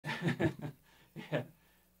Yeah.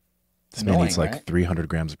 This man eats like right? 300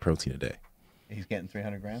 grams of protein a day. He's getting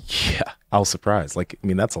 300 grams. Yeah, I was surprised. Like, I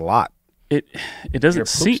mean, that's a lot. It doesn't Your poop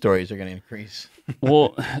seem stories are going to increase.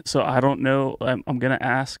 well. So I don't know. I'm gonna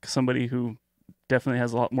ask somebody who definitely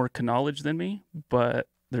has a lot more knowledge than me, but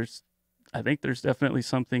I think there's definitely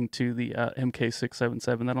something to the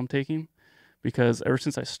MK677 that I'm taking, because ever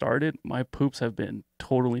since I started, my poops have been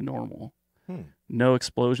totally normal. No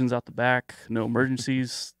explosions out the back, no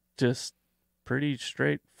emergencies, just pretty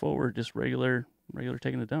straightforward, just regular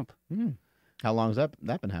taking a dump. How long has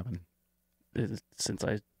that been happening?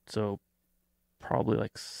 So probably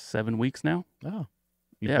like 7 weeks now. Oh,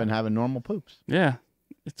 you've Yeah. been having normal poops. Yeah,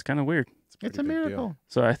 it's kind of weird. It's a Pretty big deal. miracle.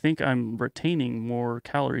 So I think I'm retaining more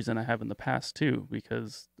calories than I have in the past too,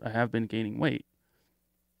 because I have been gaining weight.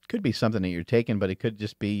 Could be something that you're taking, but it could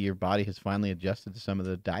just be your body has finally adjusted to some of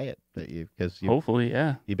the diet that because Hopefully,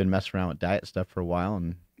 yeah. you've been messing around with diet stuff for a while,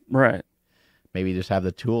 and Right. maybe you just have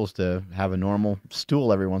the tools to have a normal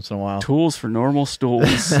stool every once in a while. Tools for normal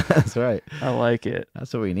stools. That's right. I like it.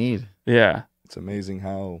 That's what we need. Yeah. It's amazing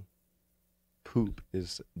how poop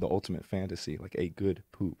is the ultimate fantasy, like a good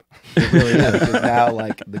poop. It really is. It's now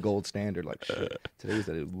like the gold standard. Like, shit, today is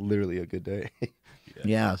literally a good day.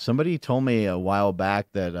 Yeah, somebody told me a while back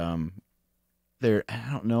that I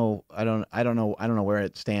don't know where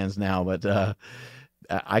it stands now, but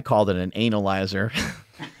I called it an analyzer.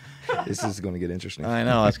 This is going to get interesting. I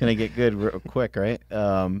know it's going to get good real quick, right?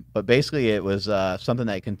 But basically, it was something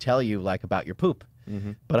that can tell you like about your poop.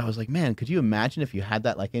 But I was like, man, could you imagine if you had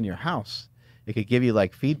that like in your house? It could give you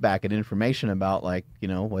like feedback and information about like, you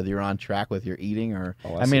know, whether you're on track with your eating or,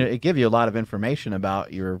 I mean, it gives you a lot of information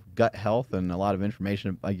about your gut health and a lot of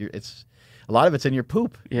information. Like a lot of it's in your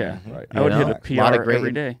poop. Yeah. Right. I would You hit know, a PR a lot of great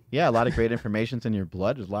every day. Yeah, a lot of great information's in your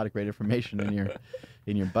blood. There's a lot of great information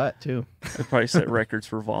in your butt too. I probably set records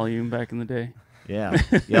for volume back in the day. Yeah.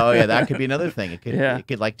 Yeah. Oh, yeah. That could be another thing. It could. Yeah. It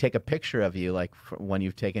could like take a picture of you, like when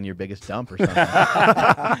you've taken your biggest dump or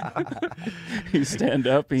something. You stand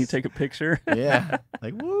up and you take a picture. Yeah.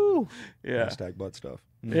 Like woo. Yeah. Hashtag butt stuff.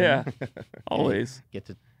 Yeah. Always. Get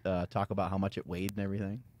to talk about how much it weighed and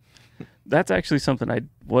everything. That's actually something I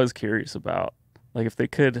was curious about. Like if they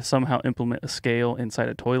could somehow implement a scale inside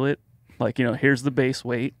a toilet, like, you know, here's the base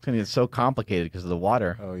weight. I mean, it's so complicated because of the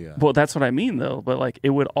water. Oh, yeah. Well, that's what I mean, though. But like,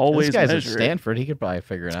 it would always This guy's at measure it. Stanford. He could probably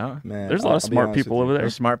figure it out. Man, There's a lot of I'll be smart honest people with over you. there.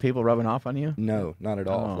 There's smart people rubbing off on you. No, not at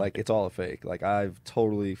all. Oh. Like, it's all a fake. Like, I've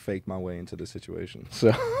totally faked my way into the situation.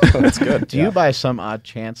 So, that's good. Do you by some odd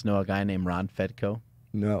chance know a guy named Ron Fedko?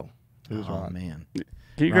 No. Who's Oh Ron? man.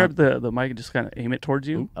 Can you grab the mic and just kind of aim it towards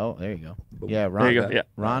you? Oh, there you go. Boom. Yeah, There Ron. you go. Yeah.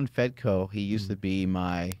 Ron Fedko. He used to be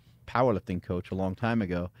my powerlifting coach a long time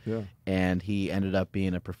ago. Yeah. And he ended up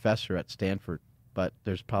being a professor at Stanford. But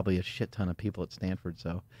there's probably a shit ton of people at Stanford,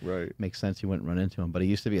 so Right. it makes sense you wouldn't run into him. But he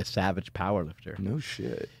used to be a savage powerlifter. No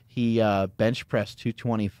shit. He bench pressed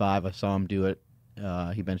 225. I saw him do it.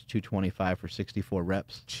 He benched 225 for 64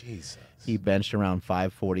 reps. Jesus. He benched around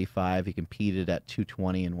 545. He competed at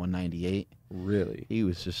 220 and 198. Really? He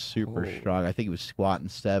was just super Oh. strong. I think he was squatting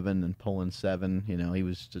 7 and pulling 7. You know, he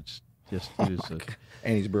was just he was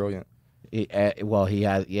And he's brilliant. he has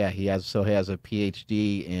a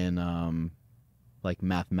PhD in like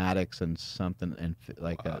mathematics and something and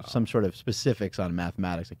some sort of specifics on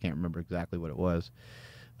mathematics. I can't remember exactly what it was.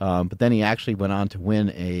 But then he actually went on to win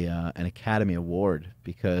an Academy Award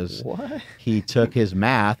because What? he took his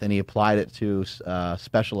math and he applied it to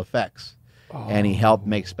special effects, and he helped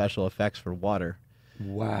make special effects for water.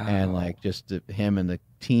 Wow. And like just him and the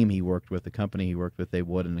team he worked with, the company he worked with, they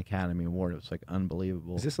won an Academy Award. It was like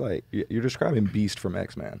unbelievable. Is this like you're describing Beast from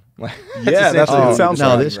X-Men? Like, Yeah, that's what it sounds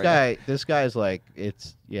no, like. this guy's like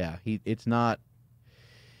it's not.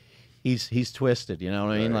 He's twisted, you know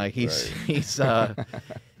what I mean? Right, Like he's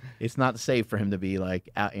it's not safe for him to be like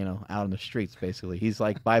out in the streets. Basically, he's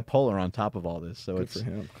like bipolar on top of all this. So Good it's for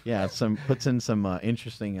him. yeah, puts in some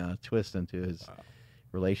interesting twist into his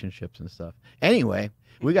relationships and stuff. Anyway,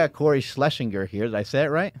 we got Cory Schlesinger here. Did I say it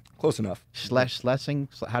right? Close enough. Schlesing.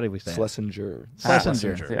 How did we say it? Schlesinger.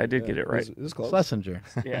 Schlesinger. See, I did get it right. It was close. Schlesinger.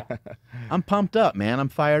 Yeah. I'm pumped up, man. I'm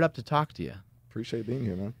fired up to talk to you. Appreciate being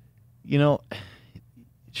here, man. You know,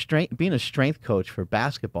 being a strength coach for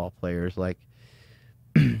basketball players, like,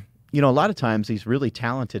 you know, a lot of times these really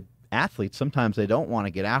talented athletes, sometimes they don't want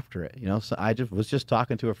to get after it. You know, so I was just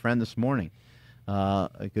talking to a friend this morning,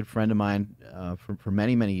 a good friend of mine for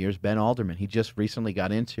many, many years, Ben Alderman. He just recently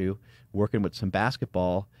got into working with some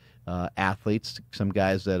basketball athletes, some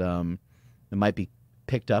guys that might be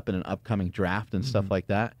picked up in an upcoming draft and stuff like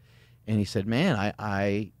that. And he said, man,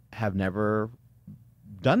 I have never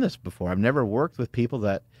done this before. I've never worked with people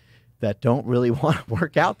that that don't really want to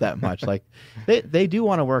work out that much. Like they do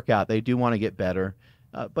want to work out, they do want to get better,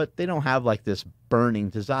 but they don't have like this burning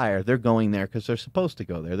desire. They're going there because they're supposed to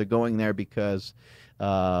go there. They're going there because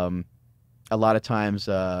a lot of times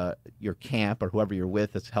your camp or whoever you're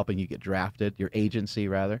with is helping you get drafted, your agency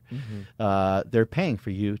rather. They're paying for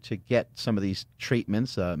you to get some of these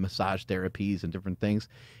treatments, massage therapies and different things,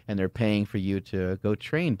 and they're paying for you to go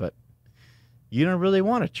train, but you don't really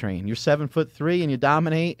want to train. You're 7'3" and you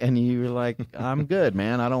dominate, and you're like, I'm good,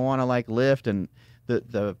 man. I don't want to like lift. And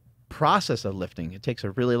the process of lifting, it takes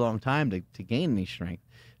a really long time to gain any strength.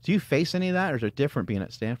 Do you face any of that, or is it different being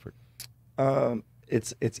at Stanford?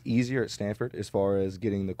 It's easier at Stanford as far as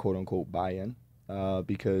getting the quote unquote buy-in,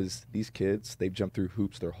 because these kids, they've jumped through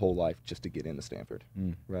hoops their whole life just to get into Stanford,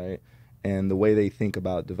 right? And the way they think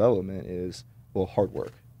about development is, well, hard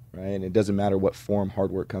work. Right, and it doesn't matter what form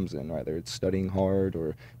hard work comes in, whether it's studying hard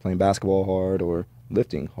or playing basketball hard or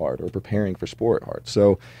lifting hard or preparing for sport hard.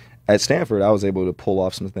 So at Stanford, I was able to pull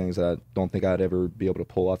off some things that I don't think I'd ever be able to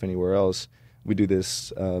pull off anywhere else. We do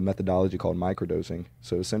this methodology called microdosing.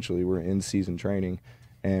 So essentially, we're in season training,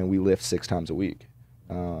 and we lift 6 times a week.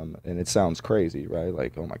 And it sounds crazy, right?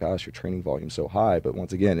 Like, oh my gosh, your training volume's so high. But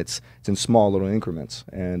once again, it's in small little increments.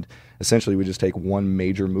 And essentially, we just take one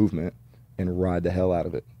major movement and ride the hell out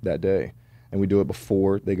of it that day. And we do it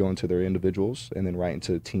before they go into their individuals and then right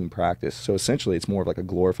into team practice. So essentially, it's more of like a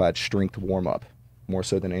glorified strength warm-up, more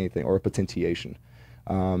so than anything, or a potentiation.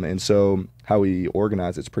 And so how we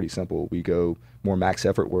organize it's pretty simple. We go more max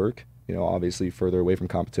effort work, obviously further away from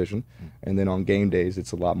competition. And then on game days,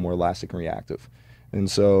 it's a lot more elastic and reactive. And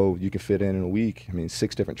so you can fit in a week,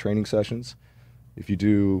 6 different training sessions. If you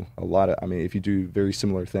do if you do very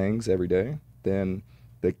similar things every day, then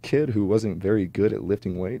the kid who wasn't very good at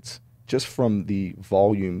lifting weights, just from the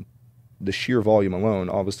volume, the sheer volume alone,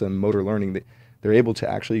 all of a sudden motor learning, they're able to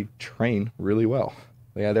actually train really well.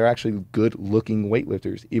 Yeah, they're actually good-looking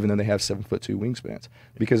weightlifters, even though they have 7'2" wingspans,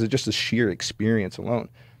 because of just the sheer experience alone.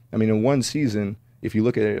 In one season, if you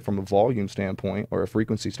look at it from a volume standpoint or a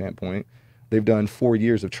frequency standpoint, they've done 4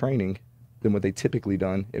 years of training than what they typically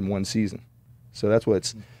done in one season. So that's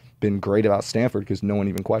what's been great about Stanford, because no one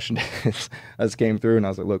even questioned it. I just came through and I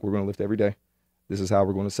was like, look, we're going to lift every day. This is how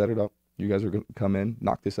we're going to set it up. You guys are going to come in,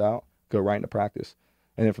 knock this out, go right into practice.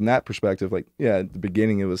 And then from that perspective, at the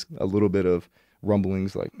beginning it was a little bit of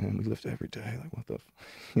rumblings like, man, we lift every day. Like, what the,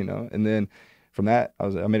 And then from that, I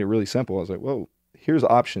made it really simple. I was like, whoa, here's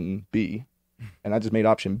option B. And I just made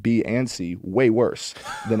option B and C way worse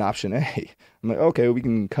than option A. I'm like, okay, we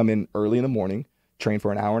can come in early in the morning, train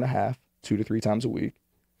for an hour and a half, 2 to 3 times a week.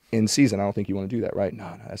 In season, I don't think you want to do that, right?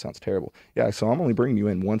 No, that sounds terrible. Yeah, so I'm only bringing you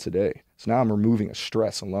in once a day. So now I'm removing a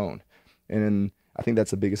stress alone. And I think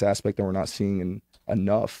that's the biggest aspect that we're not seeing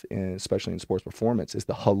enough, especially in sports performance, is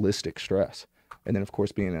the holistic stress. And then, of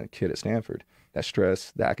course, being a kid at Stanford, that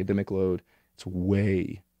stress, the academic load, it's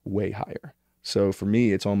way, way higher. So for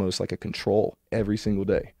me, it's almost like a control every single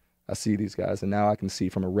day. I see these guys, and now I can see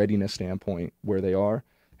from a readiness standpoint where they are,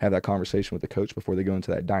 have that conversation with the coach before they go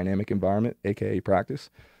into that dynamic environment, aka practice.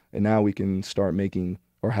 And now we can start making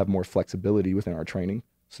or have more flexibility within our training.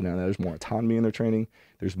 So now there's more autonomy in their training.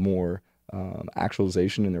 There's more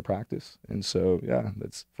actualization in their practice. And so,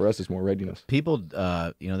 that's for us, it's more readiness. People,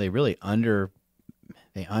 they really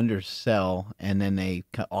undersell, and then they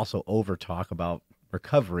also over talk about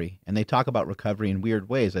recovery. And they talk about recovery in weird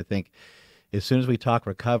ways. I think as soon as we talk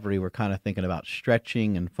recovery, we're kind of thinking about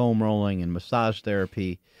stretching and foam rolling and massage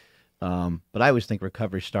therapy. But I always think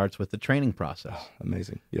recovery starts with the training process. Oh,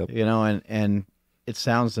 amazing. Yep. And it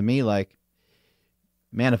sounds to me like,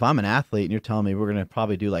 man, if I'm an athlete and you're telling me we're going to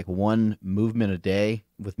probably do like 1 movement a day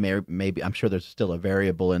with maybe, I'm sure there's still a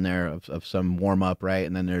variable in there of some warm up, right?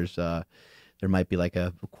 And then there might be like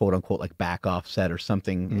a quote unquote like back off set or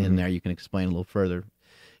something in there. You can explain a little further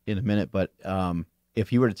in a minute. But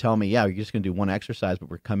if you were to tell me, yeah, you're just going to do 1 exercise, but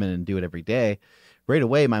we're coming in and do it every day, right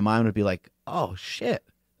away my mind would be like, oh shit.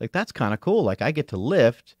 Like, that's kind of cool. Like, I get to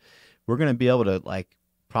lift. We're going to be able to, like,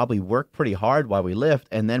 probably work pretty hard while we lift,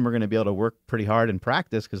 and then we're going to be able to work pretty hard in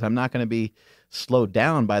practice because I'm not going to be slowed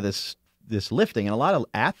down by this lifting. And a lot of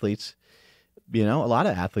athletes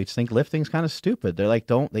think lifting's kind of stupid. They're like,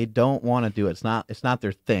 they don't want to do it. It's not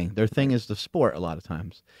their thing. Their thing is the sport a lot of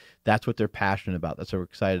times. That's what they're passionate about. That's what we're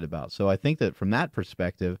excited about. So I think that from that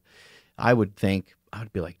perspective, I would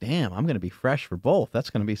be like, damn, I'm going to be fresh for both. That's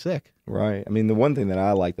going to be sick. Right. The one thing that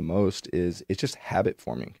I like the most is it's just habit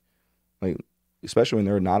forming. Like, especially when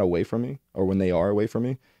they're not away from me or when they are away from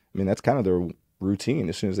me. That's kind of their routine.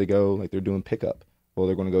 As soon as they go, like they're doing pickup, well,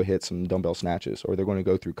 they're going to go hit some dumbbell snatches or they're going to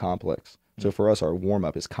go through complex. So for us, our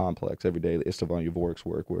warm-up is complex every day, the Istvan Euphorics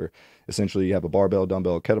work, where essentially you have a barbell,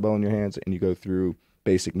 dumbbell, kettlebell in your hands, and you go through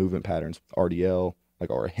basic movement patterns, RDL,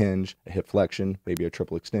 or a hinge, a hip flexion, maybe a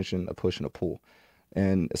triple extension, a push, and a pull.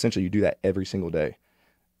 And essentially you do that every single day.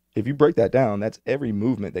 If you break that down, that's every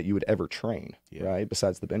movement that you would ever train, right,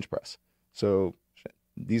 besides the bench press. So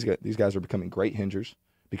these guys are becoming great hingers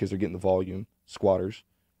because they're getting the volume, squatters,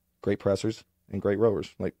 great pressers, and great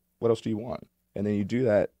rowers. Like, what else do you want? And then you do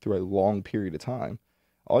that through a long period of time.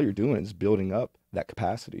 All you're doing is building up that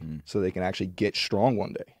capacity so they can actually get strong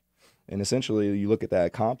one day. And essentially, you look at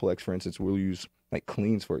that complex, for instance, we'll use like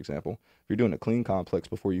cleans, for example. If you're doing a clean complex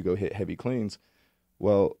before you go hit heavy cleans,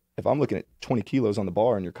 well, if I'm looking at 20 kilos on the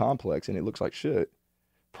bar in your complex and it looks like shit,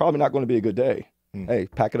 probably not going to be a good day. Hey,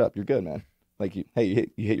 pack it up. You're good, man. Like, you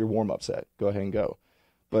hit your warm-up set. Go ahead and go.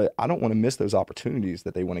 But I don't want to miss those opportunities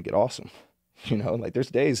that they want to get awesome. Like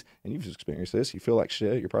there's days, and you've experienced this, you feel like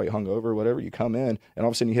shit, you're probably hungover or whatever, you come in, and all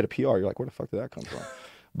of a sudden you hit a PR, you're like, where the fuck did that come from?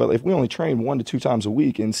 But if we only train 1 to 2 times a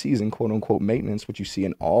week in season, quote-unquote, maintenance, which you see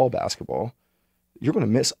in all basketball, you're going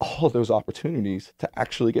to miss all of those opportunities to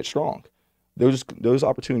actually get strong. Those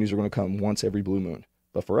opportunities are going to come once every blue moon.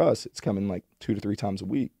 But for us, it's coming like 2 to 3 times a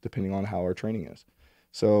week, depending on how our training is.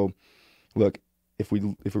 So, look, if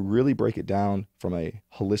we really break it down from a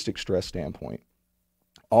holistic stress standpoint,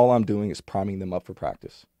 all I'm doing is priming them up for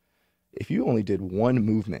practice. If you only did one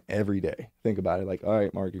movement every day, think about it. Like, all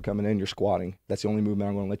right, Mark, you're coming in, you're squatting. That's the only movement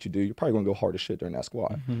I'm going to let you do. You're probably going to go hard as shit during that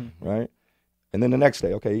squat, right? And then the next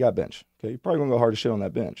day, okay, you got bench. Okay, you're probably going to go hard as shit on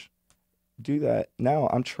that bench. Do that. Now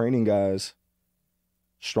I'm training guys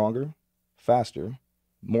stronger, faster,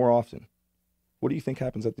 more often. What do you think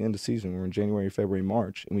happens at the end of the season? We're in January, February,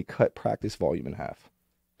 March, and we cut practice volume in half.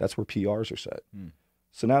 That's where PRs are set.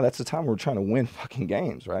 So now that's the time we're trying to win fucking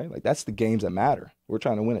games, right? Like, that's the games that matter. We're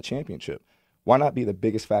trying to win a championship. Why not be the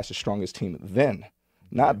biggest, fastest, strongest team then?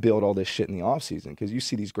 Not build all this shit in the offseason. Because you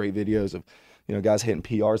see these great videos of, guys hitting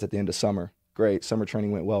PRs at the end of summer. Great, summer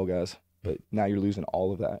training went well, guys. But now you're losing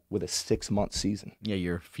all of that with a 6-month season. Yeah,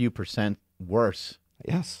 you're a few percent worse.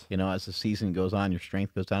 Yes. As the season goes on, your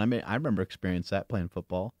strength goes down. I mean, I remember experiencing that playing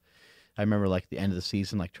football. I remember like the end of the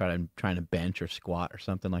season, like trying to bench or squat or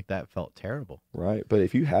something like that felt terrible. Right. But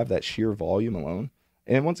if you have that sheer volume alone,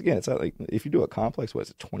 and once again, it's not like if you do a complex, what is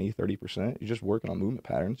it, 20, 30%? You're just working on movement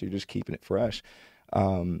patterns. You're just keeping it fresh.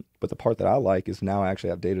 But the part that I like is now I actually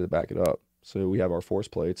have data to back it up. So we have our force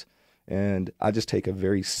plates, and I just take a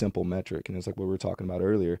very simple metric. And it's like what we were talking about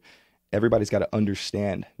earlier. Everybody's got to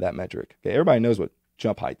understand that metric. Okay, everybody knows what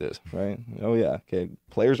jump height is, right? Oh, yeah. Okay,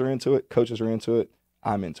 players are into it. Coaches are into it.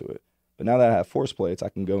 I'm into it. But now that I have force plates, I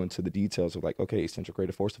can go into the details of like, okay, eccentric rate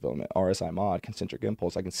of force development, RSI mod, concentric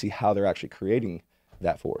impulse. I can see how they're actually creating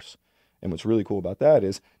that force. And what's really cool about that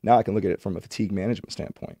is now I can look at it from a fatigue management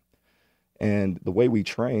standpoint. And the way we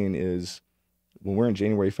train is when we're in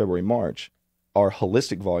January, February, March, our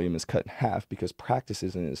holistic volume is cut in half because practice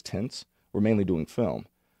isn't as tense. We're mainly doing film.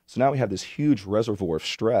 So now we have this huge reservoir of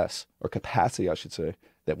stress, or capacity, I should say,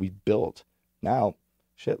 that we've built. Now,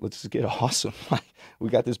 shit, let's just get awesome. We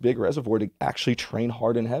got this big reservoir to actually train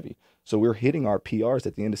hard and heavy. So we're hitting our PRs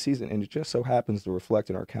at the end of season, and it just so happens to reflect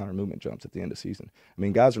in our counter movement jumps at the end of season. I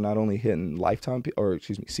mean, guys are not only hitting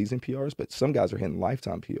season PRs, but some guys are hitting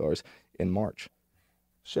lifetime PRs in March.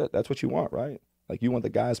 Shit, that's what you want, right? Like, you want the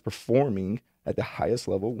guys performing at the highest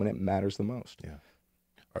level when it matters the most. Yeah.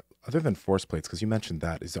 Other than force plates, because you mentioned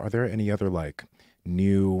that, are there any other like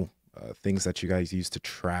new things that you guys use to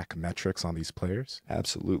track metrics on these players?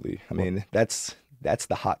 Absolutely. I mean, that's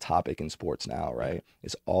the hot topic in sports now, right?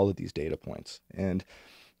 It's all of these data points. And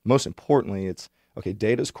most importantly, it's, okay,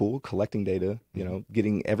 data's cool, collecting data,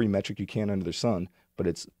 getting every metric you can under the sun, but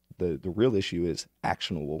it's the real issue is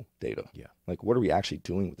actionable data. Yeah. Like, what are we actually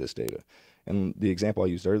doing with this data? And the example I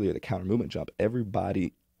used earlier, the counter movement jump,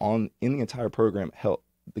 everybody in the entire program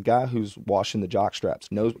the guy who's washing the jock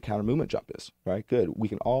straps knows what counter movement jump is, right? Good. We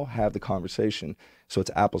can all have the conversation, so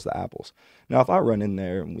it's apples to apples. Now, if I run in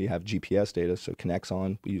there and we have GPS data, so connects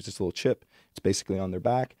on, we use this little chip. It's basically on their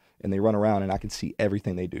back, and they run around, and I can see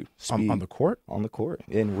everything they do. Speed, on the court? On the court,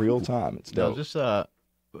 in real time. It's dope. Now, just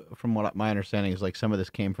from what my understanding is, like some of this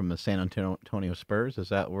came from the San Antonio Spurs. Is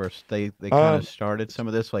that where they kind of started some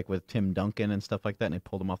of this, like with Tim Duncan and stuff like that, and they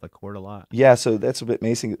pulled him off the court a lot? Yeah, so that's a bit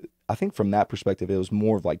amazing. I think from that perspective, it was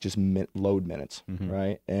more of like just load minutes,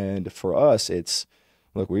 right? And for us, it's,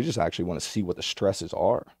 look, we just actually want to see what the stresses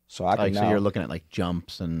are. So I can so you're looking at like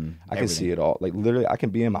jumps and I can see it all. Like, literally, I can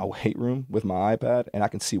be in my weight room with my iPad, and I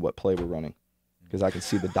can see what play we're running, because I can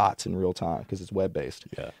see the dots in real time because it's web-based.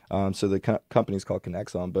 Yeah. So the company's called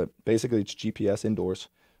Connexon, but basically it's GPS indoors,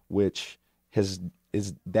 which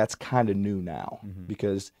that's kind of new now,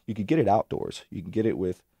 because you could get it outdoors. You can get it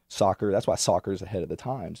with soccer. That's why soccer is ahead of the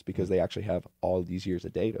times, because they actually have all of these years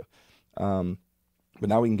of data. But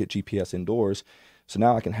now we can get GPS indoors. So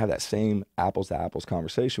now I can have that same apples to apples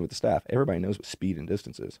conversation with the staff. Everybody knows what speed and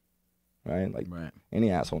distance is, right? Like any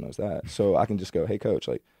asshole knows that. So I can just go, hey coach,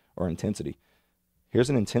 like, or intensity. Here's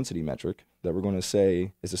an intensity metric that we're going to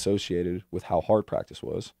say is associated with how hard practice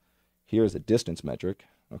was. Here's a distance metric.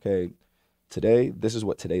 Okay, today, this is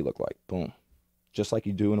what today looked like. Boom. Just like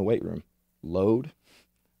you do in a weight room. Load,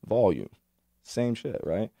 volume, same shit,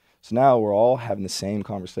 right? So now we're all having the same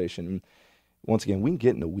conversation. Once again, we can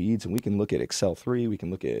get in the weeds and we can look at Excel 3. We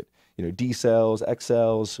can look at, D cells, X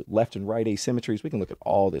cells, left and right asymmetries. We can look at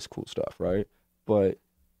all this cool stuff, right? But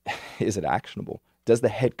is it actionable? Does the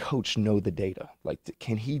head coach know the data? Like,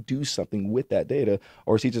 can he do something with that data?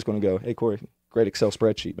 Or is he just going to go, hey, Cory, great Excel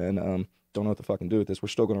spreadsheet, man. Don't know what to fucking do with this. We're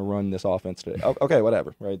still going to run this offense today. Okay,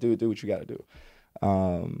 whatever, right? Do what you got to do.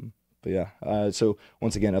 But yeah, so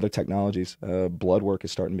once again, other technologies, blood work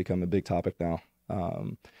is starting to become a big topic now.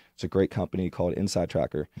 It's a great company called Inside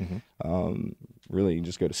Tracker. Really, you can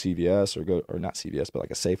just go to CVS or not CVS, but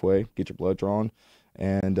like a Safeway, get your blood drawn,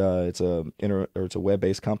 and it's a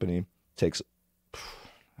web-based company. Takes,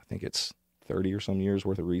 I think it's 30 or some years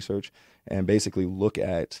worth of research, and basically look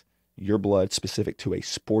at your blood specific to a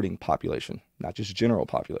sporting population, not just general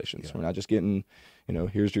populations. Yeah. We're not just getting,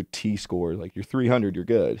 here's your T score, like you're 300, you're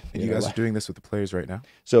good. And you guys are doing this with the players right now?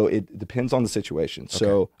 So it depends on the situation. Okay.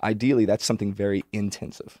 So ideally, that's something very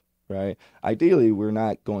intensive, right? Ideally, we're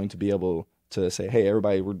not going to be able to say, hey,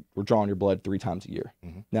 everybody, we're drawing your blood 3 times a year.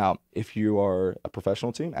 Now, if you are a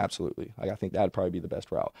professional team, absolutely. Like, I think that'd probably be the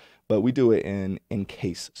best route. But we do it in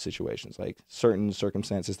case situations, like certain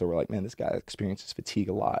circumstances that we're like, man, this guy experiences fatigue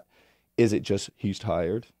a lot. Is it just he's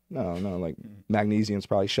tired? No, like magnesium's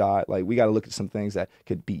probably shot. Like, we got to look at some things that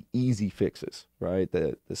could be easy fixes, right?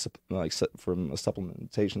 Like from a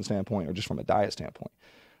supplementation standpoint or just from a diet standpoint.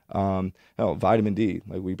 Vitamin D,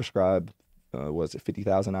 like we prescribe,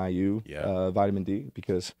 50,000 IU vitamin D,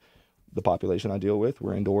 because the population I deal with,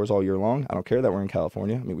 we're indoors all year long. I don't care that we're in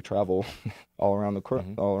California. I mean, we travel all around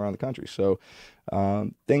the country. So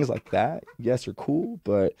things like that, yes, are cool,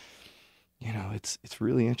 but it's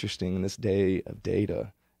really interesting in this day of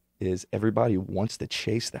data is everybody wants to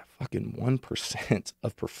chase that fucking 1%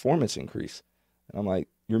 of performance increase. And I'm like,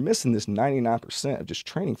 you're missing this 99% of just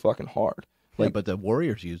training fucking hard. Like, yeah, but the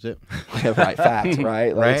Warriors use it. Right, facts,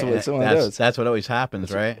 right? Like, right? That's what always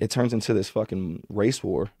happens, right? It turns into this fucking race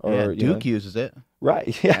war. Or, Duke uses it.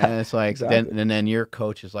 Right, yeah. And it's like, exactly. then your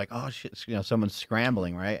coach is like, oh, shit, someone's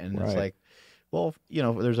scrambling, right? And it's like, well,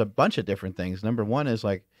 there's a bunch of different things. Number one is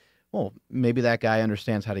like, well, maybe that guy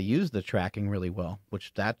understands how to use the tracking really well,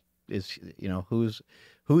 which that is,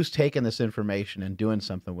 who's taking this information and doing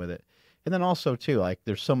something with it. And then also too, like,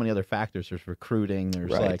 there's so many other factors. There's recruiting.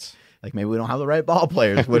 There's like maybe we don't have the right ball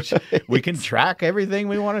players, which we can track everything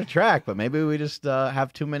we want to track, but maybe we just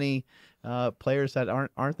have too many players that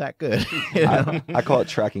aren't that good. I call it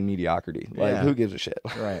tracking mediocrity. Like, who gives a shit?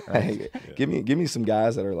 Right. Like, give me some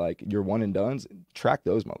guys that are like your one and dones. Track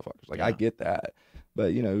those motherfuckers. Like, I get that,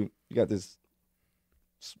 but you got this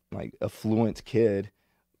like affluent kid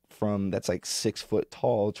that's like 6 foot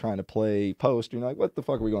tall trying to play post. You're like, what the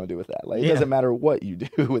fuck are we going to do with that? Like, it doesn't matter what you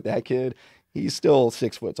do with that kid. He's still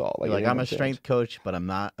 6 foot tall. Like I'm a strength coach, but I'm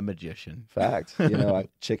not a magician. Fact.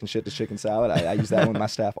 Chicken shit to chicken salad. I use that one with my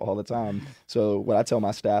staff all the time. So what I tell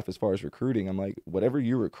my staff as far as recruiting, I'm like, whatever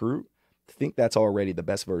you recruit, think that's already the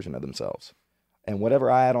best version of themselves. And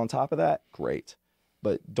whatever I add on top of that, great.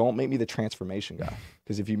 But don't make me the transformation guy.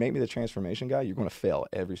 Because if you make me the transformation guy, you're going to fail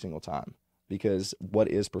every single time. Because what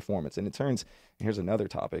is performance? And here's another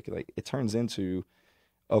topic, like it turns into,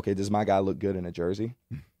 okay, does my guy look good in a jersey?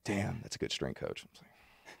 Damn, that's a good strength coach. I'm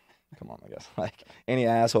like, come on, I guess. Like, any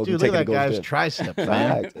asshole can take that guy's tricep.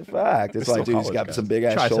 Fact. It's like, dude, he's got some big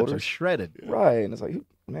ass triceps shoulders. Are shredded. Right. And it's like,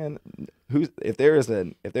 man, if there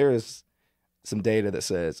is some data that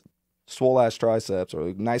says swole ass triceps or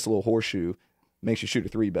a nice little horseshoe makes you shoot a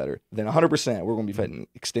 3 better, then 100% we're going to be fitting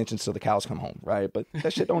extensions till the cows come home, right? But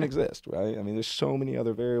that shit don't exist, right? I mean, there's so many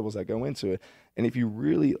other variables that go into it. And if you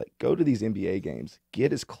really go to these NBA games,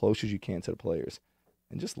 get as close as you can to the players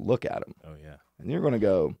and just look at them. Oh, yeah. And you're going to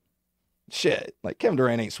go, shit, like Kevin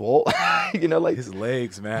Durant ain't swole. Like his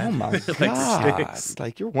legs, man. Oh, my God.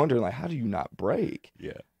 Like, you're wondering, like, how do you not break?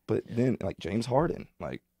 Yeah. But then, like, James Harden,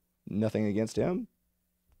 like, nothing against him.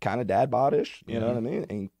 Kind of dad bod-ish, you know what I mean?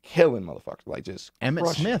 And killing motherfuckers, like just Emmett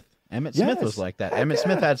crushing. Smith. Emmett Smith Yes. was like that. Heck Emmett yeah.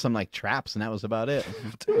 Smith had some like traps, and that was about it.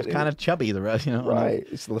 He was kind of chubby, the rest, Right.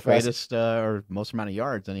 It's the fastest. greatest or most amount of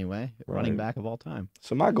yards anyway, running Right. back of all time.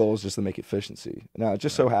 So my goal is just to make efficiency. Now, it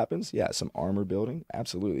just so happens, yeah, some armor building,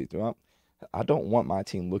 absolutely. I don't want my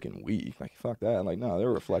team looking weak. Like, fuck that. Like, no, they're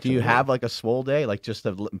a reflection. Do you of me. have like a swole day, like just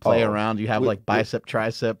to play Oh, around? Do you have like bicep,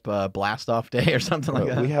 tricep, blast off day or something like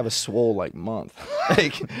that? We have a swole like month,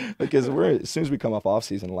 like because as soon as we come off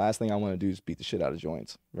season, the last thing I want to do is beat the shit out of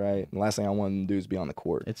joints, right? And the last thing I want to do is be on the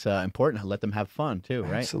court. It's important to let them have fun too,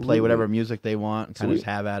 right? Absolutely. Play whatever music they want, and So kind of we- just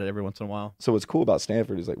have at it every once in a while. So what's cool about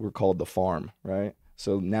Stanford is like we're called the farm, right?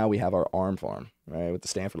 So now we have our arm farm, right, with the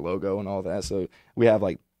Stanford logo and all that. So we have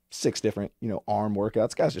like 6 different, arm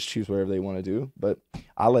workouts. Guys just choose whatever they want to do, but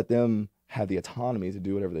I let them have the autonomy to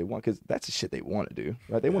do whatever they want because that's the shit they want to do,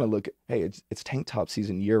 right? They want to look. Hey, it's tank top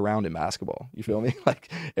season year round in basketball. You feel me?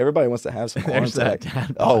 Like everybody wants to have some arm There's that tech.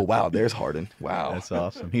 dad Oh wow, there's Harden. Wow, That's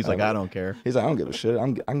awesome. He's like, I don't care. He's like, I don't give a shit.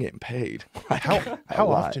 I'm getting paid. How A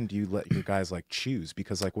lot. often do you let your guys like choose?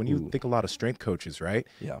 Because like when you Ooh. think a lot of strength coaches, right?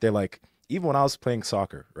 Yeah. They're like, even when I was playing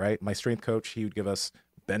soccer, right? My strength coach, he would give us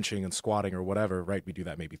benching and squatting or whatever, right? We do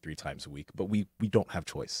that maybe 3 times a week, but we don't have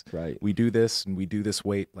choice. Right. We do this and we do this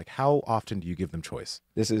weight. Like how often do you give them choice?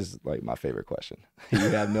 This is like my favorite question. You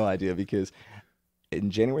have no idea because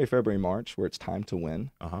in January, February, March, where it's time to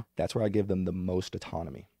win, that's where I give them the most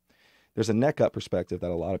autonomy. There's a neck up perspective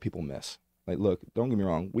that a lot of people miss. Like, look, don't get me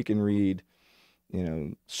wrong. We can read,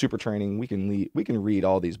 super training. We can read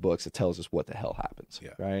all these books that tells us what the hell happens,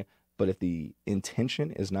 right? But if the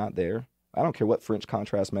intention is not there, I don't care what French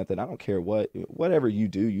contrast method. I don't care whatever you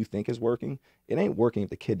do, you think is working. It ain't working if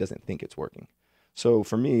the kid doesn't think it's working. So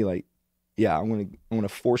for me, like, yeah, I'm gonna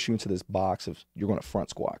force you into this box of you're gonna front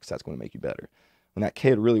squat because that's gonna make you better. When that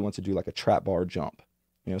kid really wants to do like a trap bar jump,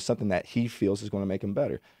 something that he feels is going to make him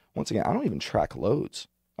better. Once again, I don't even track loads.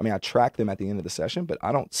 I mean, I track them at the end of the session, but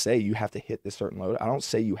I don't say you have to hit this certain load. I don't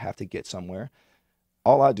say you have to get somewhere.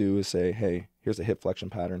 All I do is say, hey, here's a hip flexion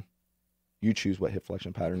pattern. You choose what hip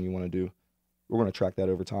flexion pattern you want to do. We're going to track that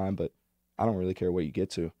over time, but I don't really care what you get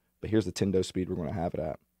to. But here's the tendo speed we're going to have it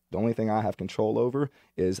at. The only thing I have control over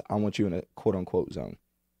is I want you in a quote-unquote zone.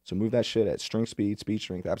 So move that shit at strength speed, speed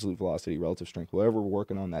strength, absolute velocity, relative strength, whatever we're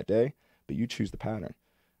working on that day, but you choose the pattern.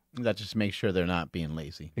 That just makes sure they're not being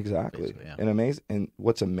lazy. Exactly. Yeah. And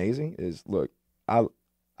what's amazing is, look, I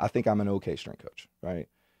think I'm an okay strength coach, right?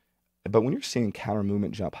 But when you're seeing counter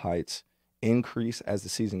movement jump heights increase as the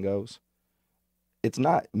season goes, it's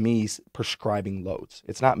not me prescribing loads.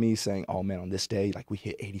 It's not me saying, oh man, on this day, like we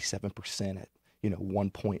hit 87% at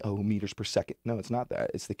 1.0 meters per second. No, it's not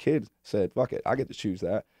that. It's the kid said, fuck it, I get to choose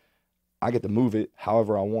that. I get to move it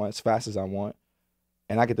however I want, as fast as I want,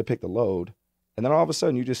 and I get to pick the load. And then all of a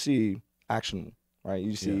sudden you just see action, right?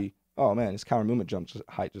 You see, oh man, his counter movement jump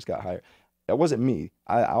height just got higher. That wasn't me.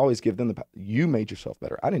 I always give them you made yourself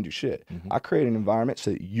better. I didn't do shit. I created an environment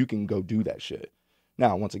so that you can go do that shit.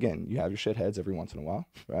 Now, once again, you have your shitheads every once in a while,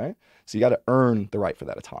 right? So you got to earn the right for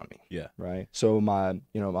that autonomy. Yeah. Right. So my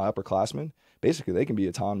upperclassmen, basically they can be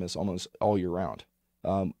autonomous almost all year round.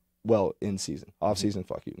 Well, in season, off season,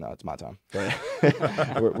 fuck you. No, it's my time. Right?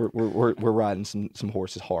 we're riding some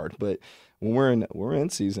horses hard, but when we're in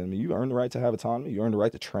season, I mean, you earn the right to have autonomy. You earn the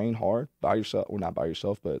right to train hard by yourself, or not by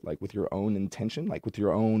yourself, but like with your own intention, like with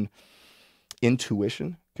your own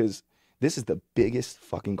intuition, because this is the biggest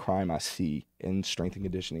fucking crime I see in strength and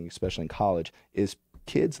conditioning, especially in college, is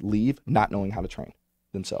kids leave not knowing how to train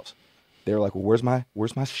themselves. They're like, well, where's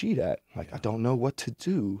my sheet at? Like, I don't know what to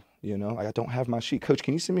do. Like I don't have my sheet. Coach,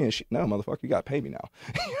 can you send me a sheet? No, motherfucker, you got to pay me now.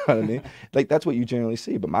 You know what I mean? Like, that's what you generally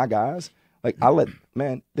see. But my guys, like,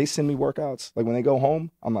 they send me workouts. Like, when they go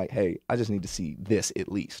home, I'm like, hey, I just need to see this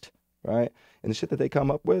at least, right? And the shit that they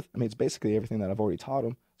come up with, I mean, it's basically everything that I've already taught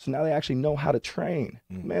them. So now they actually know how to train.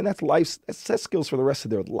 Man, that's skills for the rest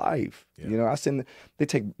of their life. Yeah. They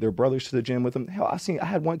take their brothers to the gym with them. Hell, I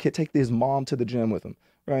had one kid take his mom to the gym with him,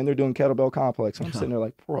 right? And they're doing kettlebell complex. And I'm sitting there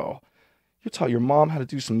like, bro, you taught your mom how to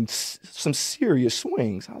do some serious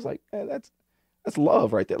swings. I was like, man, that's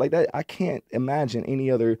love right there. Like that, I can't imagine any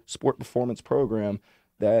other sport performance program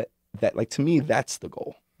that like, to me, that's the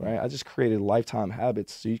goal, right? I just created lifetime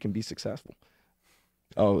habits so you can be successful.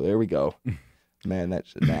 Oh, there we go. Man, that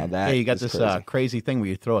Hey, you got this crazy. crazy thing where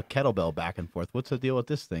you throw a kettlebell back and forth. What's the deal with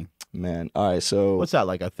this thing? Man, all right, so What's that,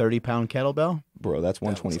 like a 30-pound kettlebell? bro, that's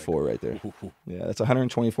 124 right there. Yeah, that's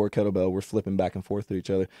 124 kettlebell. We're flipping back and forth to each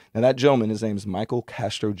other. Now that gentleman, his name is Michael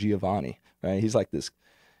Castro Giovanni, right? He's like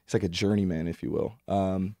a journeyman, if you will.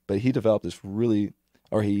 But he developed he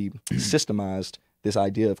systemized this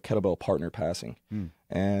idea of kettlebell partner passing.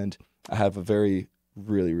 And I have a very,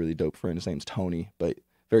 really, really dope friend. His name's Tony. But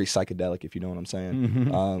very psychedelic, if you know what I'm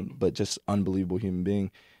saying. But just unbelievable human being.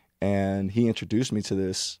 And he introduced me to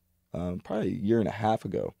this probably a year and a half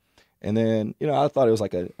ago. And then, you know, I thought it was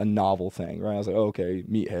like a novel thing, right? I was like, oh, okay,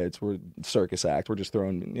 meatheads, we're circus act, we're just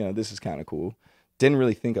throwing, you know, this is kind of cool. Didn't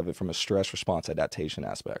really think of it from a stress response adaptation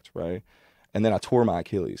aspect, right? And then I tore my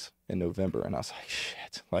Achilles in November, and I was like,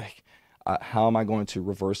 shit, like, how am I going to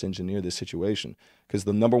reverse engineer this situation? Because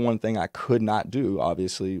the number one thing I could not do,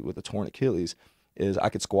 obviously, with a torn Achilles is I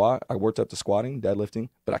could squat. I worked up to squatting, deadlifting,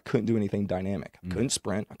 but I couldn't do anything dynamic. I couldn't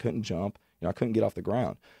sprint. I couldn't jump. You know, I couldn't get off the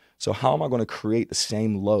ground. So how am I going to create the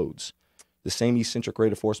same loads, the same eccentric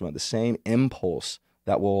rate of force amount, the same impulse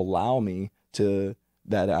that will allow me to,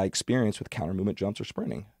 that I experience with counter movement jumps or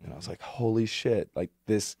sprinting? And I was like, holy shit, like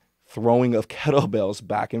this throwing of kettlebells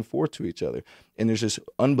back and forth to each other. And there's this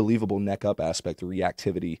unbelievable neck up aspect, the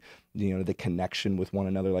reactivity, you know, the connection with one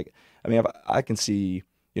another. Like, I mean, I can see,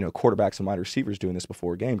 you know, quarterbacks and wide receivers doing this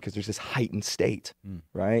before a game because there's this heightened state,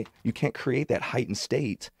 right? You can't create that heightened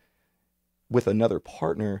state with another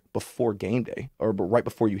partner before game day or right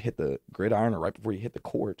before you hit the gridiron or right before you hit the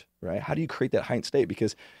court, right? How do you create that heightened state?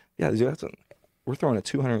 Because, yeah, we're throwing a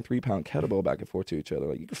 203-pound kettlebell back and forth to each other.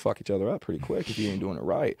 Like, you can fuck each other up pretty quick if you ain't doing it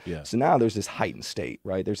right. Yeah. So now there's this heightened state,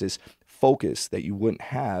 right? There's this focus that you wouldn't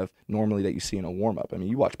have normally that you see in a warm-up. I mean,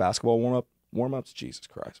 you watch basketball warm-ups, Jesus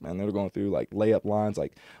Christ, man. They're going through, like, layup lines,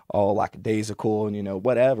 like, all lackadaisical and, you know,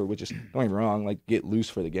 whatever, which is, don't get me wrong, like, get loose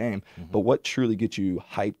for the game. But what truly gets you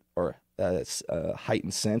hyped or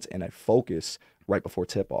heightened sense and a focus right before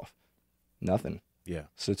tip-off? Nothing. Yeah.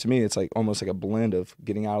 So to me, it's like almost like a blend of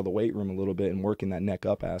getting out of the weight room a little bit and working that neck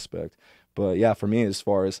up aspect. But yeah, for me, as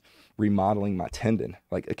far as remodeling my tendon,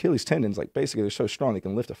 like Achilles tendons, like basically they're so strong they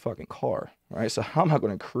can lift a fucking car, right? So how am I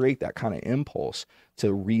going to create that kind of impulse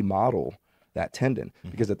to remodel that tendon?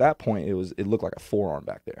 Because at that point, it looked like a forearm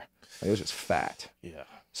back there. Like, it was just fat. Yeah.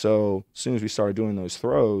 So as soon as we started doing those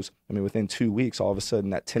throws, I mean, within 2 weeks, all of a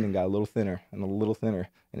sudden that tendon got a little thinner and a little thinner,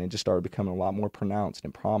 and it just started becoming a lot more pronounced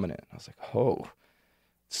and prominent. I was like, oh,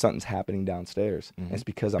 something's happening downstairs. And it's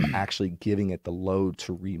because I'm actually giving it the load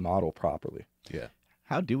to remodel properly. Yeah.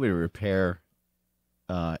 How do we repair,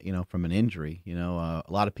 you know, from an injury? You know, a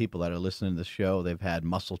lot of people that are listening to the show, they've had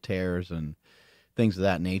muscle tears and things of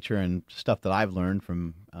that nature, and stuff that I've learned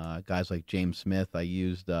from guys like James Smith. I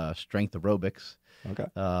used strength aerobics, Okay.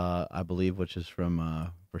 I believe, which is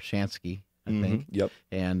from Vershansky, I think. Yep.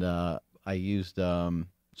 And I used some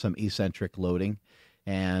eccentric loading,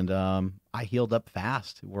 and I healed up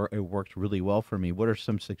fast. It worked really well for me. What are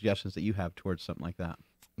some suggestions that you have towards something like that?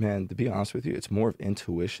 Man, to be honest with you, it's more of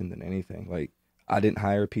intuition than anything. Like, I didn't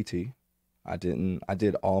hire a PT. I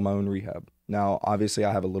did all my own rehab. Now, obviously,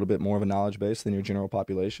 I have a little bit more of a knowledge base than your general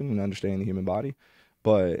population and understanding the human body.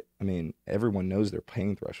 But, I mean, everyone knows their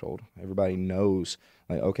pain threshold. Everybody knows,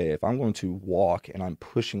 like, okay, if I'm going to walk and I'm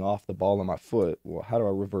pushing off the ball on my foot, well, how do I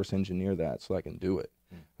reverse engineer that so I can do it?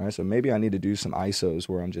 All right, so maybe I need to do some ISOs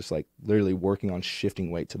where I'm just, like, literally working on shifting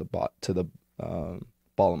weight to the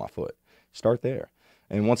ball of my foot. Start there.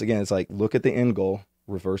 And once again, it's like, look at the end goal,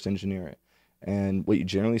 reverse engineer it. And what you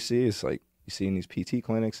generally see is, like, you see in these PT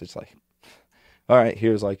clinics, it's like, all right,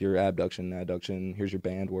 here's like your abduction, adduction, here's your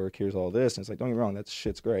band work, here's all this. And it's like, don't get me wrong, that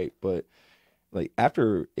shit's great. But like,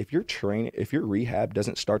 if your rehab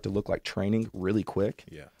doesn't start to look like training really quick,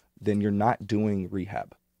 then you're not doing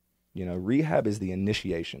rehab. You know, rehab is the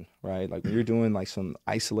initiation, right? Like, when you're doing like some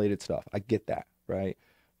isolated stuff, I get that, right?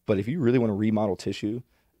 But if you really want to remodel tissue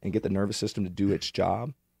and get the nervous system to do its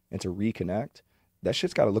job and to reconnect, that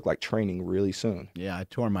shit's got to look like training really soon. Yeah, I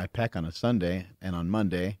tore my pec on a Sunday, and on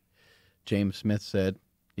Monday, James Smith said,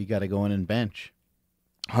 you got to go in and bench.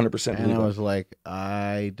 100%. And I was like,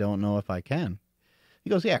 I don't know if I can.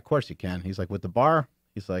 He goes, yeah, of course you can. He's like, with the bar,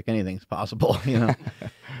 he's like, anything's possible, you know.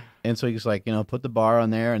 And so he's like, you know, put the bar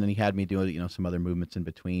on there, and then he had me do, you know, some other movements in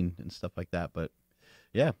between and stuff like that. But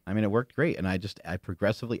yeah, I mean, it worked great. And I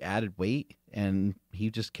progressively added weight, and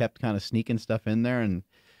he just kept kind of sneaking stuff in there. And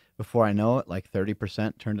before I know it, like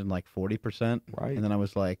 30% turned into like 40%. Right. And then I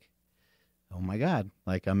was like, oh my God,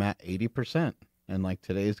 like I'm at 80%. And like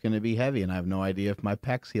today's going to be heavy, and I have no idea if my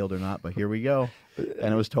pec's healed or not, but here we go.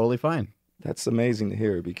 And it was totally fine. That's amazing to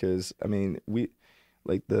hear, because I mean, we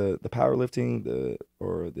like the powerlifting, the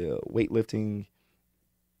weightlifting,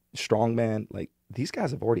 strongman, like these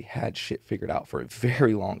guys have already had shit figured out for a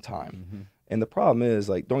very long time. And the problem is,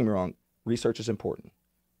 like, don't get me wrong, research is important,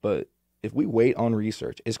 but if we wait on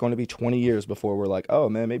research, it's going to be 20 years before we're like, oh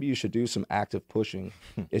man, maybe you should do some active pushing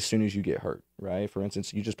as soon as you get hurt, right? For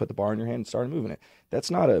instance, you just put the bar in your hand and start moving it.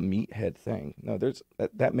 That's not a meathead thing. No,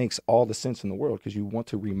 that makes all the sense in the world, because you want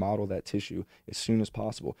to remodel that tissue as soon as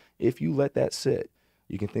possible. If you let that sit,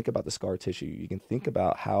 You can think about the scar tissue. You can think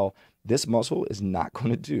about how this muscle is not going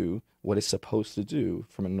to do what it's supposed to do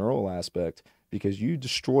from a neural aspect because you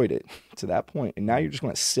destroyed it to that point, and now you're just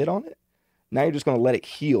going to sit on it. Now you're just going to let it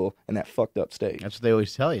heal in that fucked up state. That's what they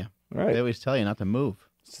always tell you. Right. They always tell you not to move.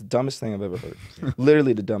 It's the dumbest thing I've ever heard.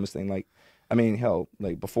 Literally the dumbest thing. Like, I mean, hell,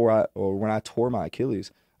 like when I tore my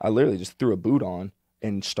Achilles, I literally just threw a boot on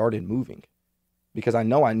and started moving because I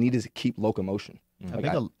know I needed to keep locomotion. I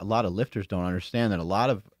think a lot of lifters don't understand that a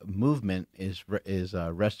lot of movement is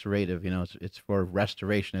restorative. You know, it's for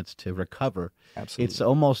restoration. It's to recover. Absolutely. It's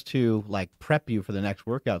almost to like prep you for the next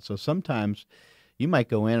workout. So sometimes you might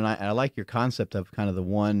go in, and I like your concept of kind of the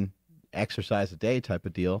one exercise a day type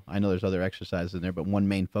of deal. I know there's other exercises in there, but one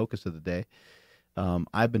main focus of the day.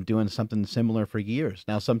 I've been doing something similar for years.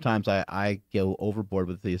 Now, sometimes I go overboard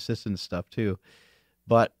with the assistance stuff too,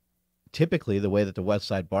 but typically the way that the West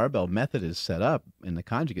Side Barbell method is set up in the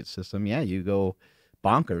conjugate system, you go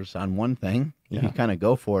bonkers on one thing. Yeah. You kind of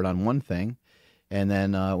go for it on one thing. And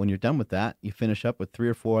then when you're done with that, you finish up with 3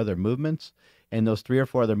 or 4 other movements. And those 3 or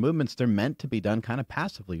 4 other movements, they're meant to be done kind of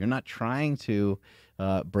passively. You're not trying to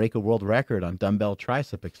break a world record on dumbbell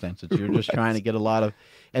tricep extensions. You're just trying to get a lot of,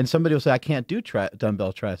 and somebody will say, I can't do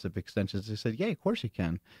dumbbell tricep extensions. They said, yeah, of course you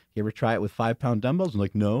can. You ever try it with 5-pound dumbbells? I'm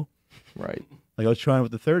like, no. Right. Like I was trying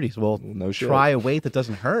with the 30s. Well, no shit. Try a weight that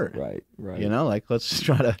doesn't hurt. Right. You know, like let's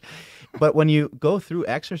try to, but when you go through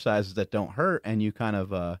exercises that don't hurt and you kind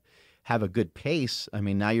of have a good pace, I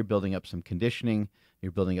mean, now you're building up some conditioning,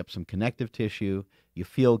 you're building up some connective tissue, you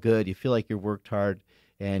feel good, you feel like you're worked hard,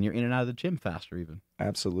 and you're in and out of the gym faster even.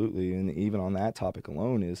 Absolutely. And even on that topic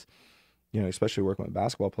alone is, you know, especially working with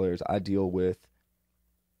basketball players, I deal with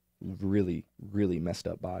really, really messed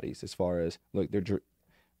up bodies as far as, look,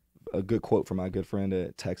 a good quote from my good friend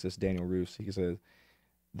at Texas, Daniel Roos. He says,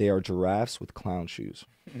 they are giraffes with clown shoes.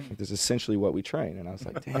 Like, that's essentially what we train. And I was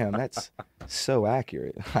like, damn, that's so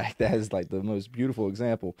accurate. Like, that is like the most beautiful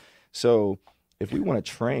example. So if we want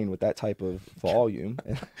to train with that type of volume,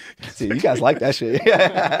 see, you guys like that shit.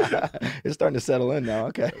 It's starting to settle in now.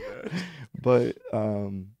 Okay. But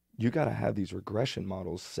you got to have these regression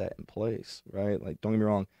models set in place, right? Like, don't get me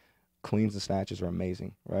wrong, cleans and snatches are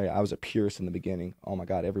amazing, right? I was a purist in the beginning. Oh my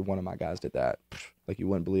God, every one of my guys did that. Like you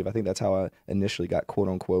wouldn't believe. I think that's how I initially got quote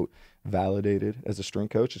unquote validated as a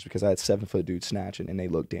strength coach, is because I had 7-foot dudes snatching and they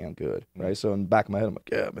looked damn good, right? So in the back of my head, I'm like,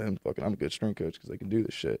 yeah, man, fucking, I'm a good strength coach because I can do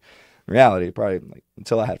this shit. In reality, probably like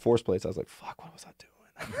until I had force plates, I was like, fuck, what was I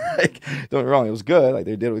doing? Like, don't get me wrong, it was good. Like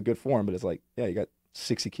they did it with good form, but it's like, yeah, you got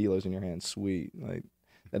 60 kilos in your hand, sweet. Like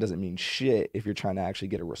that doesn't mean shit if you're trying to actually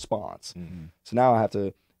get a response. Mm-hmm. So now I have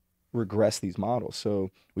to regress these models.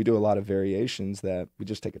 So we do a lot of variations that we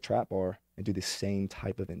just take a trap bar and do the same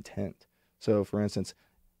type of intent. So for instance,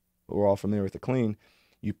 we're all familiar with the clean.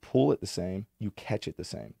 You pull it the same, you catch it the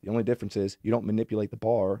same. The only difference is you don't manipulate the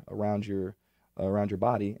bar around your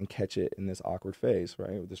body and catch it in this awkward phase,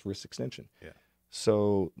 right? With this wrist extension. Yeah.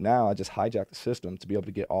 So now I just hijack the system to be able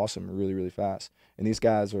to get awesome really, really fast. And these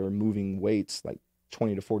guys are moving weights like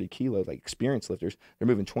 20 to 40 kilos, like experienced lifters. They're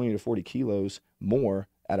moving 20 to 40 kilos more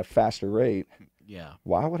at a faster rate. Yeah.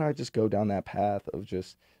 Why would I just go down that path of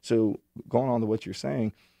just, so going on to what you're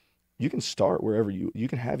saying, you can start wherever you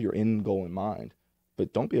can have your end goal in mind,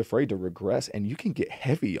 but don't be afraid to regress, and you can get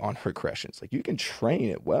heavy on regressions. Like you can train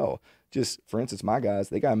it well. Just for instance, my guys,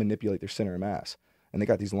 they got to manipulate their center of mass, and they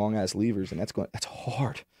got these long ass levers, and that's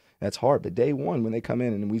hard. That's hard. But day one, when they come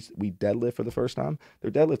in and we deadlift for the first time, they're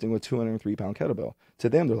deadlifting with 203-pound kettlebell. To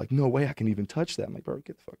them, they're like, no way I can even touch that. I'm like, bro,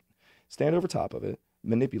 get the fuck. Stand over top of it,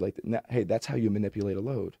 manipulate it. Now, hey, that's how you manipulate a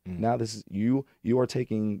load. Now this is you are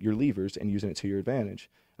taking your levers and using it to your advantage.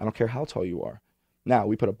 I don't care how tall you are. Now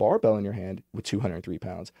we put a barbell in your hand with 203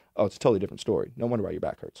 pounds. Oh, it's a totally different story. No wonder why your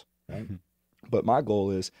back hurts, right? But my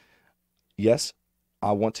goal is, yes,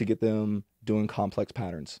 I want to get them doing complex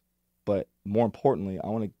patterns, but more importantly, I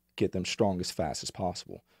want to get them strong as fast as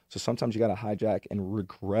possible. So sometimes you got to hijack and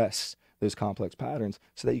regress those complex patterns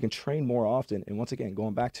so that you can train more often. And once again,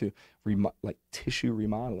 going back to like tissue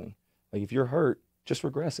remodeling, like if you're hurt, just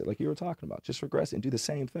regress it. Like you were talking about, just regress it and do the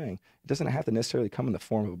same thing. It doesn't have to necessarily come in the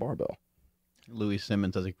form of a barbell. Louis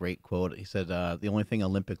Simmons has a great quote. He said, the only thing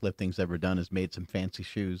Olympic lifting's ever done is made some fancy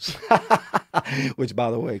shoes. Which,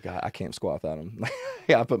 by the way, God, I can't squat without him.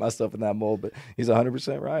 Yeah, I put myself in that mold, but he's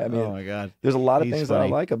 100% right. I mean, oh my God, there's a lot of things that I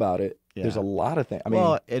like about it. Yeah. There's a lot of things. I mean,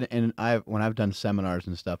 well, and when I've done seminars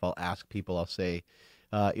and stuff, I'll ask people, I'll say,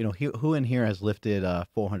 who in here has lifted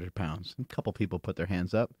 400 pounds? And a couple people put their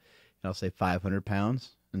hands up, and I'll say 500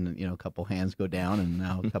 pounds. And then, a couple hands go down, and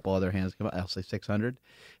now a couple other hands come up. I'll say 600.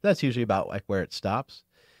 That's usually about like where it stops.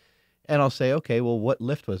 And I'll say, okay, well, what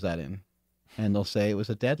lift was that in? and they'll say it was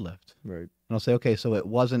a deadlift. Right. And I'll say, okay, so it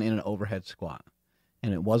wasn't in an overhead squat,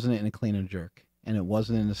 and it wasn't in a clean and jerk, and it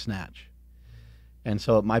wasn't in a snatch. And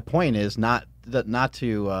so my point is not to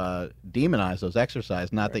demonize those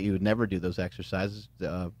exercises, not that you would never do those exercises.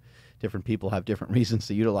 Different people have different reasons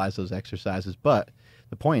to utilize those exercises, but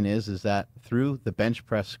the point is that through the bench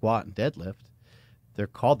press, squat, and deadlift, they're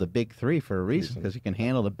called the big three for a reason, because you can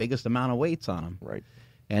handle the biggest amount of weights on them. Right.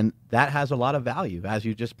 And that has a lot of value, as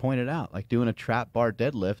you just pointed out, like doing a trap bar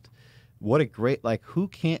deadlift. What a great, like, who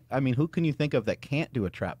can you think of that can't do a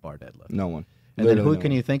trap bar deadlift? No one. And then who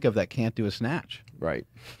can you think of that can't do a snatch? Right.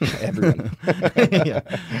 Everyone.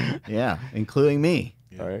 Yeah, including me.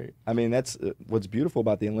 All right. I mean, that's what's beautiful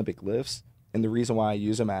about the Olympic lifts, and the reason why I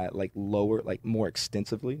use them at like lower, like more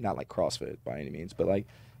extensively, not like CrossFit by any means, but like,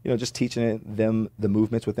 just teaching them the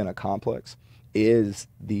movements within a complex is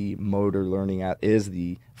the motor learning is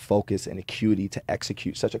the focus and acuity to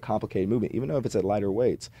execute such a complicated movement, even though if it's at lighter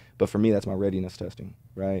weights. But for me, that's my readiness testing,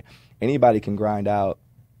 right? Anybody can grind out,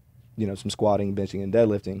 some squatting, benching, and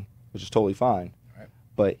deadlifting, which is totally fine. Right.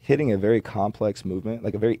 But hitting a very complex movement,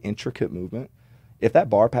 like a very intricate movement, if that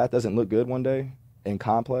bar path doesn't look good one day and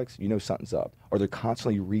complex, something's up. Or they're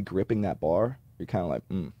constantly re-gripping that bar, you're kind of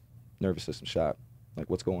like, nervous system shot. Like,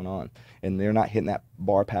 what's going on? And they're not hitting that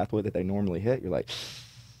bar pathway that they normally hit. You're like,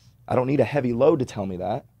 I don't need a heavy load to tell me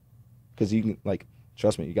that. Because you can, like,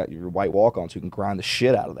 trust me, you got your white walk-ons who can grind the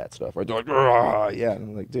shit out of that stuff. Or they're like, yeah.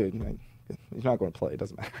 And I'm like, dude, he's not going to play. It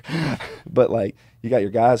doesn't matter. But, like, you got your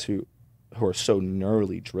guys who are so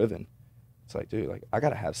neurally driven. It's like, dude, like, I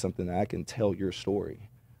got to have something that I can tell your story,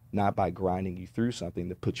 not by grinding you through something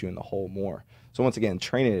to put you in the hole more. So once again,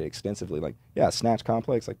 training it extensively, like, yeah, snatch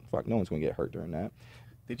complex, like, fuck, no one's going to get hurt during that.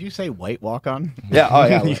 Did you say white walk-on? Yeah, oh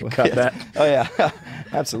yeah. You cut that. Oh yeah,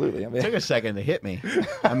 absolutely. I mean, it took a second to hit me.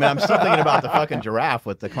 I mean, I'm still thinking about the fucking giraffe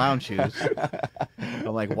with the clown shoes. I'm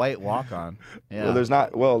like, white walk-on. Yeah.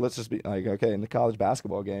 Well, let's just be like, okay, in the college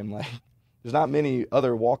basketball game, like, there's not many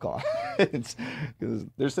other walk-ons because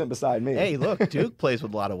they're sitting beside me. Hey, look, Duke plays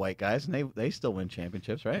with a lot of white guys, and they still win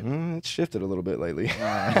championships, right? It's shifted a little bit lately.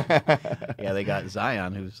 Yeah, they got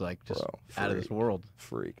Zion, who's like just out of this world.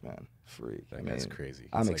 Freak, man. Freak. That guy's crazy.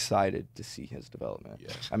 I'm excited to see his development.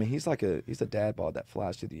 Yeah. I mean, he's a dad bod that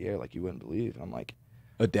flies through the air like you wouldn't believe. And I'm like,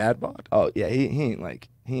 a dad bod? Oh yeah, he ain't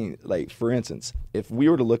like, for instance, if we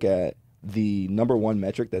were to look at the #1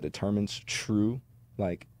 metric that determines true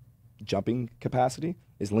like jumping capacity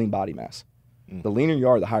is lean body mass. The leaner you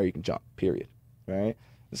are, the higher you can jump, period. Right?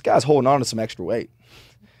 This guy's holding on to some extra weight.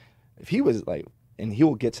 If he was like, and he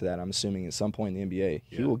will get to that, I'm assuming, at some point in the NBA,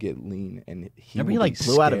 he will get lean and he like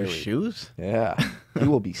blew out of his shoes? Yeah. He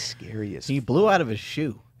will be scary as He blew out of his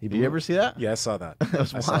shoe. Did you ever see that? Yeah, I saw that.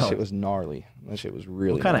 That shit was gnarly. That shit was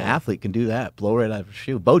really What kind of athlete can do that? Blow right out of his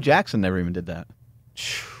shoe. Bo Jackson never even did that.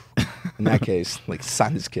 In that case, like,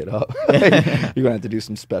 sign this kid up. You're going to have to do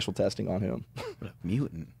some special testing on him. What a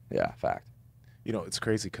mutant. Yeah, fact. It's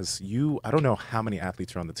crazy because I don't know how many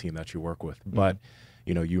athletes are on the team that you work with, but,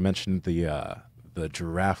 you mentioned the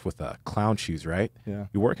giraffe with clown shoes, right? Yeah.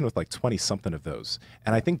 You're working with like 20-something of those.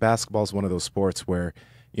 And I think basketball is one of those sports where,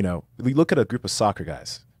 we look at a group of soccer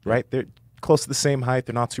guys, right? They're close to the same height.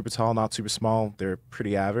 They're not super tall, not super small. They're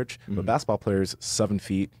pretty average. But basketball players, 7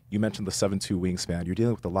 feet. You mentioned the 7'2" wingspan. You're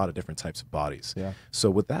dealing with a lot of different types of bodies. Yeah. So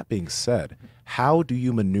with that being said, how do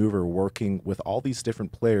you maneuver working with all these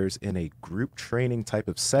different players in a group training type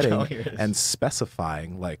of setting and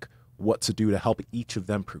specifying like what to do to help each of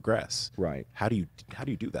them progress? Right. How do you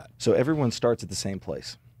do that? So everyone starts at the same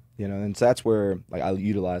place, and so that's where like I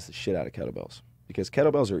utilize the shit out of kettlebells, because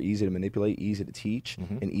kettlebells are easy to manipulate, easy to teach,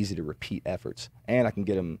 and easy to repeat efforts, and I can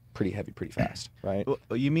get them pretty heavy pretty fast, right?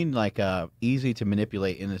 Well, you mean like easy to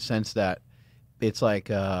manipulate in the sense that it's like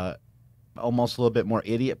almost a little bit more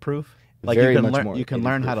idiot proof? Like you can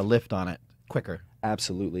learn how to lift on it quicker.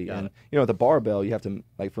 Absolutely. And the barbell, you have to,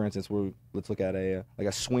 like, for instance, let's look at a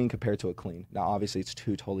swing compared to a clean. Now obviously it's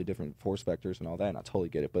two totally different force vectors and all that, and I totally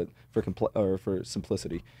get it, but for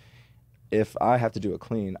simplicity, if I have to do a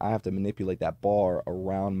clean, I have to manipulate that bar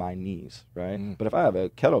around my knees, right? But if I have a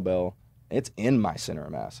kettlebell, it's in my center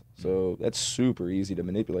of mass. So that's super easy to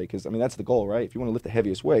manipulate, because, I mean, that's the goal, right? If you want to lift the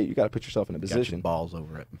heaviest weight, you got to put yourself in a position. Got your balls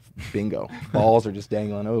over it. Bingo. Balls are just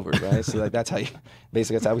dangling over, right? So like, that's how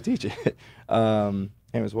we teach it.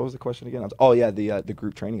 Anyways, what was the question again? The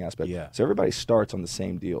group training aspect. Yeah. So everybody starts on the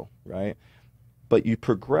same deal, right? But you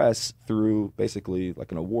progress through basically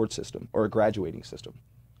like an award system or a graduating system.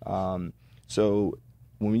 So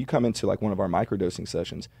when you come into like one of our microdosing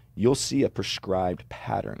sessions, you'll see a prescribed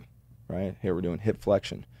pattern, right? Here we're doing hip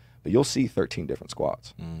flexion. but you'll see 13 different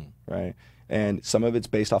squats, right? And some of it's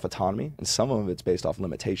based off autonomy, and some of it's based off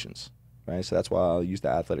limitations, right? So that's why I'll use the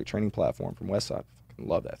athletic training platform from Westside. I fucking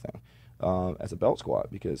love that thing as a belt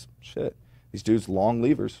squat, because shit, these dudes long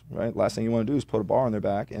levers, right? Last thing you want to do is put a bar on their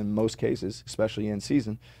back in most cases, especially in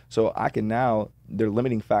season. So I can now, their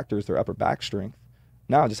limiting factor is their upper back strength.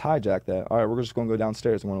 Now just hijack that. All right, we're just going to go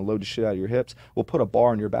downstairs. I want to load the shit out of your hips. We'll put a bar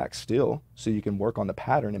on your back still so you can work on the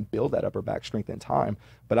pattern and build that upper back strength in time.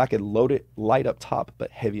 But I could load it light up top,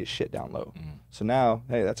 but heavy as shit down low. So now,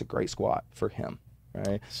 hey, that's a great squat for him,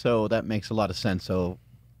 right? So that makes a lot of sense. So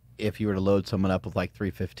if you were to load someone up with like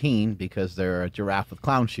 315 because they're a giraffe with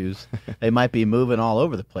clown shoes, they might be moving all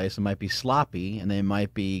over the place. It might be sloppy, and they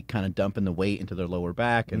might be kind of dumping the weight into their lower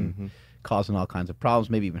back and causing all kinds of problems,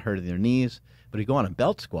 maybe even hurting their knees. But if you go on a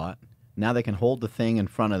belt squat, now they can hold the thing in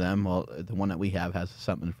front of them. Well, the one that we have has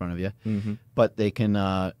something in front of you. But they can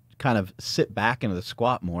kind of sit back into the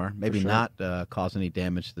squat more, maybe not cause any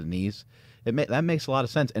damage to the knees. That makes a lot of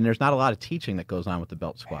sense. And there's not a lot of teaching that goes on with the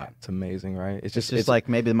belt squat. It's amazing, right? It's just like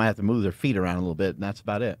maybe they might have to move their feet around a little bit, and that's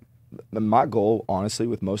about it. My goal, honestly,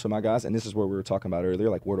 with most of my guys, and this is what we were talking about earlier,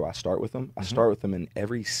 like where do I start with them? I start with them in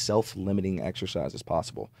every self-limiting exercise as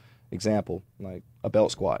possible. Example, like a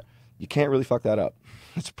belt squat. You can't really fuck that up.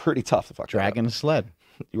 It's pretty tough to fuck Dragging that a sled.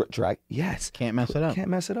 Yes. Can't mess it up. Can't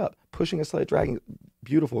mess it up. Pushing a sled, dragging,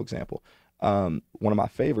 beautiful example. One of my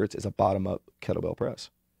favorites is a bottom-up kettlebell press.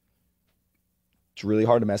 It's really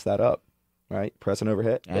hard to mess that up, right? Pressing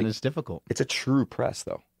overhead. And it's difficult. It's a true press,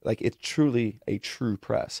 though. Like, it's truly a true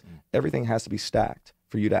press. Everything has to be stacked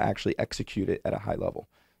for you to actually execute it at a high level.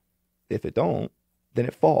 If it don't, then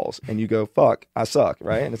it falls, and you go, fuck, I suck,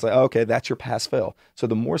 right? And it's like, okay, that's your pass-fail. So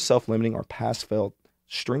the more self-limiting or pass-fail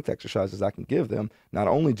strength exercises I can give them, not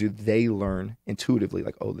only do they learn intuitively,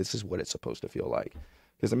 like, oh, this is what it's supposed to feel like.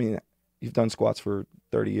 Because, I mean, you've done squats for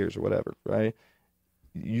 30 years or whatever, right?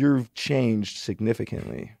 You've changed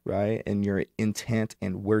significantly, right? And your intent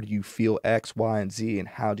and where do you feel X, Y, and Z, and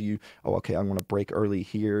how do you, oh, okay, I'm going to break early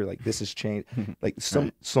here. Like, this has changed. Like,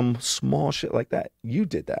 some small shit like that. You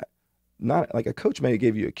did that. Not like a coach may have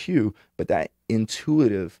gave you a cue, but that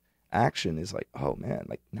intuitive action is like, oh man,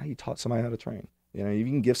 like now you taught somebody how to train. You know, you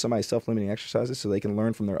can give somebody self-limiting exercises so they can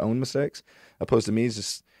learn from their own mistakes, opposed to me is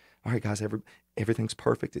just, all right, guys, everything's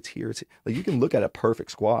perfect. It's here. Like you can look at a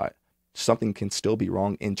perfect squat. Something can still be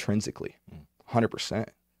wrong intrinsically, 100%.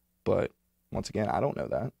 But once again, I don't know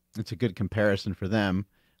that. It's a good comparison for them.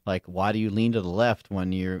 Like, why do you lean to the left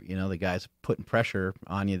when you're, the guy's putting pressure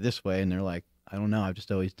on you this way, and they're like, I don't know. I've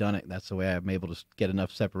just always done it. That's the way I'm able to get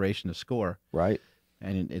enough separation to score. Right.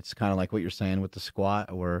 And it's kind of like what you're saying with the squat,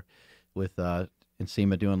 or with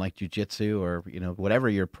Nsima doing like jujitsu, or whatever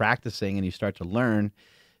you're practicing, and you start to learn.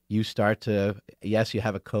 You start to, yes, you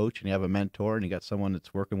have a coach and you have a mentor and you got someone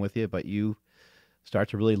that's working with you, but you start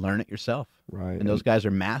to really learn it yourself. Right. And those guys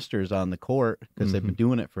are masters on the court because they've been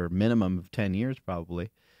doing it for a minimum of 10 years probably.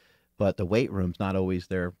 But the weight room's not always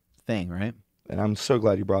their thing, right? And I'm so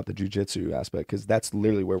glad you brought the jiu-jitsu aspect, because that's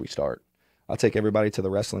literally where we start. I'll take everybody to the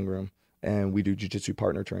wrestling room, and we do jiu-jitsu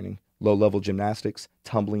partner training, low-level gymnastics,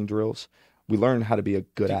 tumbling drills. We learn how to be a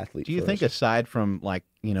good athlete. Do you think, aside from like,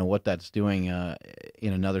 what that's doing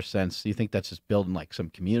in another sense, do you think that's just building like some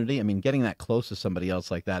community? I mean, getting that close to somebody else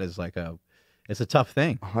like that is like it's a tough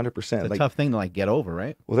thing. 100%. It's a tough thing to like get over,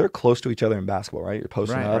 right? Well, they're close to each other in basketball, right? You're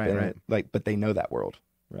posting up, right, and right. like, but they know that world.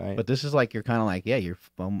 Right. But this is like you're kind of like, you're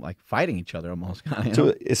like fighting each other almost.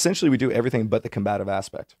 So essentially, we do everything but the combative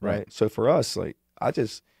aspect, right? So for us, like I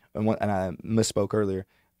misspoke earlier.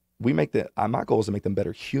 My goal is to make them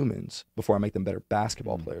better humans before I make them better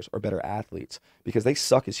basketball players or better athletes, because they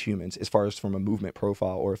suck as humans as far as from a movement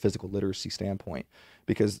profile or a physical literacy standpoint.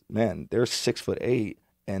 Because man, they're 6'8"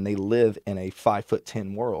 and they live in a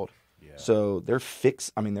 5'10" world. Yeah. So their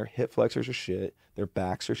hip flexors are shit. Their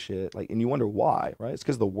backs are shit. Like, and you wonder why, right? It's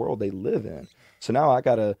because of the world they live in. So now I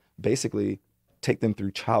got to basically take them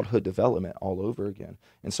through childhood development all over again.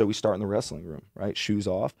 And so we start in the wrestling room, right? Shoes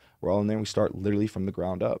off. We're all in there. And we start literally from the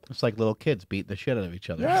ground up. It's like little kids beating the shit out of each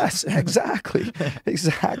other. Yes, exactly.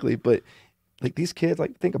 Exactly. But like these kids,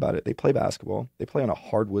 like think about it. They play basketball. They play on a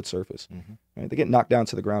hardwood surface. Right? They get knocked down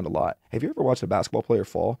to the ground a lot. Have you ever watched a basketball player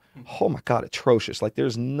fall? Oh my God, atrocious. Like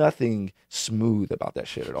there's nothing smooth about that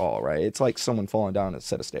shit at all, right? It's like someone falling down a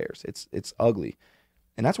set of stairs. It's ugly.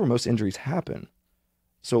 And that's where most injuries happen.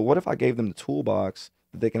 So what if I gave them the toolbox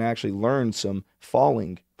that they can actually learn some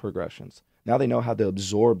falling progressions? Now they know how to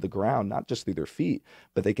absorb the ground, not just through their feet,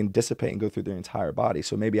 but they can dissipate and go through their entire body.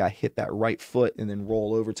 So maybe I hit that right foot and then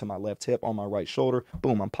roll over to my left hip on my right shoulder.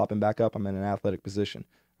 Boom, I'm popping back up. I'm in an athletic position,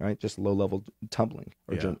 right? Just low-level tumbling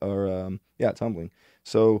tumbling.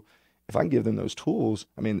 So if I can give them those tools,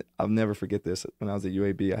 I mean, I'll never forget this. When I was at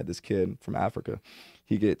UAB, I had this kid from Africa.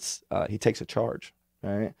 He takes a charge,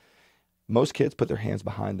 right? Most kids put their hands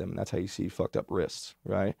behind them, and that's how you see fucked up wrists,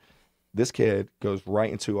 right? This kid goes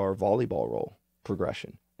right into our volleyball roll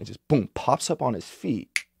progression and just boom, pops up on his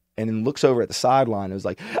feet and then looks over at the sideline and was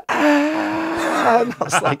like, ah! And I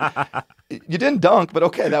was like, you didn't dunk, but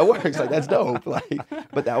okay, that works. Like, that's dope. Like,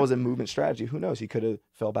 but that was a movement strategy. Who knows? He could have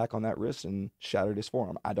fell back on that wrist and shattered his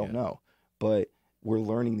forearm. I don't know. But we're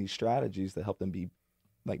learning these strategies that help them be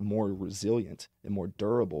like more resilient and more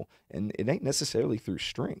durable. And it ain't necessarily through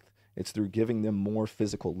strength. It's through giving them more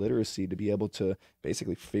physical literacy to be able to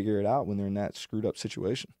basically figure it out when they're in that screwed up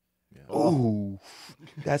situation. Yeah. Oh,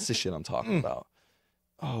 that's the shit I'm talking about.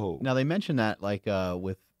 Oh, now they mentioned that like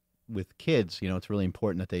with kids, you know, it's really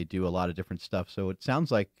important that they do a lot of different stuff. So it sounds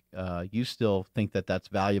like you still think that that's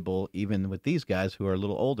valuable even with these guys who are a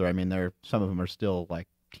little older. I mean, some of them are still like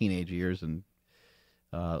teenage years and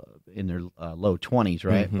in their low 20s,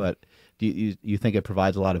 right? Mm-hmm. But do you think it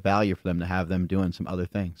provides a lot of value for them to have them doing some other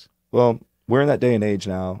things? Well, we're in that day and age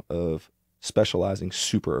now of specializing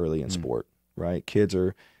super early in sport, right? Kids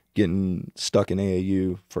are getting stuck in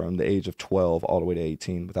AAU from the age of 12 all the way to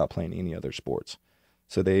 18 without playing any other sports.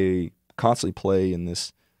 So they constantly play in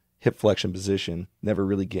this hip flexion position, never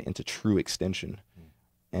really get into true extension,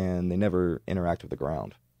 and they never interact with the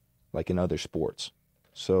ground like in other sports.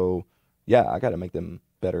 So, yeah, I got to make them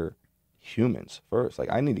better humans first. Like,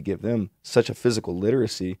 I need to give them such a physical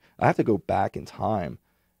literacy. I have to go back in time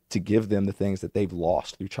to give them the things that they've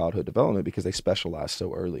lost through childhood development because they specialize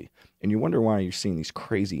so early. And you wonder why you're seeing these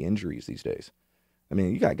crazy injuries these days. I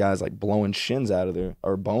mean, you got guys like blowing bones out of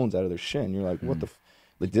their shin. You're like, what the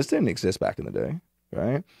like, this didn't exist back in the day,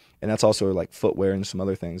 right? And that's also like footwear and some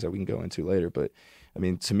other things that we can go into later. But I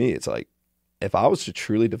mean, to me, it's like, if I was to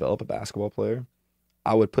truly develop a basketball player,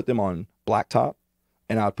 I would put them on blacktop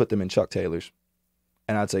and I would put them in Chuck Taylors.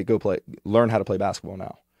 And I'd say, learn how to play basketball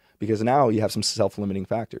now. Because now you have some self-limiting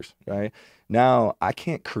factors, right? Now I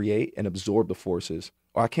can't create and absorb the forces,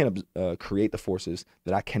 or I can't create the forces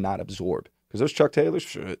that I cannot absorb. Because those Chuck Taylors,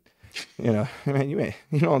 shit, you know, I mean,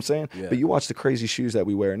 you know what I'm saying? Yeah. But you watch the crazy shoes that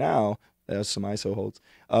we wear now, as some ISO holds,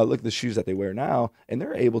 look at the shoes that they wear now, and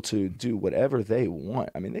they're able to do whatever they want.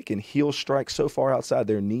 I mean, they can heel strike so far outside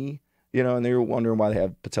their knee, you know, and they're wondering why they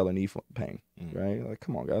have patellar knee pain, right? Like,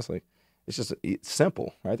 come on, guys, like, it's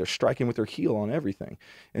simple, right? They're striking with their heel on everything.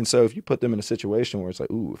 And so if you put them in a situation where it's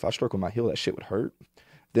like, ooh, if I struck with my heel, that shit would hurt,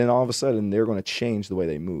 then all of a sudden they're going to change the way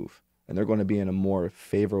they move. And they're going to be in a more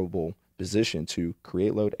favorable position to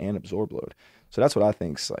create load and absorb load. So that's what I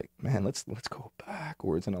think is like, man, let's go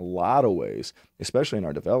backwards in a lot of ways, especially in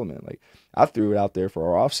our development. Like, I threw it out there for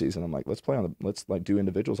our off season. I'm like, let's do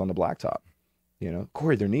individuals on the blacktop. You know,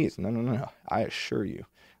 Cory, their knees. No. I assure you,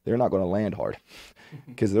 they're not going to land hard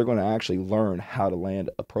because they're going to actually learn how to land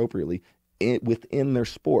appropriately within their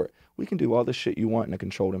sport. We can do all the shit you want in a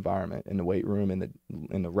controlled environment, in the weight room,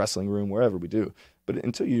 in the wrestling room, wherever we do. But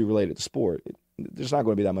until you relate it to sport, there's not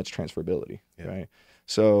going to be that much transferability, right?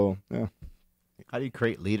 So, yeah. How do you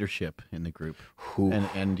create leadership in the group?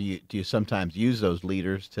 And do you sometimes use those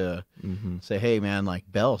leaders to say, hey, man,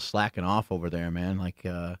 like Bell's slacking off over there, man, like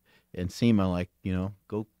Nsima, like, you know,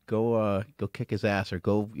 go kick his ass, or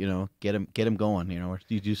go, you know, get him going, you know, or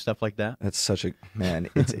do you do stuff like that? That's such a, man,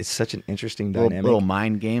 it's such an interesting dynamic. Little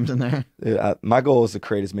mind games in there. My goal is to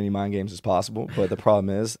create as many mind games as possible, but the problem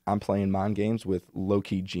is I'm playing mind games with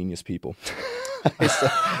low-key genius people.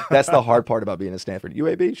 That's the hard part about being at Stanford.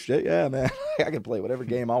 UAB, shit, yeah, man. I could play whatever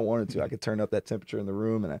game I wanted to. I could turn up that temperature in the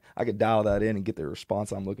room, and I could dial that in and get the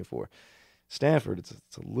response I'm looking for. Stanford, it's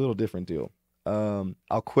a little different deal.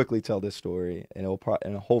 I'll quickly tell this story, and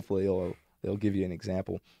hopefully it'll give you an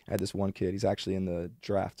example. I had this one kid. He's actually in the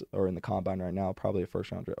draft or in the combine right now, probably a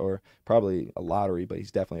first-round or probably a lottery, but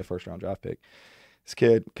he's definitely a first-round draft pick. This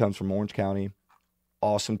kid comes from Orange County,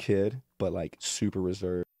 awesome kid, but like super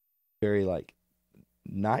reserved, very like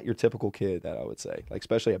not your typical kid that I would say, like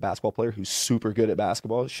especially a basketball player who's super good at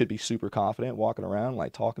basketball, should be super confident walking around,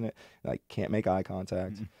 like talking it, like can't make eye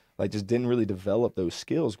contact, like just didn't really develop those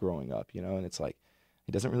skills growing up, you know. And it's like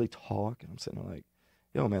he doesn't really talk, and I'm sitting there like,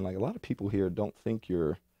 yo, man, like a lot of people here don't think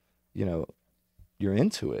you're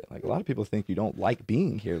into it. Like a lot of people think you don't like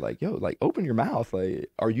being here. Like, yo, like open your mouth. Like,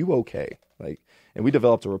 are you okay? Like, and we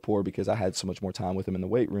developed a rapport because I had so much more time with him in the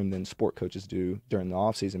weight room than sport coaches do during the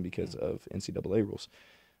off season because of NCAA rules.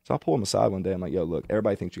 So I pulled him aside one day. I'm like, yo, look,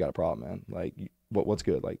 everybody thinks you got a problem, man. Like, what's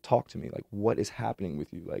good? Like, talk to me. Like, what is happening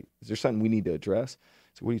with you? Like, is there something we need to address?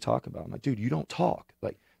 So what are you talking about? I'm like, dude, you don't talk.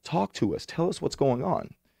 Like, talk to us. Tell us what's going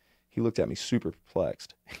on. He looked at me super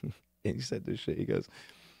perplexed. And he said this shit. He goes,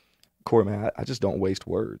 Cory, man, I just don't waste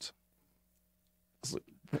words. I was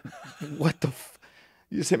like, what the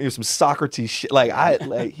you just hit me with some Socrates shit.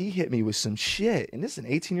 Like he hit me with some shit. And this is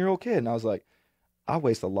an 18-year-old kid. And I was like, I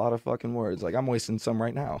waste a lot of fucking words. Like I'm wasting some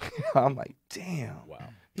right now. I'm like, damn. Wow.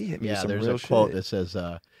 He hit me with some there's real a quote shit. that says,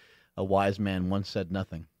 a wise man once said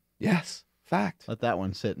nothing. Yes. Fact. Let that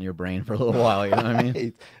one sit in your brain for a little while, you know what I mean?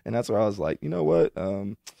 Right. And that's where I was like, you know what?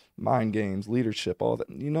 Mind games, leadership, all that.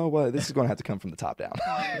 You know what? This is going to have to come from the top down.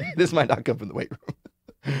 This might not come from the weight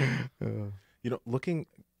room. You know,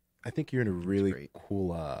 I think you're in a really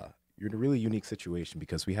cool, you're in a really unique situation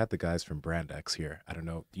because we had the guys from Brand X here. I don't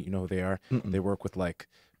know, do you know who they are? Mm-mm. They work with like,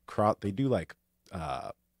 they do like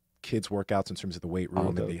kids workouts in terms of the weight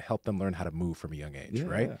room, and they help them learn how to move from a young age,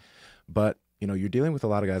 right? But you know, you're dealing with a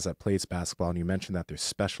lot of guys that plays basketball, and you mentioned that they're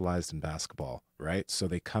specialized in basketball, right? So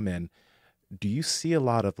they come in. Do you see a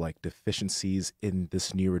lot of like deficiencies in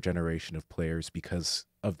this newer generation of players because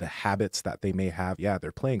of the habits that they may have? Yeah,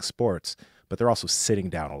 they're playing sports, but they're also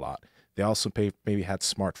sitting down a lot. They also maybe had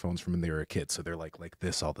smartphones from when they were a kid, so they're like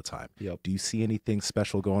this all the time. Yep. Do you see anything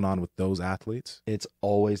special going on with those athletes? It's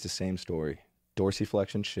always the same story.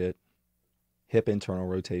 Dorsiflexion shit, hip internal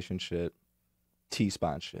rotation shit,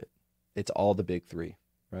 T-spine shit. It's all the big three,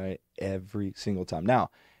 right? Every single time.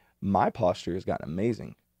 Now, my posture has gotten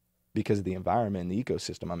amazing because of the environment and the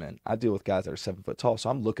ecosystem I'm in. I deal with guys that are 7 foot tall, so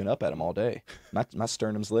I'm looking up at them all day. My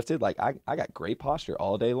sternum's lifted. Like I got great posture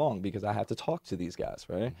all day long because I have to talk to these guys,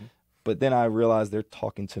 right? Mm-hmm. But then I realize they're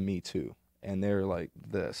talking to me too, and they're like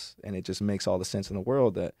this, and it just makes all the sense in the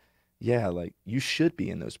world that, yeah, like you should be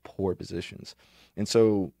in those poor positions. And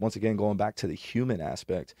so once again, going back to the human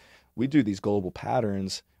aspect, we do these global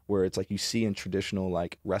patterns where it's like you see in traditional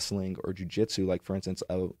like wrestling or jiu-jitsu, like for instance,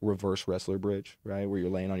 a reverse wrestler bridge, right? Where you're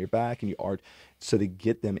laying on your back and you are, so to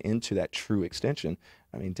get them into that true extension.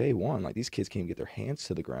 I mean, day one, like these kids can't even get their hands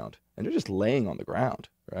to the ground and they're just laying on the ground,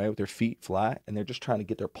 right? With their feet flat, and they're just trying to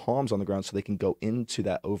get their palms on the ground so they can go into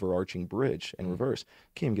that overarching bridge and reverse.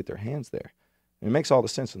 Can't even get their hands there. And it makes all the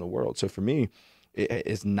sense in the world. So for me,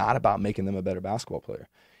 it's not about making them a better basketball player.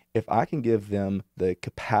 If I can give them the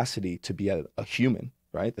capacity to be a human,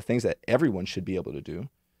 right? The things that everyone should be able to do,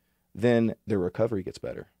 then their recovery gets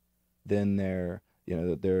better. Then their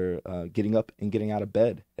getting up and getting out of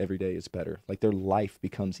bed every day is better. Like their life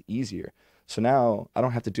becomes easier. So now I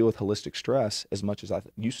don't have to deal with holistic stress as much as I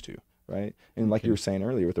used to, right? And like you were saying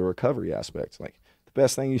earlier with the recovery aspect, like the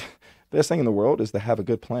best thing in the world is to have a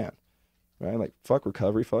good plan, right? Like fuck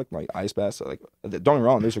recovery, fuck like ice baths. Like don't get me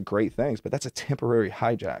wrong, those are great things, but that's a temporary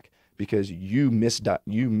hijack because you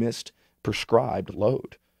missed prescribed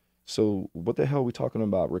load. So what the hell are we talking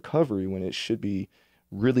about recovery when it should be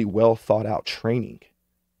really well thought out training?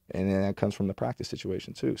 And then that comes from the practice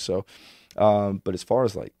situation too. So, but as far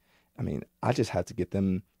as like, I mean, I just had to get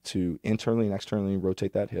them to internally and externally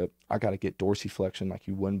rotate that hip. I got to get dorsiflexion like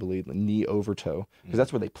you wouldn't believe, the knee over toe, because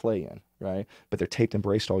that's where they play in, right? But they're taped and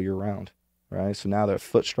braced all year round, right? So now their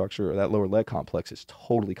foot structure or that lower leg complex is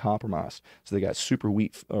totally compromised. So they got super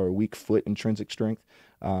weak foot intrinsic strength.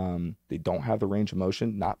 They don't have the range of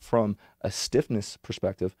motion, not from a stiffness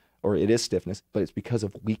perspective, or it is stiffness, but it's because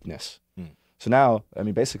of weakness. So now, I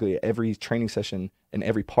mean, basically every training session and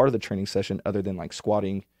every part of the training session, other than like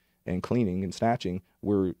squatting and cleaning and snatching,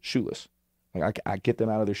 we're shoeless. Like I get them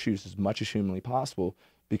out of their shoes as much as humanly possible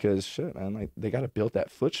because shit, man, like they got to build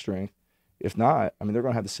that foot strength. If not, I mean, they're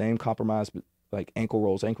going to have the same compromise, like ankle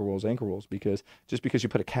rolls, because just because you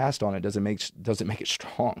put a cast on it doesn't make it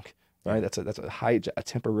strong, right? That's a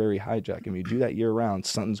temporary hijack. And when you do that year round,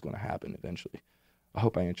 something's going to happen eventually. I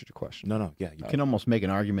hope I answered your question. No, yeah. You can almost make an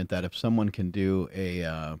argument that if someone can do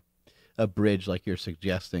a bridge like you're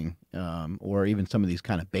suggesting, or even some of these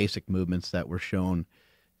kind of basic movements that were shown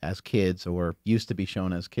as kids or used to be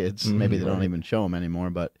shown as kids, maybe they don't even show them anymore,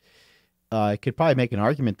 but I could probably make an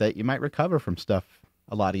argument that you might recover from stuff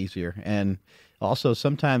a lot easier. And also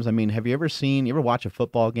sometimes, I mean, have you ever watch a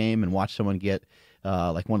football game and watch someone get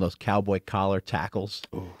like one of those cowboy collar tackles?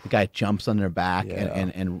 Ooh. The guy jumps on their back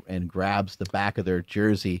and grabs the back of their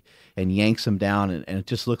jersey and yanks them down, and it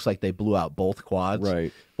just looks like they blew out both quads.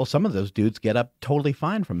 Right. Well, some of those dudes get up totally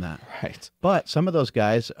fine from that. Right. But some of those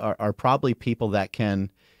guys are probably people that can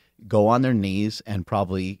go on their knees and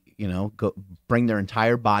probably, go bring their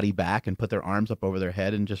entire body back and put their arms up over their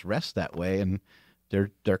head and just rest that way, and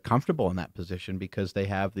they're comfortable in that position because they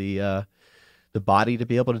have the body to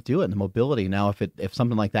be able to do it and the mobility. Now, if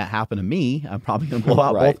something like that happened to me, I'm probably going to blow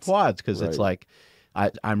out both quads because it's like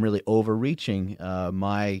I'm really overreaching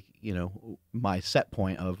my set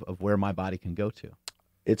point of where my body can go to.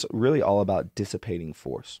 it's really all about dissipating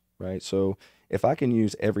force, right? So if I can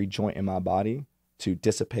use every joint in my body to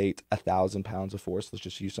dissipate 1,000 pounds of force, let's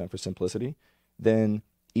just use that for simplicity, then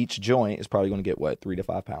each joint is probably going to get, what, 3 to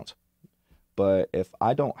 5 pounds. But if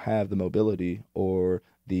I don't have the mobility or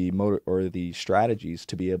the motor or the strategies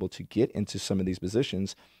to be able to get into some of these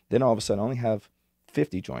positions, then all of a sudden I only have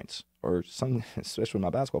 50 joints, or some, especially with my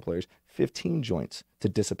basketball players, 15 joints to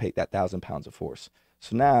dissipate that 1,000 pounds of force.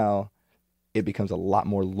 So now it becomes a lot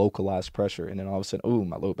more localized pressure, and then all of a sudden, ooh,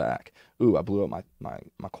 my low back, ooh, I blew up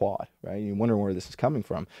my quad, right? And you wonder where this is coming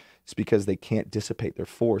from. It's because they can't dissipate their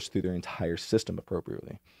force through their entire system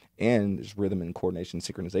appropriately. And there's rhythm and coordination and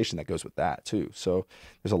synchronization that goes with that too. So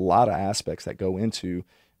there's a lot of aspects that go into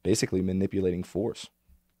basically manipulating force.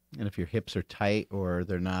 And if your hips are tight or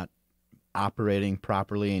they're not operating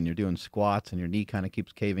properly and you're doing squats and your knee kind of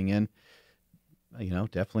keeps caving in,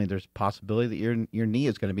 definitely there's a possibility that your knee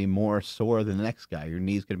is going to be more sore than the next guy. Your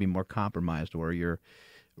knee is going to be more compromised, or your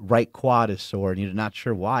right quad is sore and you're not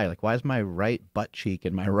sure why. Like, why is my right butt cheek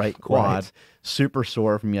and my right quad super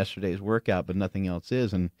sore from yesterday's workout, but nothing else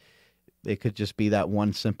is? And it could just be that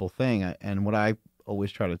one simple thing. And what I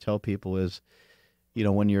always try to tell people is,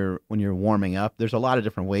 when you're warming up, there's a lot of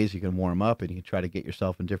different ways you can warm up, and you can try to get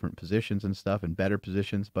yourself in different positions and stuff, and better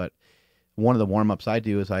positions. But one of the warm-ups I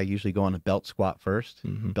do is I usually go on a belt squat first.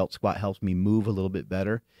 Mm-hmm. Belt squat helps me move a little bit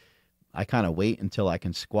better. I kind of wait until I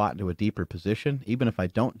can squat into a deeper position. Even if I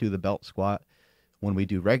don't do the belt squat, when we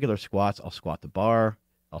do regular squats, I'll squat the bar,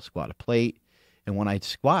 I'll squat a plate. And when I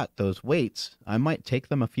squat those weights, I might take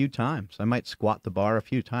them a few times. I might squat the bar a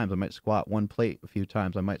few times. I might squat one plate a few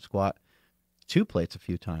times. I might squat 2 plates a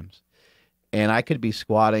few times. And I could be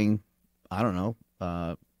squatting,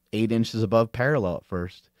 8 inches above parallel at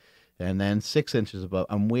first, and then 6 inches above.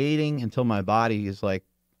 I'm waiting until my body is like,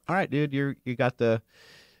 all right, dude, you're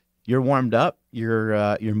warmed up.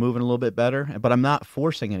 You're moving a little bit better, but I'm not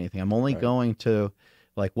forcing anything. I'm only going to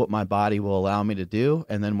like what my body will allow me to do.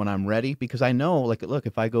 And then when I'm ready, because I know, like, look,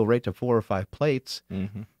 if I go right to 4 or 5 plates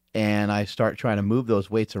and I start trying to move those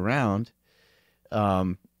weights around,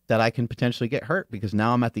 that I can potentially get hurt, because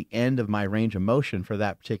now I'm at the end of my range of motion for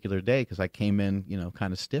that particular day because I came in,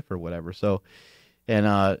 kind of stiff or whatever. So, and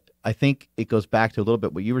I think it goes back to a little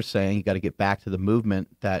bit what you were saying. You got to get back to the movement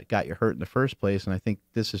that got you hurt in the first place. And I think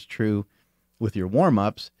this is true with your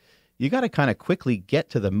warm-ups. You got to kind of quickly get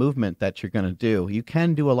to the movement that you're going to do. You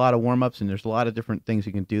can do a lot of warm-ups, and there's a lot of different things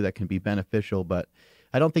you can do that can be beneficial, but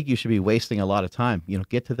I don't think you should be wasting a lot of time.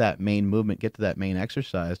 Get to that main movement, get to that main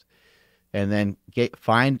exercise, and then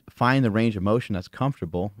find the range of motion that's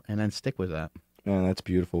comfortable, and then stick with that. Man, that's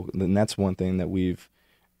beautiful. And that's one thing that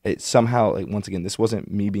it somehow, like, once again, this wasn't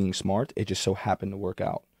me being smart. It just so happened to work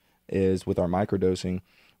out. Is with our microdosing,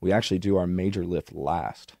 we actually do our major lift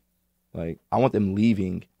last. Like, I want them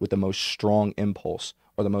leaving with the most strong impulse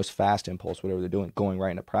or the most fast impulse, whatever they're doing, going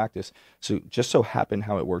right into practice. So just so happened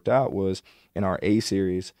how it worked out was in our A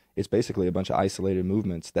series, it's basically a bunch of isolated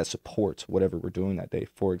movements that support whatever we're doing that day.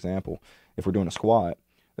 For example, if we're doing a squat,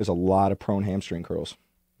 there's a lot of prone hamstring curls,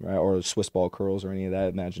 right? Or Swiss ball curls, or any of that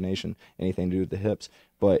imagination, anything to do with the hips.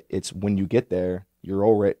 But it's when you get there, you're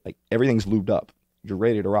already, like, everything's lubed up. You're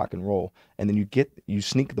ready to rock and roll. And then you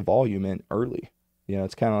sneak the volume in early.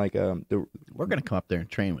 It's kind of like we're gonna come up there and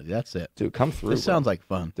train with you. That's it, dude. Come through. This sounds like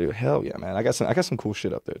fun, dude. Hell yeah, man. I got some cool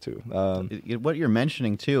shit up there too. What you're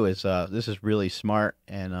mentioning too is this is really smart,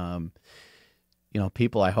 and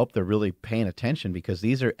people, I hope they're really paying attention, because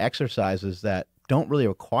these are exercises that don't really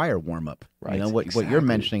require warm up. Right. What you're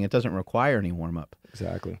mentioning, it doesn't require any warm up.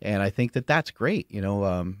 Exactly. And I think that's great.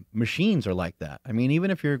 Machines are like that. I mean, even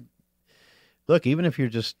if you're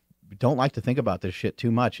just don't like to think about this shit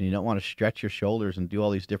too much, and you don't want to stretch your shoulders and do all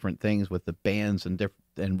these different things with the bands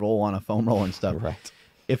and roll on a foam roll and stuff. Right.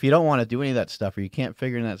 If you don't want to do any of that stuff, or you can't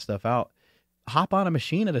figure that stuff out, hop on a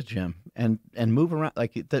machine at a gym and move around.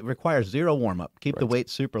 Like, that requires zero warm up. Keep the weight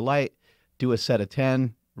super light. Do a set of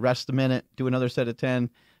 10. Rest a minute. Do another set of 10.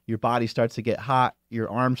 Your body starts to get hot. Your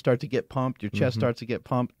arms start to get pumped. Your chest starts to get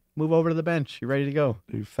pumped. Move over to the bench. You're ready to go.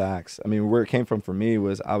 Dude, facts. I mean, where it came from for me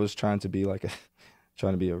was I was trying to be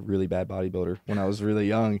a really bad bodybuilder when I was really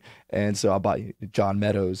young. And so I bought John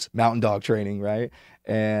Meadows Mountain Dog Training, right?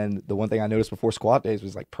 And the one thing I noticed before squat days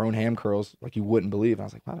was like prone ham curls, like you wouldn't believe. And I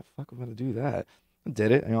was like, why the fuck am I going to do that? I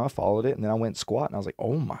did it. I followed it. And then I went squat, and I was like,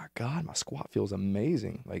 oh my God, my squat feels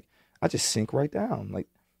amazing. Like, I just sink right down. Like,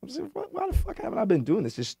 I was like, why the fuck haven't I been doing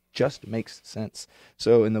this? This just makes sense.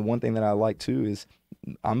 So, and the one thing that I like too is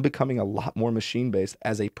I'm becoming a lot more machine-based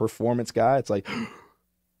as a performance guy. It's like,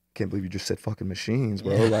 can't believe you just said fucking machines,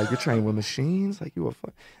 bro. Like, you're training with machines? Like, you a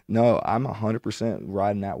fuck? No, I'm 100%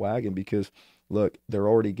 riding that wagon because, look, they're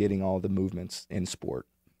already getting all the movements in sport.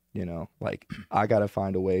 You know, like, I got to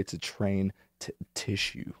find a way to train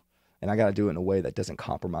tissue, and I got to do it in a way that doesn't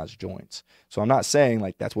compromise joints. So I'm not saying,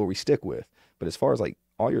 like, that's what we stick with. But as far as, like,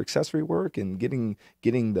 all your accessory work and getting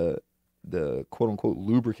the quote-unquote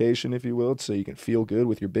lubrication, if you will, so you can feel good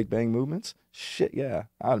with your big bang movements, shit, yeah.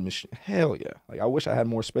 Hell yeah. Like, I wish I had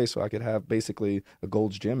more space so I could have basically a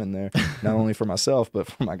Gold's Gym in there, not only for myself, but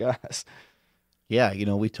for my guys. Yeah, you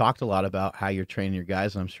know, we talked a lot about how you're training your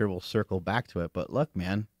guys, and I'm sure we'll circle back to it. But look,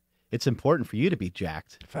 man, it's important for you to be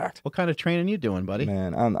jacked. Fact. What kind of training you doing, buddy?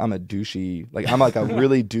 Man, I'm a douchey, like, I'm like a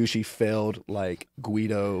really douchey, failed, like,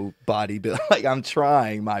 Guido bodybuilder. Like, I'm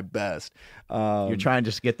trying my best. You're trying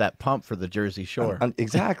just to get that pump for the Jersey Shore.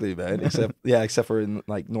 Exactly, man. Except for in,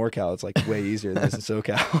 like, NorCal, it's, like, way easier than it is in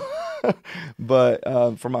SoCal. But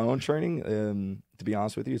for my own training, to be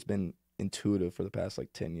honest with you, it's been intuitive for the past,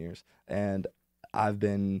 like, 10 years. And I've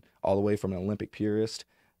been all the way from an Olympic purist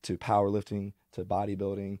to powerlifting to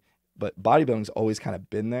bodybuilding. But bodybuilding's always kind of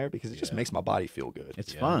been there because it just makes my body feel good.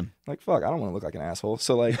 It's fun. Like, fuck, I don't want to look like an asshole.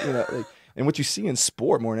 So, like, you know, like, and what you see in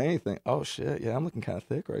sport more than anything, oh shit, yeah, I'm looking kind of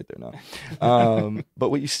thick right there now. But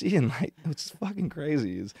what you see in, like, what's fucking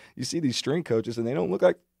crazy is you see these strength coaches and they don't look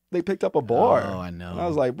like they picked up a bar. Oh, I know. And I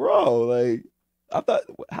was like, bro, like, I thought,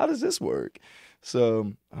 how does this work?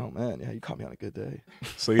 So, oh man, yeah, you caught me on a good day.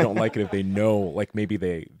 So you don't like it if they know, like, maybe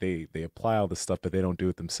they apply all this stuff, but they don't do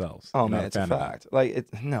it themselves. Oh You're man, not it's a fact.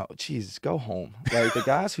 Like, no, Jesus, go home. Like, the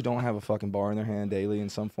guys who don't have a fucking bar in their hand daily in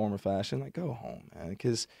some form or fashion, like, go home, man.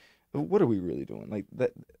 Because what are we really doing? Like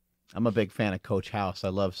that. I'm a big fan of Coach House. I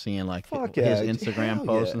love seeing, like, Fuck his yeah, Instagram hell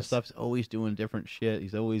posts and yes. stuff. He's always doing different shit.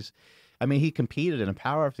 He's always, I mean, he competed in a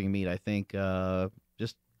powerlifting meet, I think,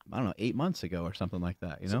 just, I don't know, 8 months ago or something like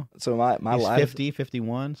that, you know? So my He's last 50,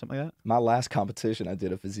 51, something like that. my last competition, I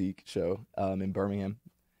did a physique show in Birmingham.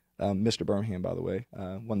 Mr. Birmingham, by the way,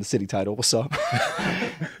 won the city title. What's up?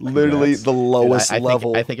 Literally the lowest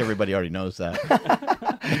level. I think everybody already knows that.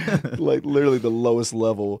 Like, literally the lowest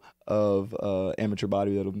level of amateur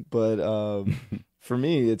bodybuilding. But for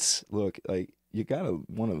me, it's, look, like, you gotta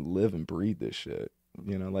want to live and breathe this shit.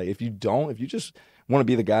 You know, like, if you just want to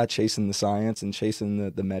be the guy chasing the science and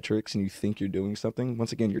chasing the metrics, and you think you're doing something,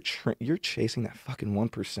 once again, you're chasing that fucking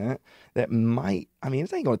 1% that might, I mean,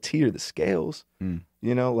 it ain't gonna teeter the scales.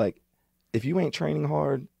 You know, like, if you ain't training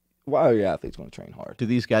hard, why are your athletes going to train hard? Do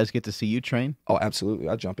these guys get to see you train? Oh, absolutely.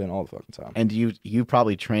 I jump in all the fucking time. And you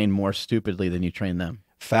probably train more stupidly than you train them.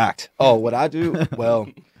 Fact. Oh, what I do? Well,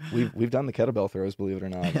 we've done the kettlebell throws, believe it or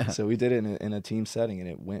not. Yeah. So we did it in a team setting, and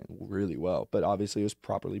it went really well. But obviously, it was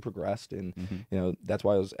properly progressed, and you know, that's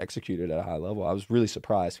why it was executed at a high level. I was really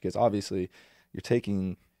surprised because obviously, you're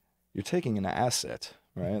taking an asset,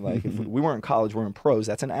 right? Like, if we weren't in college, we're in pros.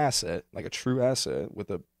 That's an asset, like a true asset with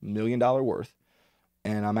 $1 million worth.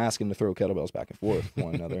 And I'm asking to throw kettlebells back and forth with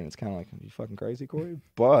one another, and it's kind of like, are you fucking crazy, Cory?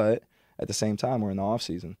 But at the same time, we're in the off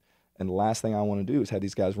season. And the last thing I want to do is have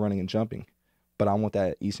these guys running and jumping. But I want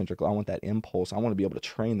that eccentric, I want that impulse. I want to be able to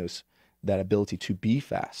train that ability to be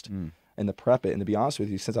fast and to prep it. And to be honest with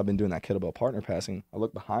you, since I've been doing that kettlebell partner passing, I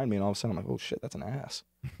look behind me and all of a sudden I'm like, oh shit, that's an ass.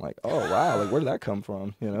 Like, oh wow, like, where did that come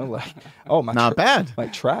from? You know, like, oh my, Not bad.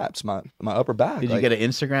 like traps, my upper back. Did like, you get an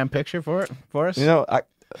Instagram picture for us? You know,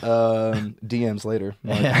 DMs later.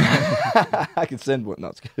 I can send one. No,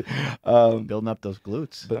 it's good. Building up those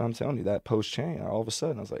glutes. But I'm telling you, that post chain, all of a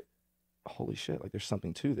sudden I was like, holy shit, like, there's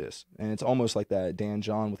something to this. And it's almost like that Dan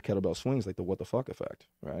John with kettlebell swings, like the what the fuck effect,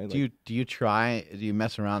 right? Like, Do you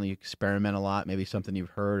mess around and you experiment a lot, maybe something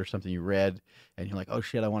you've heard or something you read, and you're like, oh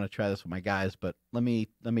shit, I want to try this with my guys, but let me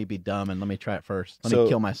be dumb and let me try it first. Let me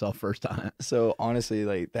kill myself first on it. So honestly,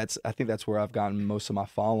 like, I think that's where I've gotten most of my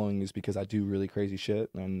following, is because I do really crazy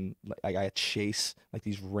shit, and like, I chase like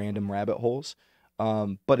these random rabbit holes.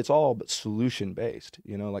 But it's all solution based,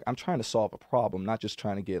 you know, like, I'm trying to solve a problem, not just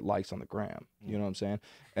trying to get likes on the gram, you know what I'm saying?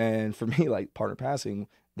 And for me, like, partner passing,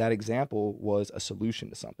 that example was a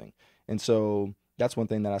solution to something. And so that's one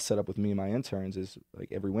thing that I set up with me and my interns is, like,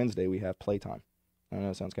 every Wednesday we have playtime. I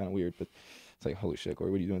know it sounds kind of weird, but it's like, holy shit,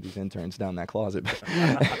 Cory, what are you doing with these interns down in that closet? But What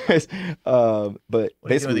are you doing with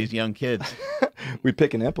basically, these young kids? we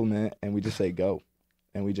pick an implement and we just say go.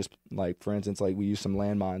 And we just, like, for instance, like, we used some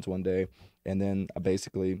landmines one day, and then I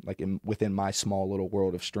basically, like, within my small little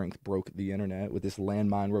world of strength, broke the internet with this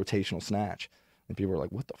landmine rotational snatch. And people were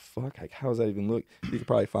like, what the fuck? Like, how does that even look? You could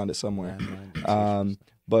probably find it somewhere.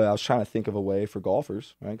 But I was trying to think of a way for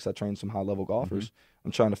golfers, right? Because I trained some high-level golfers.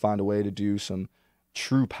 I'm trying to find a way to do some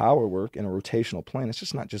true power work in a rotational plane. It's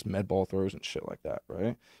just not just med ball throws and shit like that,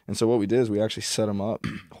 right? And so what we did is we actually set them up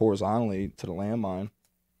horizontally to the landmine,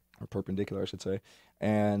 or perpendicular, I should say,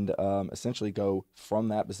 and essentially go from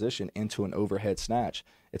that position into an overhead snatch.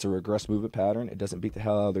 It's a regress movement pattern. It doesn't beat the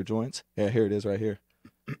hell out of their joints. Yeah, here it is right here.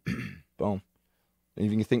 Boom. And you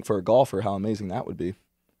can think for a golfer how amazing that would be.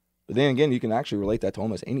 But then again, you can actually relate that to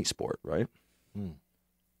almost any sport, right?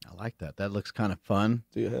 I like that. That looks kind of fun.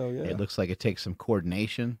 Dude, hell yeah. It looks like it takes some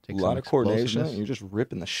coordination. A lot of coordination. And you're just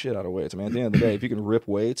ripping the shit out of weights. I mean, at the end of the day, if you can rip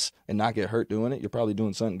weights and not get hurt doing it, you're probably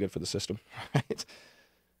doing something good for the system, right?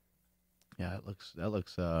 Yeah, that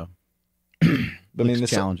looks But I mean,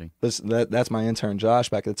 challenging. That's my intern Josh.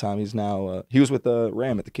 Back at the time, he's now he was with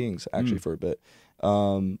Ram at the Kings actually for a bit.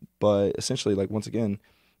 But essentially, like, once again,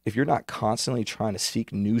 if you're not constantly trying to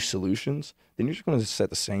seek new solutions, then you're just going to set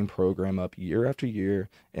the same program up year after year,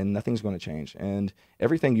 and nothing's going to change. And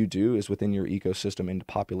everything you do is within your ecosystem and the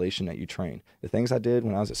population that you train. The things I did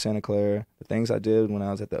when I was at Santa Clara, the things I did when I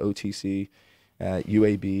was at the OTC, at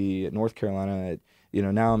UAB, at North Carolina,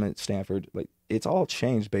 now I'm at Stanford. Like, it's all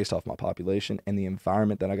changed based off my population and the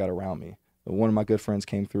environment that I got around me. One of my good friends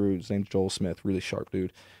came through. His name's Joel Smith, really sharp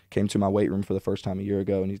dude. Came to my weight room for the first time a year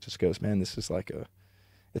ago, and he just goes, "Man, this is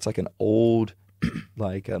it's like an old,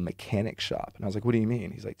 like a mechanic shop." And I was like, "What do you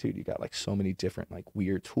mean?" He's like, "Dude, you got like so many different like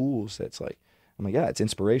weird tools. That's like," I'm like, "Yeah, it's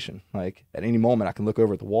inspiration. Like at any moment I can look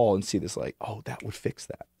over at the wall and see this like, oh, that would fix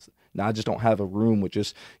that." Now I just don't have a room with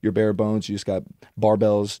just your bare bones. You just got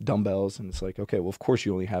barbells, dumbbells, and it's like, okay, well, of course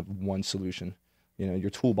you only have one solution. Your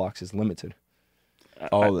toolbox is limited.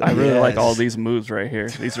 I really like all these moves right here.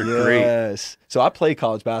 These are great. Yes. So I played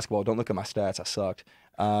college basketball. Don't look at my stats. I sucked.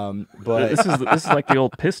 But this is like the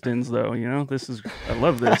old Pistons, though. I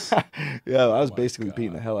love this. Yeah, I was basically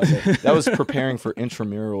beating the hell out of it. That was preparing for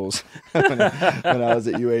intramurals when I was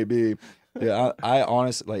at UAB. Yeah, I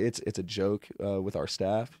honestly, like, it's a joke with our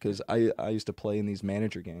staff because I used to play in these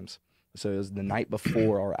manager games. So it was the night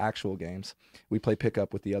before our actual games. We play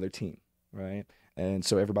pickup with the other team, right? And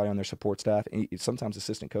so everybody on their support staff, and sometimes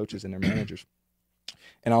assistant coaches and their managers.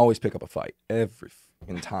 And I always pick up a fight every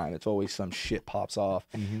time. It's always some shit pops off.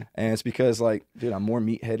 And it's because, like, dude, I'm more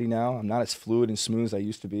meatheady now. I'm not as fluid and smooth as I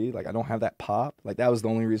used to be. Like, I don't have that pop. Like, that was the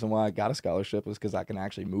only reason why I got a scholarship, was because I can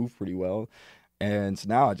actually move pretty well. And so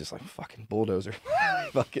now I just like fucking bulldozer.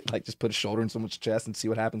 Like just put a shoulder in someone's chest and see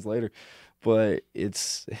what happens later. But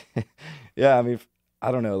it's, yeah, I mean,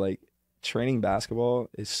 I don't know, like, training basketball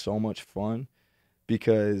is so much fun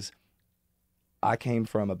because I came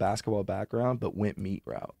from a basketball background but went meat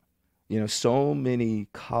route. So many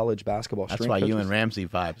college basketball strength That's why coaches, you and Ramsey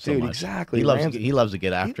vibe so dude, much. exactly. He loves to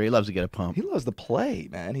get after. He loves to get a pump. He loves to play,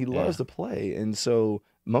 man. He loves to play. And so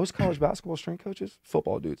most college basketball strength coaches,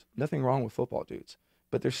 football dudes. Nothing wrong with football dudes.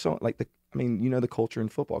 But there's so, like, the culture in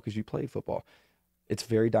football because you played football. It's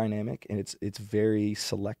very dynamic and it's very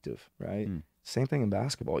selective, right? Same thing in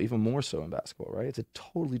basketball, even more so in basketball, right? It's a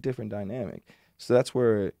totally different dynamic. So that's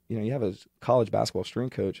where, you have a college basketball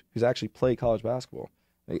strength coach who's actually played college basketball.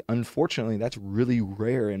 Like, unfortunately, that's really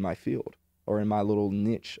rare in my field or in my little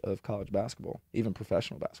niche of college basketball, even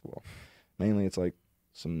professional basketball. Mainly it's like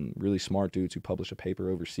some really smart dudes who publish a paper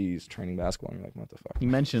overseas training basketball, and you're like, what the fuck? You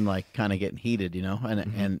mentioned, like, kind of getting heated,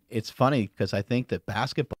 and it's funny because I think that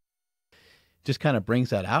basketball just kind of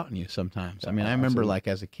brings that out in you sometimes. I mean, I remember, like,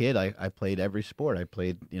 as a kid, I played every sport. I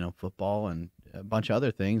played, football and a bunch of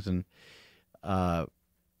other things, and I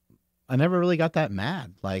never really got that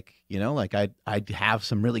mad. Like, like I'd have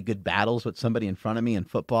some really good battles with somebody in front of me in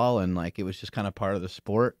football, and like it was just kind of part of the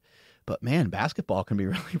sport. But man, basketball can be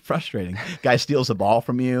really frustrating. Guy steals the ball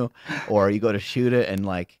from you, or you go to shoot it and,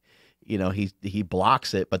 like, he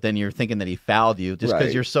blocks it, but then you're thinking that he fouled you just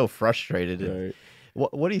because you're so frustrated. Right.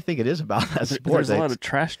 What do you think it is about that sport? There's a lot of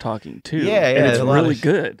trash talking too. Yeah, and it's really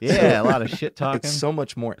good. Yeah, a lot of shit talking. It's so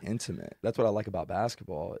much more intimate. That's what I like about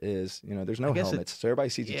basketball is, there's no helmets. So everybody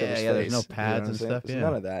sees each other's face. There's no pads and stuff. There's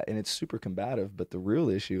none of that. And it's super combative. But the real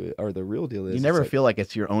issue, or the real deal is, you never feel like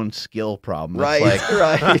it's your own skill problem. Right, it's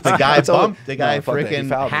like, right. The guy bumped, the guy freaking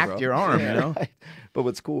hacked your arm, Right. But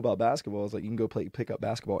what's cool about basketball is, like, you can go pick up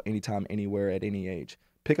basketball anytime, anywhere, at any age.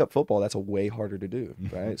 Pick up football, that's a way harder to do,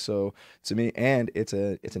 right? So to me, and it's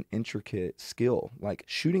an intricate skill. Like,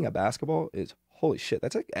 shooting a basketball is, holy shit.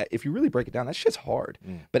 That's like, if you really break it down, that shit's hard.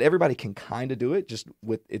 But everybody can kind of do it.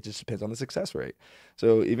 It just depends on the success rate.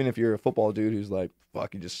 So even if you're a football dude who's like,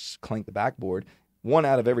 fuck, you just clank the backboard, 1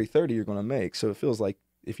 out of every 30 you're going to make. So it feels like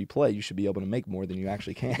if you play, you should be able to make more than you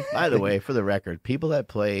actually can. By the way, for the record, people that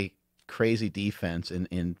play crazy defense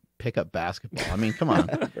in pickup basketball. I mean, come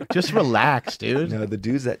on, just relax, dude. No, the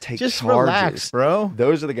dudes that take Just charges, relax, bro.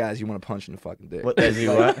 those are the guys you want to punch in the fucking dick. What, they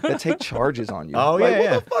do what? That take charges on you. Oh, like,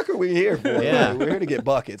 yeah, what the fuck are we here for? Yeah. Like, we're here to get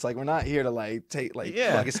buckets. Like, we're not here to like take like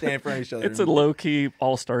fucking stand in front of each other. It's a low key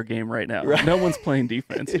all-star game right now. Right. No one's playing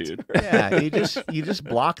defense, dude. Yeah, you just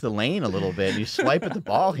block the lane a little bit. You swipe at the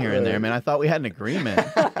ball here and there, man. I thought we had an agreement.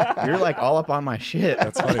 You're like all up on my shit.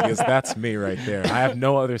 That's funny because that's me right there. I have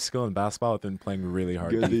no other skill in basketball other than playing really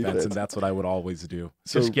hard Good defense, and that's what I would always do.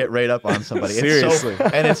 Just get right up on somebody. Seriously.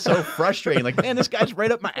 It's so frustrating. Like, man, this guy's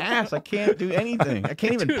right up my ass. I can't do anything. I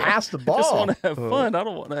can't even pass the I just ball. want to have fun. I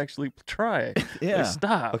don't want to actually try. Yeah. Like,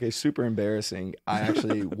 stop. Okay, super embarrassing. I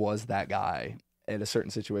actually was that guy at a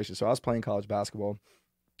certain situation. So I was playing college basketball,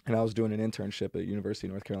 and I was doing an internship at University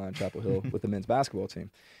of North Carolina, Chapel Hill, with the men's basketball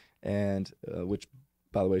team, and which,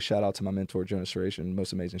 by the way, shout out to my mentor, Jonas Suration,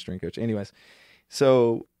 most amazing strength coach. Anyways,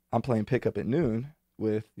 so I'm playing pickup at noon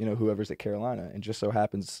with whoever's at Carolina, and just so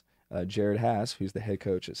happens Jared Haas, who's the head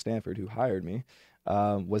coach at Stanford, who hired me,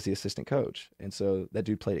 was the assistant coach. And so that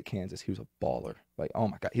dude played at Kansas. He was a baller. Like, oh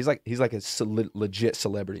my God, he's like a legit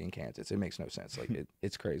celebrity in Kansas. It makes no sense. Like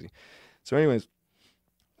it's crazy. So anyways,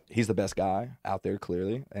 he's the best guy out there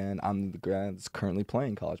clearly, and I'm the guy that's currently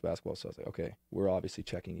playing college basketball. So I was like, okay, we're obviously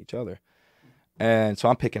checking each other. And so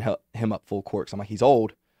I'm picking him up full court. So I'm like, he's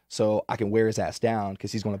old, so I can wear his ass down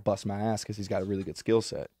because he's going to bust my ass because he's got a really good skill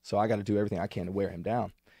set. So I got to do everything I can to wear him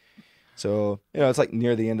down. So, it's like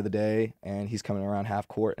near the end of the day, and he's coming around half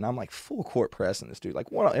court, and I'm like full court pressing this dude.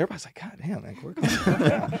 Like, what? Everybody's like, God damn, man, we're going.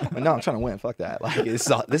 But no, I'm trying to win. Fuck that. Like, this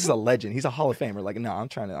is a legend. He's a Hall of Famer. Like, no, I'm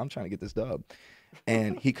trying to get this dub.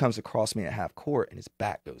 And he comes across me at half court, and his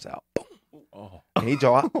back goes out. Boom. Oh. And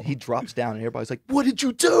he drops down, and everybody's like, "What did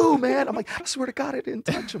you do, man?" I'm like, "I swear to God, I didn't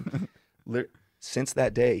touch him." Since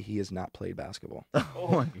that day, he has not played basketball. Oh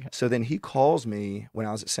my God. So then he calls me when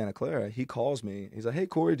I was at Santa Clara. He calls me. He's like, "Hey,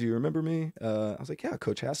 Cory, do you remember me?" I was like, "Yeah,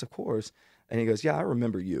 Coach Haas, of course." And he goes, "Yeah, I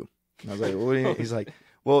remember you." And I was like, "What do you?" He's like,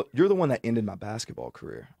 "Well, you're the one that ended my basketball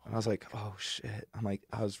career." And I was like, "Oh shit!" I'm like,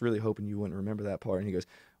 "I was really hoping you wouldn't remember that part." And he goes,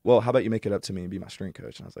 "Well, how about you make it up to me and be my strength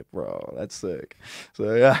coach?" And I was like, "Bro, that's sick."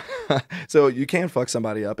 So yeah, so you can fuck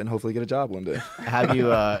somebody up and hopefully get a job one day. Have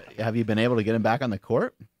you been able to get him back on the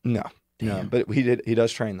court? No. No, but he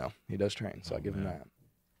does train though. He does train, so I give him that.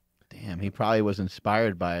 Damn, he probably was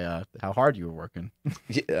inspired by how hard you were working.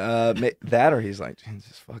 That, or he's like,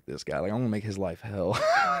 just fuck this guy. Like, I'm gonna make his life hell.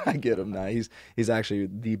 I get him now. He's actually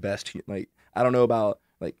the best. Like, I don't know about,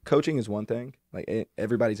 like, coaching is one thing. Like,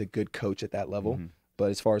 everybody's a good coach at that level. Mm-hmm.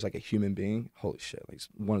 But as far as like a human being, holy shit, like, he's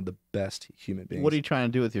one of the best human beings. What are you trying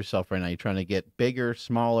to do with yourself right now? You trying to get bigger,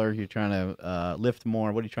 smaller? You're trying to lift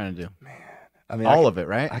more? What are you trying to do? Man. I mean, all of it,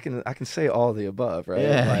 right? I can say all of the above, right?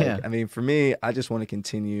 Yeah, like, yeah. I mean, for me, I just want to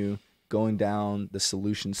continue going down the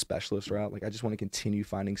solution specialist route. Like, I just want to continue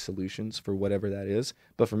finding solutions for whatever that is.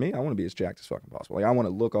 But for me, I want to be as jacked as fucking possible. Like, I want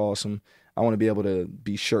to look awesome. I want to be able to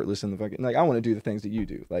be shirtless in the fucking, like, I want to do the things that you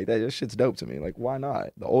do. Like, that shit's dope to me. Like, why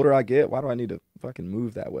not? The older I get, why do I need to fucking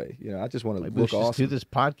move that way? I just want to look awesome. Just do this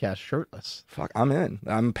podcast shirtless. Fuck, I'm in.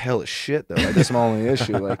 I'm pale as shit though. Like, that's my only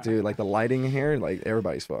issue. Like, dude, like the lighting in here, like,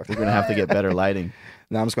 everybody's fucked. You're gonna have to get better lighting.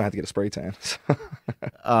 Now I'm just gonna have to get a spray tan.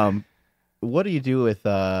 What do you do with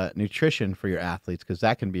nutrition for your athletes? Because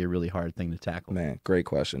that can be a really hard thing to tackle. Man, great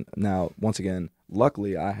question. Now, once again,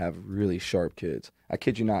 luckily I have really sharp kids. I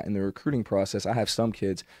kid you not, in the recruiting process, I have some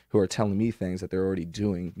kids who are telling me things that they're already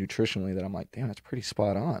doing nutritionally that I'm like, damn, that's pretty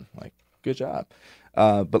spot on. Like, good job.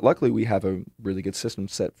 But luckily we have a really good system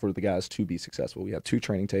set for the guys to be successful. We have 2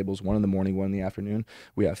 training tables, one in the morning, one in the afternoon.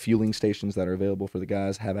 We have fueling stations that are available for the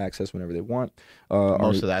guys, have access whenever they want.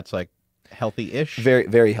 Most of that's like healthy-ish. Very,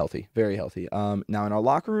 very healthy. Very healthy. Now in our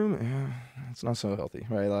locker room, it's not so healthy,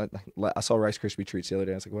 right? Like, I saw Rice Krispie treats the other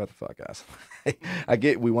day. I was like, what the fuck, guys? I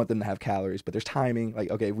get we want them to have calories, but there's timing.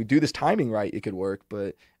 Like, okay, if we do this timing right, it could work,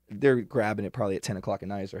 but they're grabbing it probably at 10 o'clock at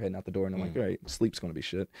night as they're heading out the door, and I'm like, all right, sleep's going to be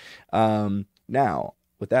shit. Now,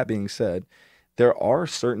 with that being said, there are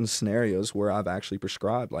certain scenarios where I've actually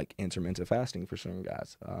prescribed like intermittent fasting for certain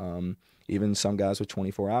guys, even some guys with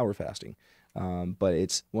 24-hour fasting. But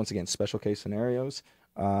it's, once again, special case scenarios.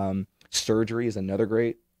 Surgery is another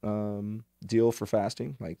great deal for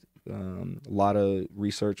fasting. Like, a lot of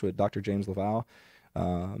research with Dr. James Laval.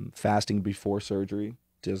 Fasting before surgery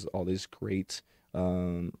does all these great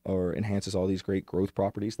or enhances all these great growth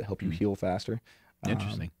properties that help you heal faster.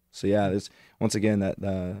 Interesting. So yeah, it's, once again, that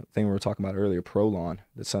thing we were talking about earlier, Prolon,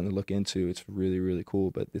 that's something to look into. It's really, really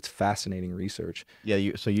cool, but it's fascinating research.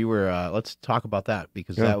 Yeah, so you were, let's talk about that,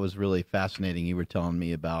 because that was really fascinating. You were telling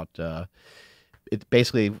me about it's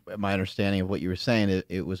basically my understanding of what you were saying.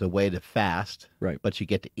 It was a way to fast, Right. but you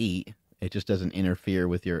get to eat. It just doesn't interfere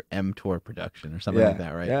with your mTOR production or something like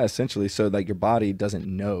that, right? Yeah, essentially. So like your body doesn't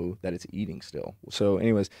know that it's eating still. So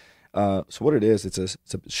anyways, so what it is, it's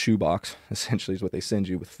a shoe box, essentially is what they send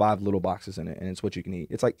you with 5 little boxes in it, and it's what you can eat.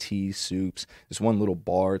 It's like teas, soups, this one little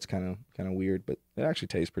bar. It's kind of weird, but it actually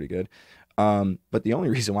tastes pretty good. But the only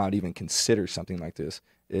reason why I'd even consider something like this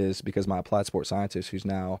is because my applied sports scientist, who's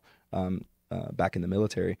now back in the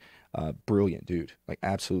military, brilliant dude, like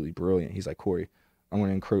absolutely brilliant. He's like, Cory, I'm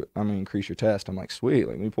gonna increase your test. I'm like, sweet.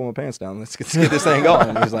 Like, let me pull my pants down. Let's get this thing going.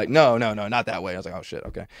 And he's like, no, not that way. I was like, oh shit,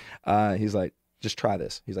 okay. He's like, just try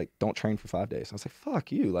this. He's like, don't train for 5 days. I was like,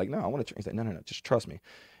 fuck you. Like, no, I want to train. He's like, no, just trust me.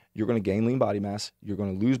 You're gonna gain lean body mass. You're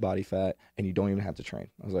gonna lose body fat, and you don't even have to train.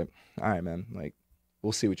 I was like, all right, man. Like,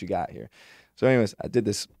 we'll see what you got here. So, anyways, I did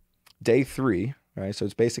this day 3. Right, so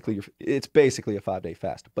it's basically a 5-day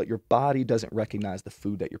fast, but your body doesn't recognize the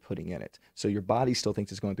food that you're putting in it. So your body still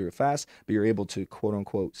thinks it's going through a fast, but you're able to quote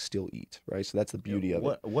unquote still eat. Right, so that's the beauty of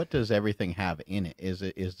it. What does everything have in it?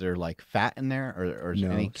 Is there like fat in there, or is there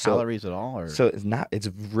No. any calories at all? Or so it's not. It's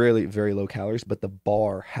really very low calories, but the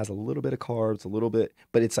bar has a little bit of carbs, a little bit,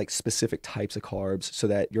 but it's like specific types of carbs, so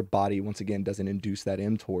that your body once again doesn't induce that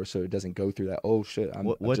mTOR, so it doesn't go through that. Oh shit,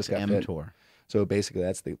 what's just got mTOR? Fit. So basically,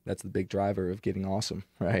 that's the big driver of getting awesome,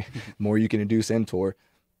 right? The more you can induce mTOR,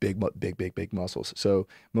 big muscles. So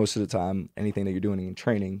most of the time, anything that you're doing in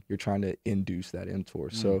training, you're trying to induce that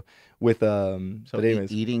mTOR. So with but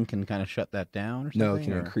anyways, eating can kind of shut that down, or something? No, it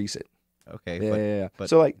can increase it. Okay. Yeah. But,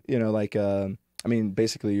 so like I mean,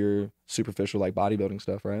 basically your superficial like bodybuilding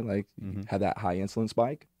stuff, right? Like you have that high insulin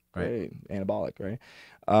spike, right? Anabolic, right?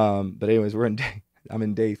 But anyways, I'm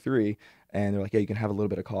in day 3, and they're like, yeah, you can have a little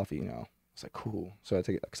bit of coffee, you know. It's like, cool. So I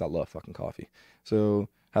take it because I love fucking coffee. So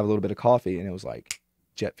have a little bit of coffee, and it was like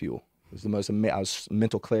jet fuel. It was the most I was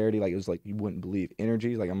mental clarity. Like, it was like, you wouldn't believe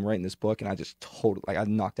energy. Like, I'm writing this book, and I just I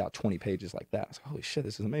knocked out 20 pages like that. I was like, holy shit,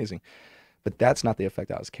 this is amazing. But that's not the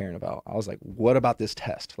effect I was caring about. I was like, what about this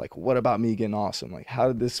test? Like, what about me getting awesome? Like, how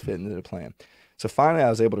did this fit into the plan? So finally I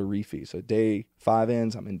was able to refeed. So day 5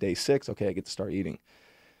 ends, I'm in day 6. Okay, I get to start eating.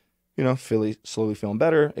 You know, slowly feeling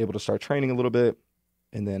better, able to start training a little bit.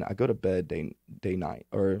 And then I go to bed day 9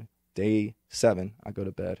 or day 7. I go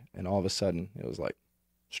to bed, and all of a sudden it was like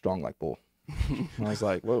strong like bull. I was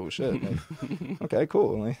like, whoa, shit. Like, okay,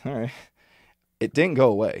 cool. Like, all right. It didn't go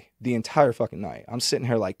away the entire fucking night. I'm sitting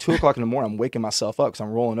here like 2 o'clock in the morning. I'm waking myself up because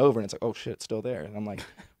I'm rolling over, and it's like, oh shit, it's still there. And I'm like,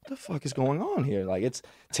 what the fuck is going on here? Like, it's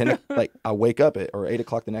 10. Like, I wake up at 8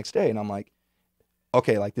 o'clock the next day, and I'm like,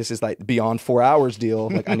 okay, like, this is like beyond 4 hours deal.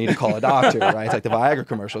 Like, I need to call a doctor, right? It's like the Viagra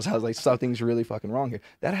commercials. I was like, something's really fucking wrong here.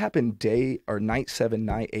 That happened night 7,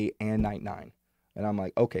 night 8, and night 9. And I'm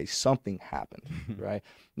like, okay, something happened, right?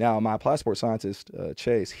 Now, my applied sports scientist,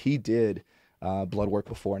 Chase, he did blood work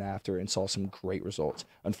before and after and saw some great results.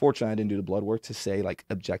 Unfortunately, I didn't do the blood work to say like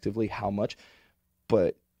objectively how much,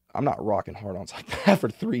 but I'm not rocking hard-ons like that for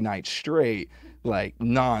 3 nights straight, like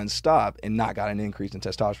nonstop, and not got an increase in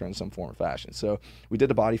testosterone in some form or fashion. So we did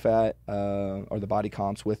the body fat or the body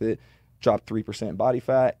comps with it, dropped 3% body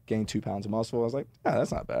fat, gained 2 pounds of muscle. I was like, yeah,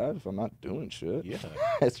 that's not bad if I'm not doing shit. Yeah,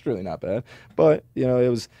 it's really not bad. But you know, it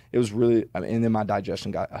was really, I mean, and then my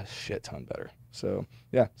digestion got a shit ton better. So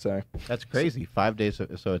yeah, sorry. That's crazy. 5 days.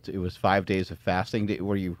 So it was 5 days of fasting.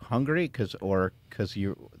 Were you hungry? Because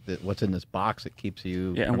what's in this box that keeps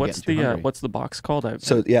you? Yeah, and what's the box called?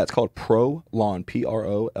 So yeah, it's called Prolon,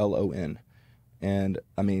 PROLON. And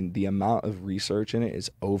I mean, the amount of research in it is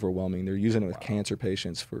overwhelming. They're using it with cancer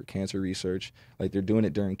patients for cancer research. Like, they're doing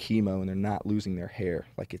it during chemo, and they're not losing their hair.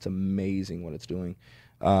 Like, it's amazing what it's doing.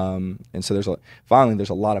 And so there's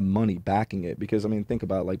a lot of money backing it, because I mean, think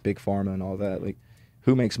about like big pharma and all that. Like,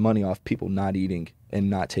 who makes money off people not eating and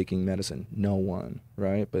not taking medicine? No one,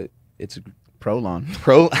 right? But it's Prolon.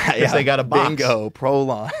 Yeah, they got a box. Bingo,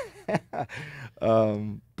 Prolon.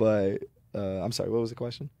 I'm sorry, what was the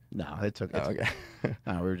question? No, it's okay. Oh, okay.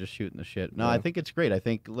 No, we were just shooting the shit. No, Yeah. I think it's great. I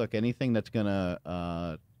think, look, anything that's gonna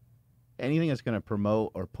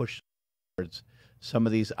promote or push towards some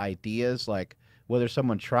of these ideas, like whether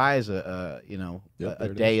someone tries a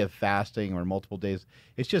day of fasting or multiple days,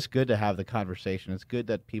 it's just good to have the conversation. It's good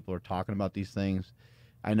that people are talking about these things.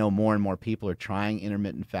 I know more and more people are trying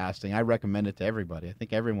intermittent fasting. I recommend it to everybody. I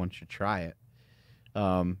think everyone should try it.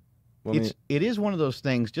 It is one of those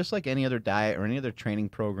things, just like any other diet or any other training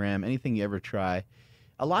program, anything you ever try,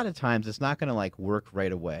 a lot of times it's not going to like work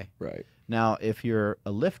right away. Right. Now, if you're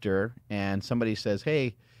a lifter and somebody says,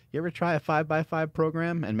 hey, you ever try a 5x5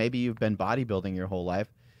 program? And maybe you've been bodybuilding your whole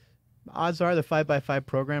life. Odds are the 5x5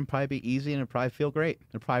 program probably be easy, and it'll probably feel great.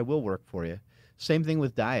 It probably will work for you. Same thing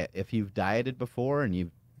with diet. If you've dieted before and you've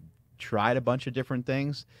tried a bunch of different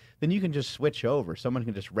things, then you can just switch over. Someone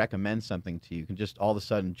can just recommend something to you. You can just all of a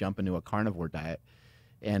sudden jump into a carnivore diet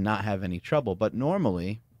and not have any trouble. But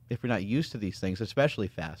normally, if you're not used to these things, especially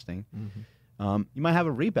fasting, you might have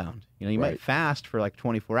a rebound. You know, you might fast for like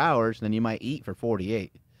 24 hours, and then you might eat for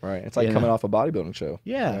 48. Right. It's like coming off a bodybuilding show.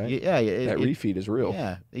 Yeah. Right? Yeah. That refeed is real.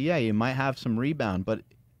 Yeah. Yeah. You might have some rebound, but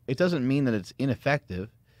it doesn't mean that it's ineffective.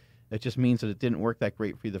 It just means that it didn't work that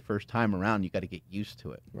great for you the first time around. You got to get used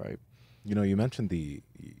to it. Right. You know, you mentioned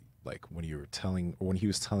when he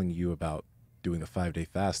was telling you about doing the 5-day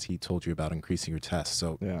fast, he told you about increasing your test.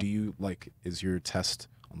 So do you is your test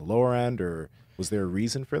on the lower end, or was there a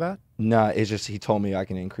reason for that? No, it's just he told me I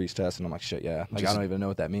can increase tests, and I'm like, shit, yeah. Like, I don't even know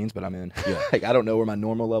what that means, but I'm in. Yeah. Like, I don't know where my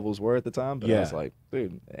normal levels were at the time, but I was like,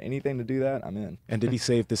 dude, anything to do that, I'm in. And did he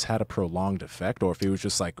say if this had a prolonged effect, or if it was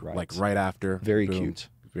just like right after? Very boom, cute.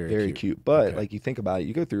 Very cute. But like, you think about it,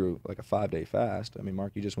 you go through like a 5-day fast. I mean,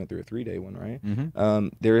 Mark, you just went through a 3-day one,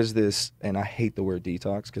 right? There is this, and I hate the word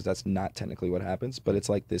detox because that's not technically what happens, but it's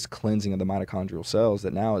like this cleansing of the mitochondrial cells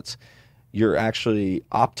that now you're actually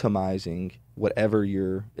optimizing whatever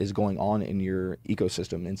is going on in your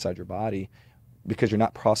ecosystem inside your body, because you're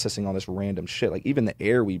not processing all this random shit. Like, even the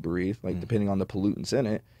air we breathe, like depending on the pollutants in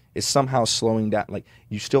it, is somehow slowing down. Like,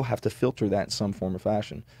 you still have to filter that in some form or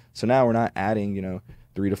fashion. So now we're not adding,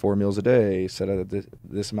 3 to 4 meals a day set at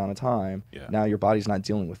this amount of time. Yeah. Now your body's not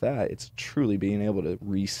dealing with that. It's truly being able to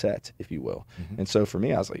reset, if you will. And so for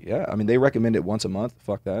me, I was like, yeah. I mean, they recommend it once a month.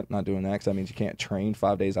 Fuck that. Not doing that, because that means you can't train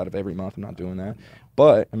 5 days out of every month. I'm not doing that.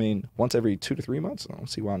 But, I mean, once every 2 to 3 months, I don't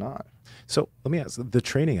see why not. So let me ask the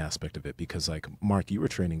training aspect of it, because like, Mark, you were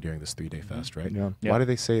training during this 3-day fast, right? Yeah. Why do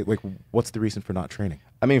they say, like, what's the reason for not training?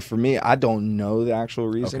 I mean, for me, I don't know the actual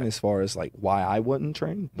reason as far as like why I wouldn't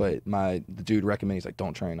train, but the dude recommended, he's like,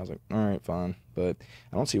 don't train. I was like, all right, fine. But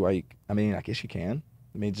I don't see why I guess you can.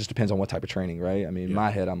 I mean, it just depends on what type of training, right? I mean, in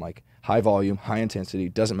my head, I'm like, high volume, high intensity,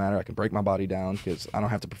 doesn't matter. I can break my body down because I don't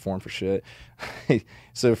have to perform for shit.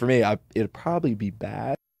 So for me, it'd probably be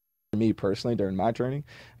bad for me personally during my training,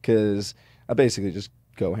 because I basically just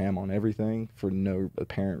go ham on everything for no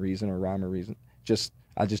apparent reason or rhyme or reason.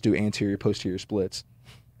 I just do anterior, posterior splits.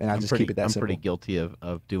 And I just keep it that simple. I'm pretty guilty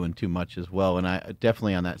of doing too much as well. And I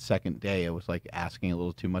definitely, on that second day, I was like asking a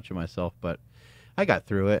little too much of myself, but I got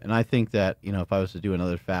through it. And I think that, if I was to do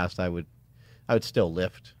another fast, I would still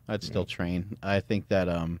lift. I'd still train. I think that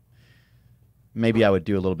maybe I would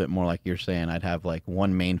do a little bit more like you're saying. I'd have like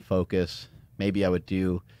one main focus. Maybe I would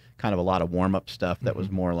do kind of a lot of warm-up stuff that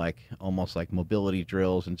was more like almost like mobility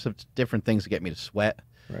drills and some different things to get me to sweat.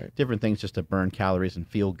 Right. Different things just to burn calories and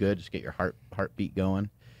feel good, just get your heartbeat going.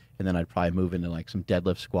 And then I'd probably move into like some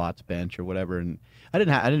deadlift, squats, bench, or whatever. And I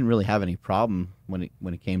didn't really have any problem when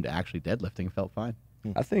it came to actually deadlifting. It felt fine.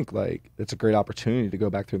 I think like it's a great opportunity to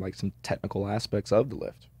go back through like some technical aspects of the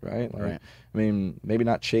lift, right? Like, right. I mean, maybe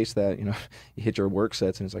not chase that. You hit your work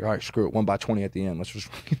sets and it's like, all right, screw it, 1 by 20 at the end. Let's just,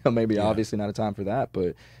 maybe obviously not a time for that,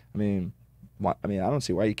 but I mean, I don't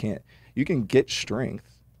see why you can't. You can get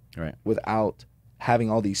strength without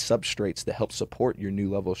having all these substrates that help support your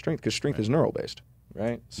new level of strength, because strength is neural based.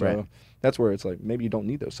 Right. So that's where it's like, maybe you don't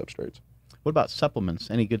need those substrates. What about supplements?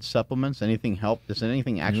 Any good supplements? Anything help? Does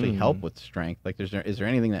anything actually help with strength? Like, is there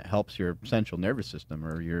anything that helps your central nervous system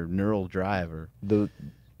or your neural drive? Or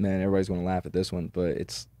everybody's going to laugh at this one, but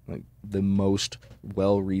it's like the most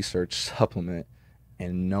well-researched supplement,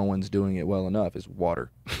 and no one's doing it well enough, is water.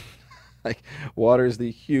 Like, water is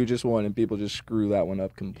the hugest one, and people just screw that one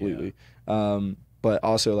up completely. Yeah. But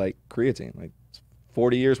also like creatine, like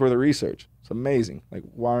 40 years worth of research. It's amazing. Like,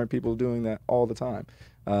 why aren't people doing that all the time?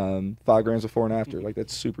 5 grams before and after, like,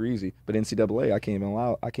 that's super easy. But NCAA, I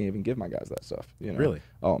can't even give my guys that stuff. Really?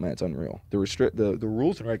 Oh man, it's unreal. The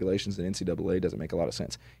rules and regulations in NCAA doesn't make a lot of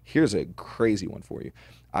sense. Here's a crazy one for you.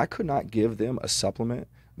 I could not give them a supplement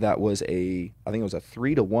that was I think it was a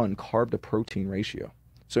 3-to-1 carb to protein ratio.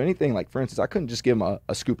 So anything like, for instance, I couldn't just give them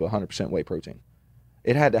a scoop of 100% whey protein.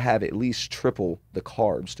 It had to have at least triple the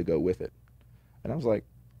carbs to go with it. And I was like,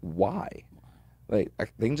 why? Like,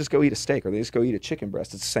 they can just go eat a steak, or they just go eat a chicken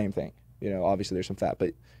breast. It's the same thing. Obviously there's some fat, but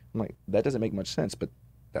I'm like, that doesn't make much sense. But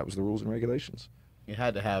that was the rules and regulations. You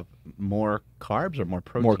had to have more carbs or more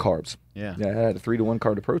protein? More carbs. Yeah. Yeah, it had a 3-to-1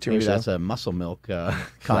 carb to protein. Maybe that's a muscle milk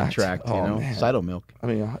contract, Cyto milk. I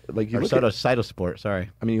mean, like, Cytosport, sorry.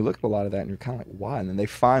 I mean, you look at a lot of that and you're kind of like, why? And then they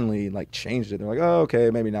finally like changed it. They're like, oh, okay,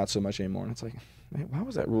 maybe not so much anymore. And it's like, man, why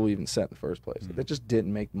was that rule even set in the first place? Like, that just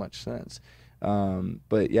didn't make much sense.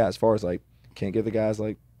 But yeah, as far as like, can't give the guys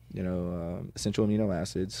like, essential amino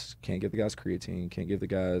acids, can't give the guys creatine, can't give the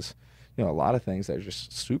guys you know, a lot of things that are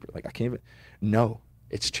just super, like, I can't even, no,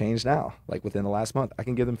 it's changed now. Like, within the last month, I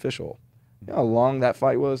can give them fish oil. You know how long that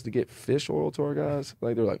fight was to get fish oil to our guys?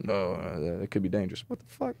 Like, they're like, no, it could be dangerous. What the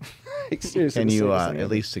fuck? Like, seriously. Can you at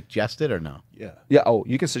least suggest it or no? Yeah. Yeah, oh,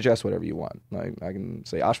 you can suggest whatever you want. Like, I can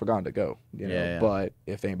say ashwagandha, go. You know, Yeah. But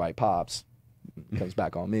if anybody pops, comes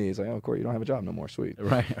back on me, it's like, oh, Cory, you don't have a job no more, sweet.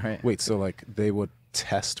 Right. Wait, so like they would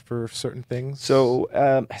test for certain things? So,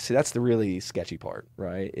 see, that's the really sketchy part,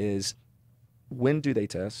 right? Is when do they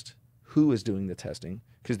test? Who is doing the testing?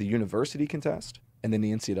 Because the university can test, and then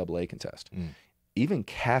the NCAA can test. Even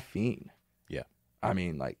caffeine. Yeah. I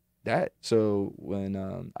mean, like that. So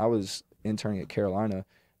when I was interning at Carolina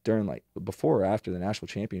during, like, before or after the national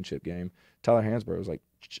championship game, Tyler Hansbrough was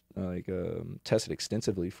tested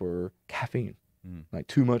extensively for caffeine. Like,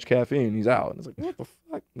 too much caffeine, he's out. And it's like, what the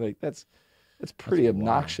fuck? Like, that's pretty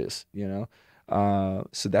obnoxious, you know?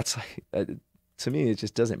 So that's like, to me, it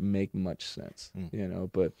just doesn't make much sense, you know?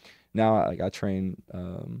 But now, like, I train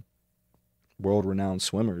world-renowned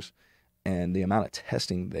swimmers, and the amount of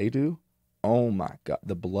testing they do, oh my God,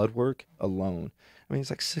 the blood work alone. I mean, it's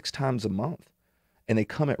like 6 times a month. And they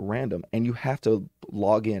come at random, and you have to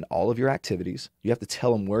log in all of your activities. You have to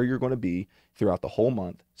tell them where you're going to be throughout the whole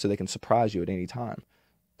month so they can surprise you at any time.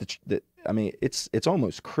 I mean, it's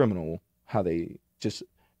almost criminal how they just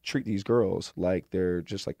treat these girls like they're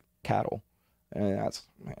just like cattle. And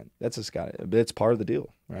that's just but it's part of the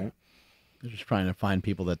deal, right? They're just trying to find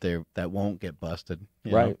people that won't get busted.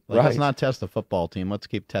 Right. Like, let's not test the football team. Let's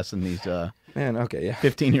keep testing these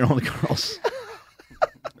 15-year-old girls.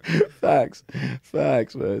 Facts,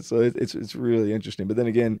 man. So it's really interesting. But then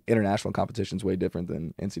again, international competition's way different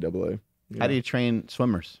than NCAA. How do you train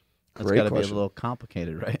swimmers? That's got to be a little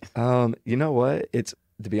complicated, right? You know what?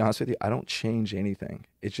 To be honest with you, I don't change anything.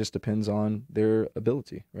 It just depends on their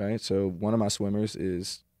ability, right? So one of my swimmers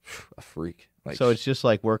is a freak. Like, so it's just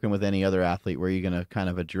like working with any other athlete, where you're going to kind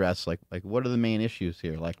of address like what are the main issues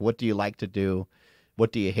here? Like, what do you like to do?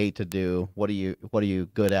 What do you hate to do? What are you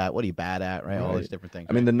good at? What are you bad at? Right? All these different things.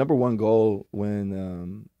 I mean, the number one goal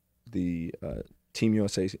when the Team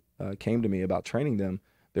USA came to me about training them,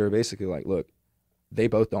 they were basically like, look, they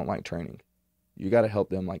both don't like training. You got to help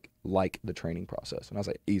them like the training process. And I was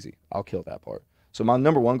like, easy, I'll kill that part. So my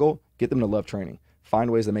number one goal, get them to love training. Find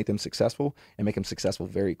ways to make them successful and make them successful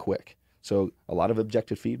very quick. So a lot of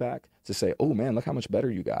objective feedback to say, oh man, look how much better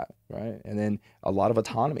you got, right? And then a lot of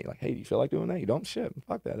autonomy, like, hey, do you feel like doing that? You don't? Shit,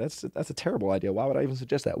 fuck that. That's a terrible idea. Why would I even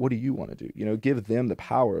suggest that? What do you want to do? You know, give them the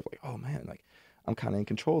power of like, oh man, like I'm kind of in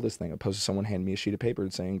control of this thing, opposed to someone handing me a sheet of paper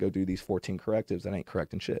and saying, go do these 14 correctives that ain't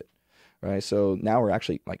correcting shit, right? So now we're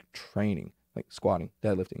actually like training, like squatting,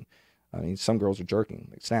 deadlifting. I mean, some girls are jerking,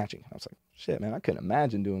 like snatching. I was like, shit, man, I couldn't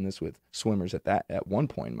imagine doing this with swimmers at one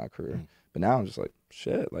point in my career. But now I'm just like,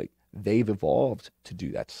 shit, like they've evolved to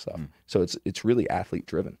do that stuff. So it's really athlete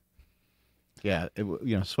driven. Yeah,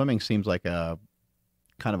 swimming seems like a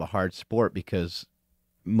kind of a hard sport, because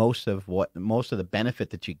most of the benefit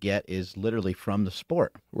that you get is literally from the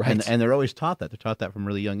sport, right? And they're always taught that. They're taught that from a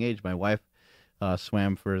really young age. My wife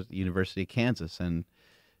swam for the University of Kansas, and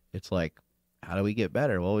it's like, how do we get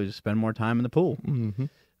better? Well, we just spend more time in the pool.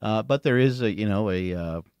 But there is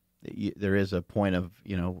there is a point of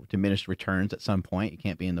diminished returns at some point. You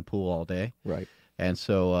can't be in the pool all day, right? And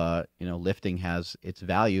so lifting has its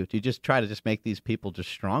value. Do you just try to make these people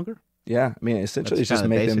just stronger? Yeah, I mean, essentially, it's just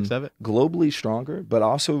make them globally stronger, but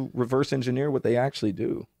also reverse engineer what they actually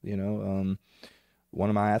do. One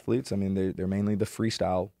of my athletes, I mean, they're mainly the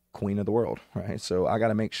freestyle queen of the world, right? So I got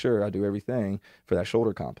to make sure I do everything for that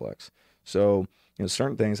shoulder complex. So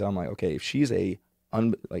certain things that I'm like, okay, if she's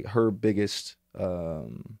like her biggest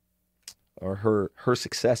or her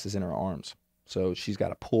success is in her arms, so she's got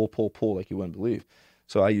to pull like you wouldn't believe.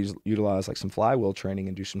 So I utilize like some flywheel training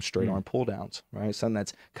and do some straight arm pull downs, right? Something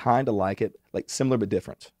that's kind of like it, like similar but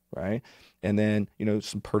different, right? And then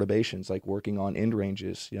some perturbations, like working on end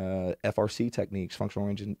ranges, FRC techniques, functional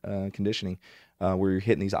range and conditioning, where you're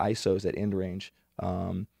hitting these ISOs at end range,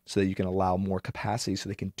 so that you can allow more capacity, so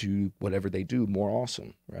they can do whatever they do more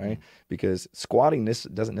awesome, right? Because squatting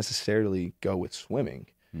doesn't necessarily go with swimming,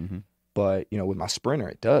 but with my sprinter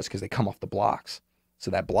it does, because they come off the blocks. So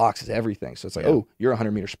that blocks is everything. So it's like, oh, you're a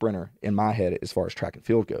 100-meter sprinter in my head as far as track and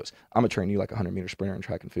field goes. I'm going to train you like a 100-meter sprinter in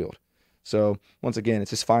track and field. So once again, it's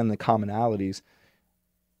just finding the commonalities,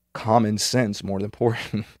 common sense more than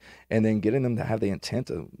important, and then getting them to have the intent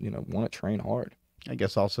to, want to train hard. I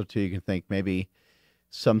guess also, too, you can think maybe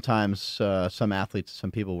sometimes some athletes, some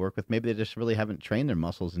people work with, maybe they just really haven't trained their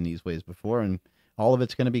muscles in these ways before, and all of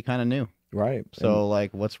it's going to be kind of new. Right. So,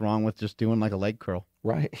 like, what's wrong with just doing like a leg curl?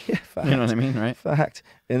 Right. Yeah. Fact. You know what I mean, right? Fact.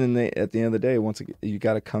 And then at the end of the day, once again, you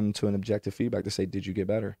got to come to an objective feedback to say, did you get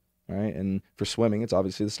better? Right. And for swimming, it's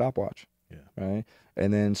obviously the stopwatch. Yeah. Right.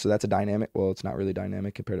 And then, so that's a dynamic. Well, it's not really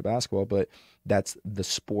dynamic compared to basketball, but that's the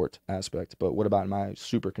sport aspect. But what about my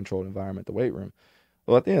super controlled environment, the weight room?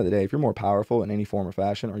 Well, at the end of the day, if you're more powerful in any form or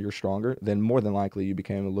fashion, or you're stronger, then more than likely you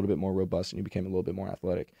became a little bit more robust and you became a little bit more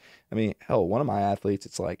athletic. I mean, hell, one of my athletes,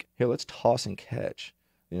 it's like, here, let's toss and catch,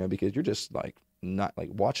 because you're just like not like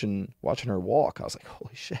watching her walk. I was like,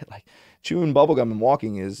 holy shit, like chewing bubblegum and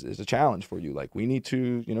walking is a challenge for you. Like we need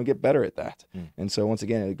to, get better at that. And so once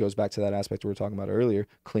again, it goes back to that aspect we were talking about earlier,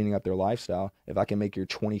 cleaning up their lifestyle. If I can make your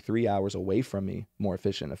 23 hours away from me more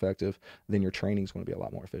efficient and effective, then your training is going to be a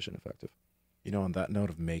lot more efficient and effective. On that note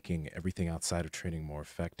of making everything outside of training more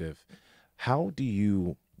effective, how do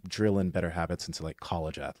you drill in better habits into like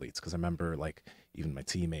college athletes? Because I remember like even my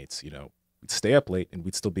teammates, we'd stay up late and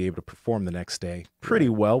we'd still be able to perform the next day pretty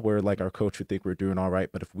well, where like our coach would think we're doing all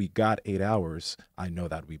right. But if we got 8 hours, I know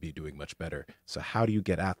that we'd be doing much better. So how do you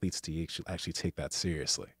get athletes to actually take that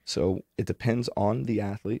seriously? So it depends on the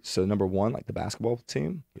athlete. So number one, like the basketball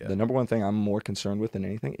team, the number one thing I'm more concerned with than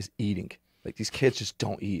anything is eating. Like these kids just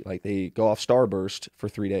don't eat. Like they go off Starburst for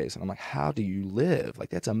 3 days. And I'm like, how do you live? Like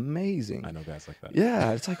that's amazing. I know guys like that.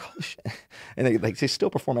 Yeah. It's like, holy shit. And they still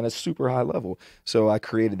perform at a super high level. So I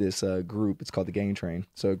created this group. It's called the Game Train.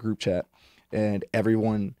 So a group chat. And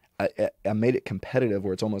everyone, I made it competitive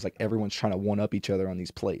where it's almost like everyone's trying to one up each other on these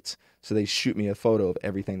plates. So they shoot me a photo of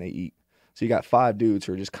everything they eat. So you got 5 dudes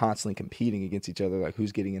who are just constantly competing against each other, like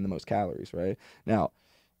who's getting in the most calories, right? Now,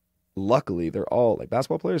 luckily, they're all like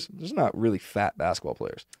basketball players. There's not really fat basketball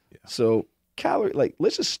players. Yeah. So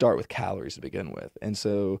let's just start with calories to begin with. And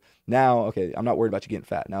so now, okay, I'm not worried about you getting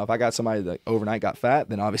fat. Now, if I got somebody that overnight got fat,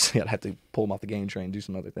 then obviously I'd have to pull them off the game train and do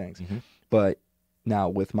some other things. Mm-hmm. But now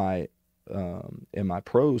with my, in my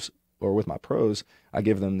pros, I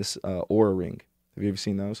give them this Oura ring. Have you ever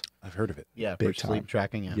seen those? I've heard of it. Yeah, big for sleep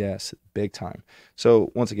tracking. Yeah. Yes, big time.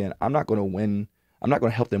 So once again, I'm not going to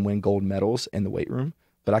help them win gold medals in the weight room,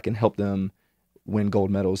 but I can help them win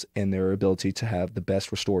gold medals in their ability to have the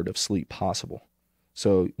best restorative sleep possible.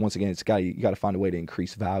 So once again, you got to find a way to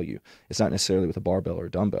increase value. It's not necessarily with a barbell or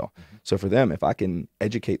a dumbbell. Mm-hmm. So for them, if I can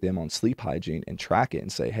educate them on sleep hygiene and track it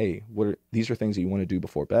and say, hey, these are things that you want to do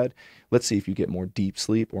before bed. Let's see if you get more deep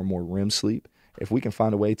sleep or more REM sleep. If we can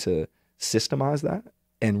find a way to systemize that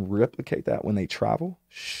and replicate that when they travel,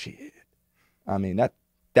 shit. I mean,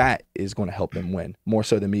 that is going to help them win more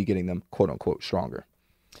so than me getting them quote unquote stronger.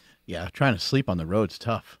 Yeah, trying to sleep on the road's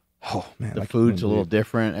tough. Oh man, the food's a little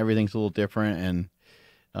different. Everything's a little different,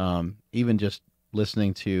 and even just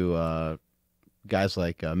listening to guys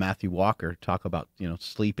like Matthew Walker talk about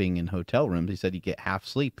sleeping in hotel rooms. He said you get half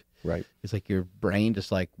sleep. Right. It's like your brain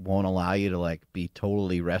just like won't allow you to like be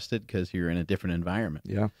totally rested because you're in a different environment.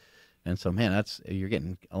 Yeah. And so, man, you're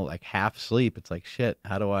getting like half sleep. It's like, shit,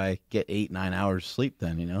 how do I get 8-9 hours sleep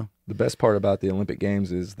then, The best part about the Olympic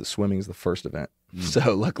Games is the swimming is the first event.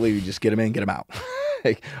 So luckily you just get them in, get them out.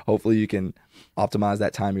 Like, hopefully you can optimize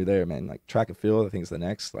that time you're there, man. Like track and field, I think is the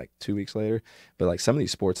next, like 2 weeks later. But like some of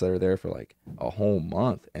these sports that are there for like a whole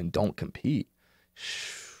month and don't compete,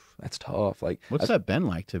 that's tough. Like, what's that been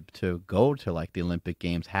like to go to like the Olympic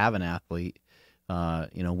Games, have an athlete,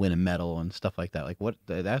 win a medal and stuff like that? Like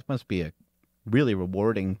that must be a really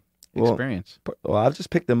rewarding experience. Well, I've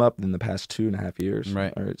just picked them up in the past 2.5 years.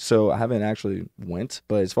 Right. So I haven't actually went,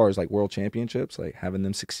 but as far as like world championships, like having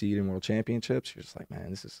them succeed in world championships, you're just like, man,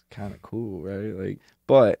 this is kind of cool, right? Like,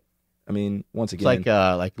 but I mean, once again, it's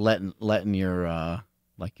like letting your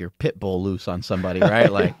like your pit bull loose on somebody,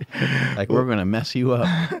 right? like we're gonna mess you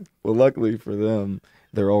up. Well, luckily for them,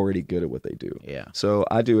 they're already good at what they do. Yeah. So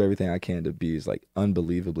I do everything I can to be as like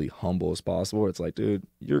unbelievably humble as possible. It's like, dude,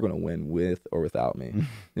 you're going to win with or without me.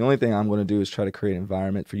 The only thing I'm going to do is try to create an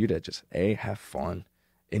environment for you to just have fun,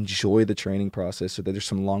 enjoy the training process so that there's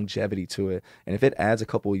some longevity to it. And if it adds a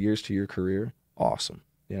couple of years to your career, awesome.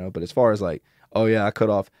 But as far as like, oh yeah, I cut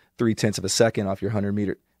off 0.3 of a second off your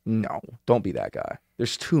 100-meter. No, don't be that guy.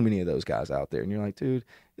 There's too many of those guys out there. And you're like, dude,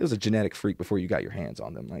 it was a genetic freak before you got your hands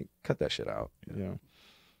on them. Like, cut that shit out.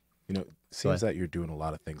 It seems that you're doing a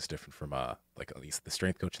lot of things different from like at least the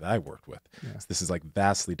strength coach that I worked with. Yeah. So this is like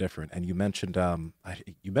vastly different. And you mentioned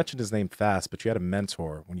his name fast, but you had a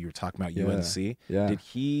mentor when you were talking about UNC. Yeah. Did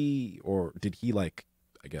he like,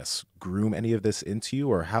 I guess, groom any of this into you,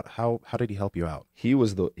 or how did he help you out? He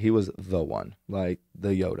was the one, like the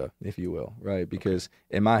Yoda, if you will, right? Because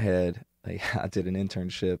in my head, like, I did an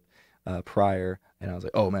internship prior, and I was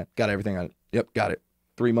like, oh man, got everything. Yep, got it.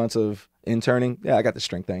 3 months of interning. Yeah, I got the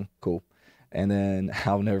strength thing. Cool. And then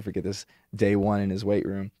I'll never forget this day one in his weight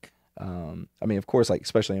room. I mean, of course, like,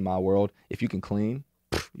 especially in my world, if you can clean,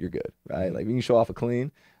 you're good, right? Like, when you show off a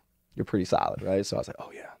clean, you're pretty solid, right? So I was like,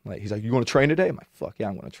 oh, yeah. Like, he's like, you want to train today? I'm like, fuck yeah,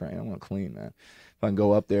 I'm going to train. I'm going to clean, man. If I can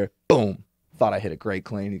go up there, boom, thought I hit a great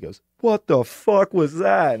clean. He goes, what the fuck was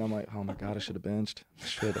that? And I'm like, oh, my God, I should have benched.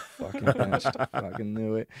 Should have fucking benched. Fucking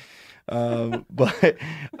knew it.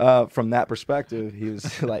 But from that perspective, he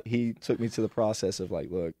was like, he took me to the process of like,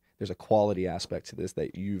 look, there's a quality aspect to this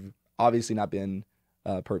that you've obviously not been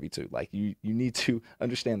privy to. Like, you need to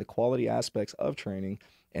understand the quality aspects of training.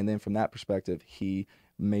 And then from that perspective, he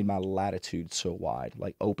made my latitude so wide,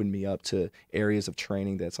 like opened me up to areas of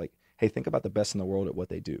training that's like, hey, think about the best in the world at what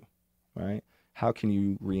they do, right? How can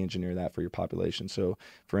you re-engineer that for your population? So,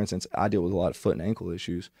 for instance, I deal with a lot of foot and ankle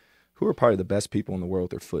issues. Who are probably the best people in the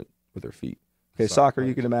world with their feet? Okay, soccer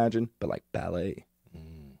you can imagine, but like ballet,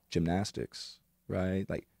 gymnastics, right?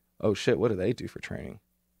 Like, oh shit, what do they do for training?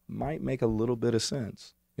 Might make a little bit of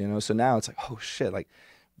sense, you know? So now it's like, oh shit, like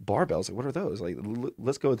barbells, like what are those? Like,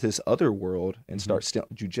 let's go to this other world and start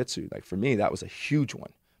jujitsu. Like for me, that was a huge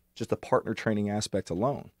one. Just the partner training aspect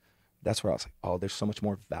alone. That's where I was like, oh, there's so much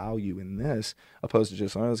more value in this opposed to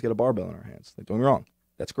just, oh, let's get a barbell in our hands. Like, don't get me wrong,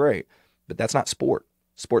 that's great, but that's not sport.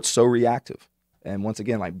 Sport's so reactive. And once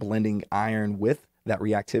again, like blending iron with that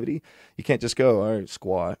reactivity, you can't just go, all right,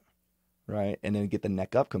 squat, right? And then get the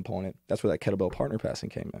neck up component. That's where that kettlebell partner passing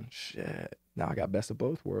came in. Shit. Now I got best of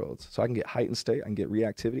both worlds. So I can get height and state, I can get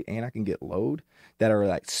reactivity, and I can get load that are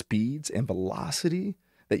like speeds and velocity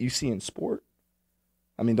that you see in sport.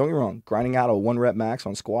 I mean, don't get me wrong, grinding out a 1 rep max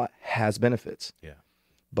on squat has benefits. Yeah.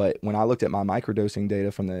 But when I looked at my microdosing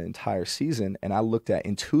data from the entire season and I looked at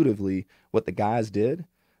intuitively what the guys did,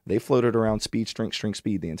 they floated around speed, strength,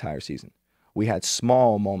 speed the entire season. We had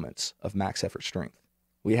small moments of max effort strength.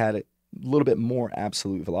 We had a little bit more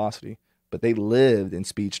absolute velocity, but they lived in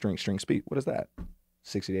speed, strength, speed. What is that?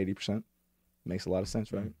 60 to 80%? Makes a lot of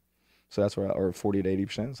sense, right? So that's where, or 40 to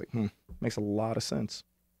 80%. It's like, makes a lot of sense.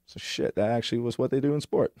 So shit, that actually was what they do in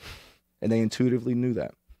sport. And they intuitively knew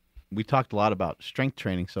that. We talked a lot about strength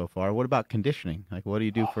training so far. What about conditioning? Like, what do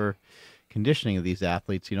you do for conditioning of these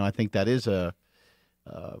athletes? You know, I think that is a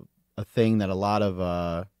thing that a lot of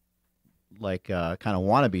kind of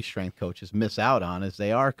wannabe strength coaches miss out on, is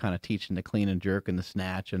they are kind of teaching the clean and jerk and the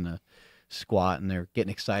snatch and the squat, and they're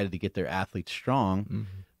getting excited to get their athletes strong,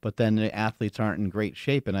 but then the athletes aren't in great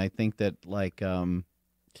shape. And I think that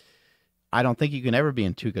I don't think you can ever be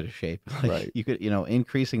in too good a shape. Like, right. You could,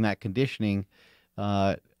 increasing that conditioning.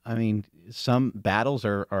 I mean, some battles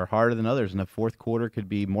are harder than others, and the fourth quarter could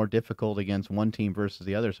be more difficult against one team versus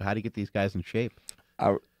the other. So how do you get these guys in shape?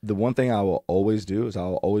 The one thing I will always do is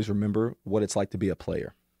I'll always remember what it's like to be a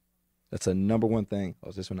player. That's a number one thing. Oh,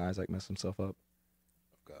 is this when Isaac messed himself up?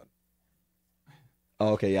 Oh, God.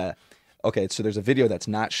 Oh, okay, yeah. Okay, so there's a video that's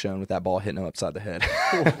not shown with that ball hitting him upside the head.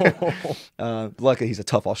 Luckily, he's a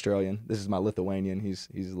tough Australian. This is my Lithuanian. He's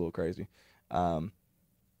a little crazy.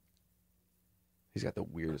 He's got the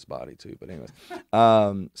weirdest body, too. But anyways,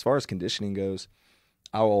 as far as conditioning goes,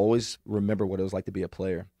 I will always remember what it was like to be a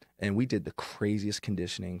player. And we did the craziest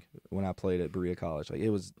conditioning when I played at Berea College. Like,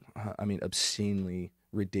 it was, obscenely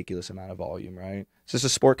ridiculous amount of volume, right? It's just a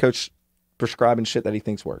sport coach prescribing shit that he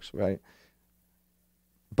thinks works, right?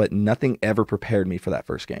 But nothing ever prepared me for that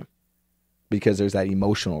first game, because there's that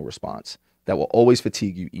emotional response that will always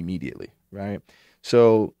fatigue you immediately, right?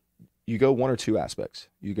 So you go one or two aspects.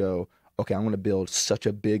 You go, okay, I'm going to build such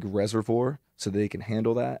a big reservoir so they can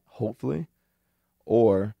handle that, hopefully.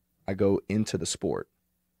 Or I go into the sport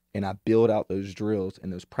and I build out those drills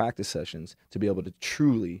and those practice sessions to be able to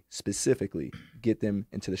truly, specifically get them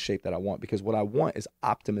into the shape that I want. Because what I want is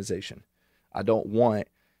optimization. I don't want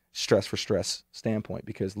stress for stress standpoint,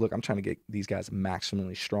 because look, I'm trying to get these guys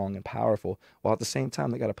maximally strong and powerful while at the same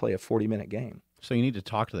time they got to play a 40-minute game. So you need to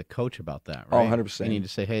talk to the coach about that, right? Oh, 100%. You need to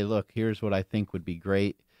say, hey, look, here's what I think would be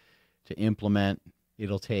great to implement.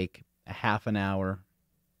 It'll take a half an hour,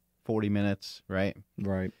 40 minutes, right?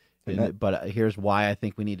 Right. But here's why I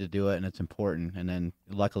think we need to do it, and it's important. And then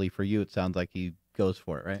luckily for you, it sounds like he goes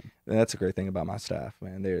for it, right? And that's a great thing about my staff,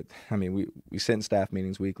 man. We sit in staff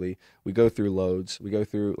meetings weekly. We go through loads. We go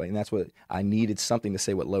through, and that's what I needed, something to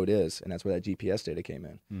say what load is, and that's where that GPS data came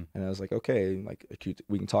in. And I was like, okay, like acute,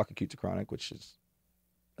 we can talk acute to chronic, which is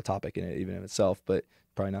a topic in it even in itself, but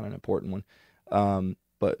probably not an important one.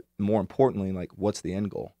 But more importantly, like, what's the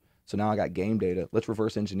end goal? So now I got game data. Let's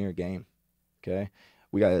reverse engineer game. Okay,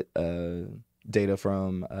 we got data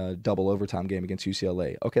from a double overtime game against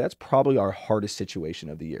UCLA. Okay, that's probably our hardest situation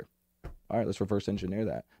of the year. all right, let's reverse engineer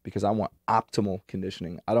that because I want optimal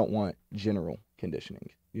conditioning. I don't want general conditioning.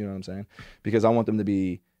 You know what I'm saying? Because I want them to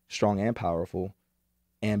be strong and powerful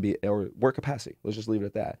and be, or work capacity. Let's just leave it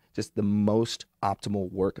at that. Just the most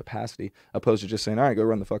optimal work capacity, opposed to just saying, all right, go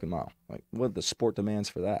run the fucking mile. Like, what the sport demands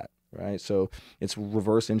for that, right? So it's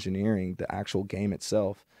reverse engineering the actual game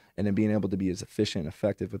itself and then being able to be as efficient and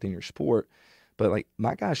effective within your sport. But like,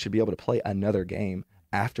 my guys should be able to play another game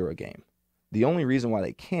after a game. The only reason why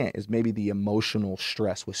they can't is maybe the emotional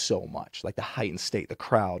stress was so much, like the heightened state, the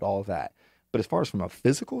crowd, all of that. But as far as from a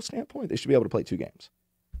physical standpoint, they should be able to play 2 games.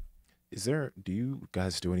 Do you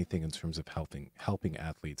guys do anything in terms of helping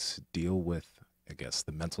athletes deal with, I guess,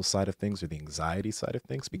 the mental side of things or the anxiety side of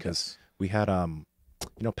things? Because we had,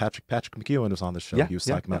 Patrick McEwen was on the show. He was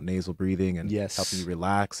talking about nasal breathing and helping you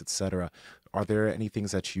relax, etc. Are there any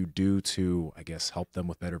things that you do to, I guess, help them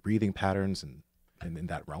with better breathing patterns and in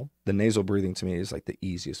that realm? The nasal breathing to me is like the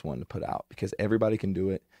easiest one to put out because everybody can do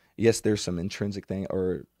it. Yes, there's some intrinsic thing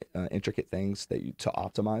or intricate things that to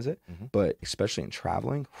optimize it, but especially in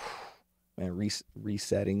traveling, and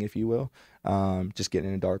resetting, if you will, just getting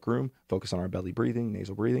in a dark room, focus on our belly breathing,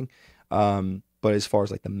 nasal breathing. But as far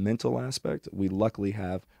as like the mental aspect, we luckily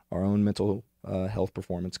have our own mental health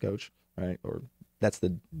performance coach, right? Or that's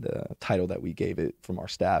the title that we gave it from our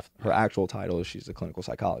staff. Her actual title is she's a clinical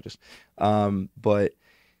psychologist. But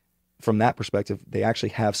from that perspective, they actually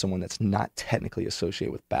have someone that's not technically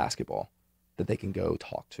associated with basketball that they can go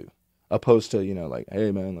talk to. Opposed to, like,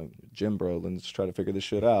 hey, man, like, gym bro, let's try to figure this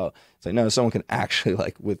shit out. It's like, no, someone can actually,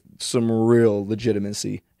 like, with some real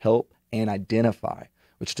legitimacy, help and identify,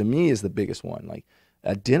 which to me is the biggest one. Like,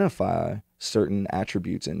 identify certain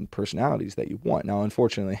attributes and personalities that you want. Now,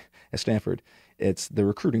 unfortunately, at Stanford, the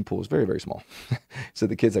recruiting pool is very, very small. So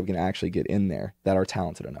the kids that we can actually get in there that are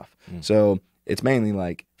talented enough. So it's mainly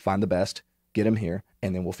like, find the best, get them here,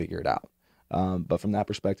 and then we'll figure it out. But from that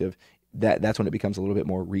perspective, that's when it becomes a little bit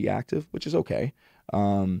more reactive, which is okay.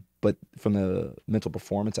 But from the mental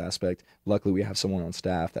performance aspect, luckily we have someone on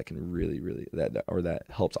staff that can really that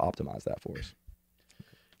helps optimize that for us.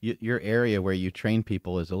 Your area where you train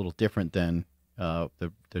people is a little different than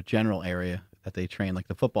the general area that they train, like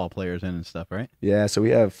the football players in and stuff, right? Yeah, so we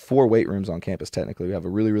have 4 weight rooms on campus technically. We have a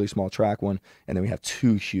really, really small track one, and then we have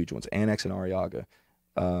 2 huge ones, Annex and Arriaga.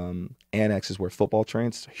 Annex is where football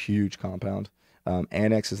trains. It's a huge compound.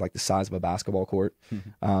 Annex is like the size of a basketball court,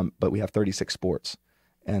 but we have 36 sports.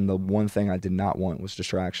 And the one thing I did not want was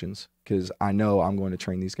distractions because I know I'm going to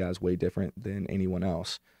train these guys way different than anyone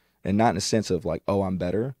else. And not in a sense of like, oh, I'm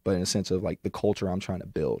better, but in a sense of like the culture I'm trying to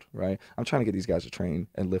build, right? I'm trying to get these guys to train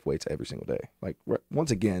and lift weights every single day. Like,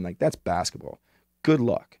 once again, like that's basketball. Good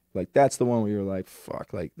luck. Like, that's the one where you're like,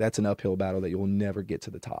 fuck, like that's an uphill battle that you'll never get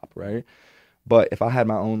to the top, right? But if I had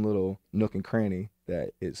my own little nook and cranny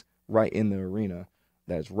that is right in the arena,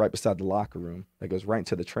 that is right beside the locker room, that goes right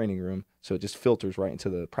into the training room, so it just filters right into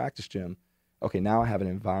the practice gym. Okay, now I have an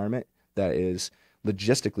environment that is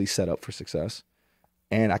logistically set up for success,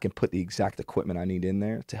 and I can put the exact equipment I need in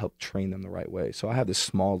there to help train them the right way. So I have this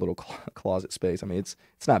small little closet space. I mean, it's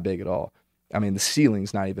not big at all. I mean, the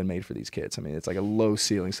ceiling's not even made for these kids. I mean, it's like a low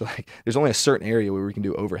ceiling. So like, there's only a certain area where we can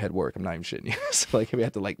do overhead work. I'm not even shitting you. So like, we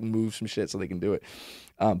have to like move some shit so they can do it.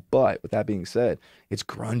 But with that being said, it's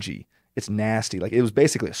grungy. It's nasty. Like, it was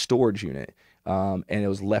basically a storage unit. And it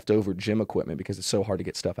was leftover gym equipment because it's so hard to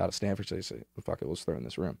get stuff out of Stanford. So they say, well, fuck it, let's throw it in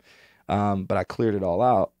this room. But I cleared it all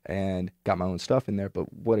out and got my own stuff in there.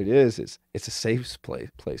 But what it is it's a safe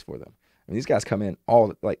place for them. I mean, these guys come in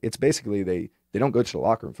it's basically they don't go to the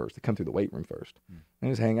locker room first. They come through the weight room first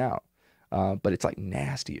and just hang out. But it's like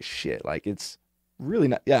nasty as shit. Like, it's really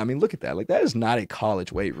not. Yeah, I mean, look at that. Like, that is not a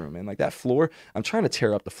college weight room. And like that floor, I'm trying to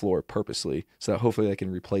tear up the floor purposely so that hopefully I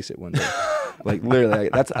can replace it one day. Like, literally,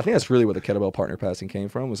 I think that's really where the kettlebell partner passing came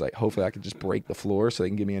from, was like, hopefully I could just break the floor so they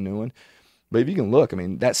can give me a new one. But if you can look, I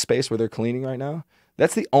mean, that space where they're cleaning right now,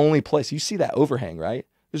 that's the only place. You see that overhang, right?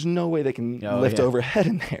 There's no way they can lift overhead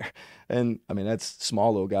in there. And I mean, that's a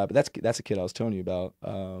small little guy, but that's a kid I was telling you about,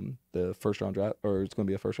 the first round draft, or it's going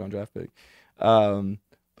to be a first round draft pick. But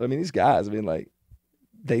I mean, these guys, I mean, like,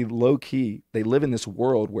 they low key, they live in this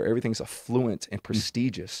world where everything's affluent and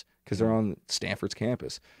prestigious because they're on Stanford's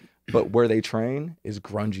campus. But where they train is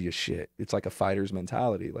grungy as shit. It's like a fighter's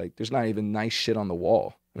mentality. Like, there's not even nice shit on the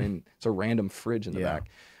wall. I mean, it's a random fridge in the back.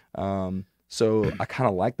 So I kind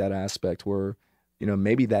of like that aspect where,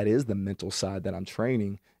 maybe that is the mental side that I'm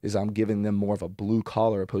training, is I'm giving them more of a blue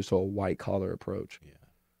collar opposed to a white collar approach. Yeah.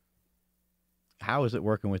 How is it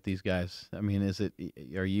working with these guys? I mean,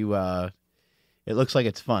 are you, it looks like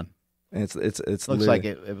it's fun. And it's Looks like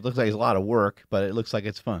it looks like it's a lot of work, but it looks like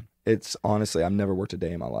it's fun. It's honestly, I've never worked a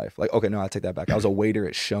day in my life. Like, okay, no, I take that back. I was a waiter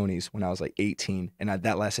at Shoney's when I was like 18, and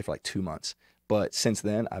that lasted for like 2 months. But since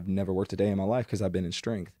then, I've never worked a day in my life because I've been in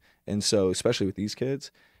strength. And so, especially with these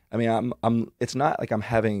kids, I mean, it's not like I'm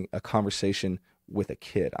having a conversation with a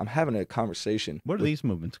kid. I'm having a conversation. What are these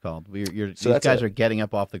movements called? These So guys are getting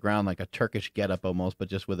up off the ground like a Turkish get up almost, but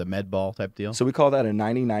just with a med ball type deal. So we call that a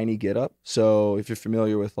 90-90 get up. So if you're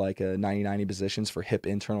familiar with like a 90-90 positions for hip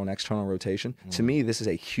internal and external rotation, to me, this is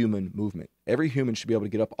a human movement. Every human should be able to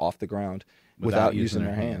get up off the ground without using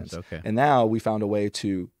their hands. Okay. And now we found a way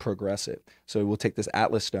to progress it. So we'll take this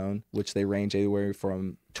Atlas stone, which they range anywhere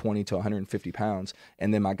from 20 to 150 pounds.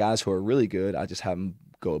 And then my guys who are really good, I just have them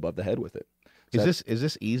go above the head with it. So Is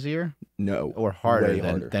this easier? No. Or harder way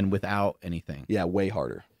harder. than without anything? Yeah, way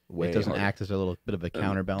harder. It doesn't act as a little bit of a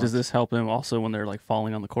counterbalance. Does this help him also when they're like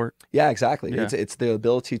falling on the court? Yeah, exactly. Yeah. It's the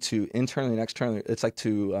ability to internally and externally. It's like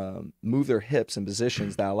to move their hips in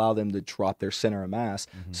positions that allow them to drop their center of mass,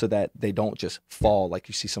 so that they don't just fall like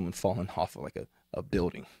you see someone falling off of like a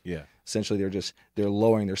building. Yeah. Essentially, they're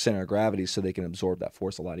lowering their center of gravity so they can absorb that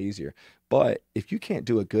force a lot easier. But if you can't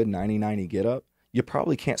do a good 90-90 get up, you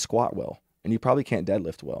probably can't squat well. And you probably can't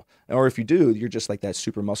deadlift well. Or if you do, you're just like that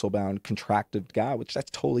super muscle-bound, contracted guy, which that's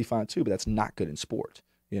totally fine too, but that's not good in sport.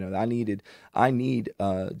 You know, I need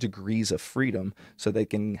degrees of freedom so they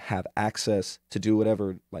can have access to do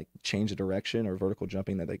whatever, like change of direction or vertical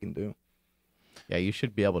jumping that they can do. Yeah, you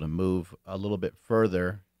should be able to move a little bit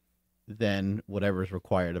further than whatever is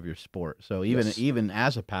required of your sport. So even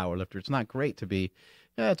as a power lifter, it's not great to be,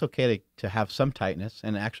 it's okay to have some tightness,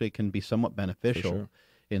 and actually it can be somewhat beneficial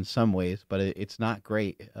in some ways, but it's not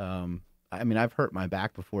great. I mean, I've hurt my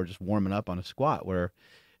back before just warming up on a squat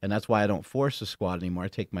and that's why I don't force a squat anymore. I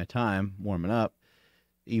take my time warming up,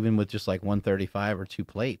 even with just like 135 or 2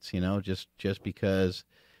 plates, just because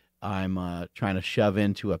I'm trying to shove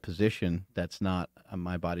into a position that's not,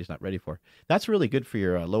 my body's not ready for. That's really good for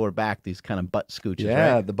your lower back, these kind of butt scooches,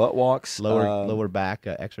 Yeah, right? the butt walks. Lower back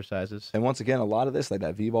exercises. And once again, a lot of this, like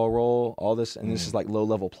that V-ball roll, all this, and this is like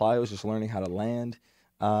low-level plyos, just learning how to land.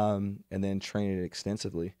 And then training it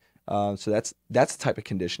extensively. So that's the type of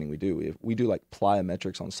conditioning we do. We do like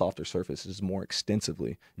plyometrics on softer surfaces more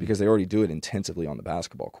extensively because they already do it intensively on the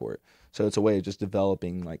basketball court. So it's a way of just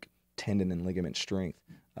developing like tendon and ligament strength,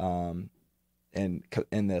 and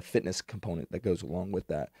the fitness component that goes along with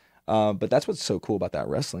that. But that's what's so cool about that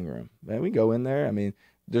wrestling room. Man, we go in there. I mean,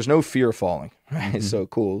 there's no fear of falling, right? It's so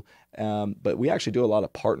cool. But we actually do a lot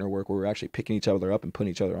of partner work where we're actually picking each other up and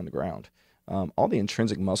putting each other on the ground. All the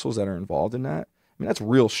intrinsic muscles that are involved in that, I mean, that's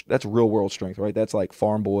real world strength, right? That's like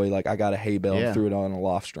farm boy, like I got a hay bale and threw it on a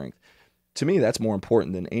loft strength. To me, that's more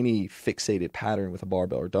important than any fixated pattern with a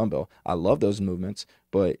barbell or dumbbell. I love those movements,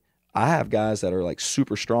 but I have guys that are like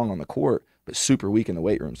super strong on the court, but super weak in the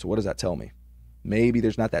weight room. So what does that tell me? Maybe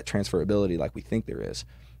there's not that transferability like we think there is.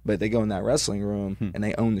 But they go in that wrestling room and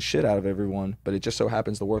they own the shit out of everyone, but it just so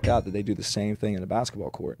happens to work out that they do the same thing in a basketball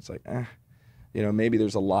court. It's like, maybe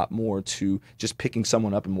there's a lot more to just picking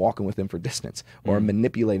someone up and walking with them for distance or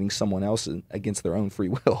manipulating someone else against their own free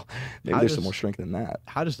will. Maybe there's some more strength than that.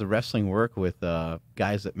 How does the wrestling work with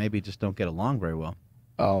guys that maybe just don't get along very well?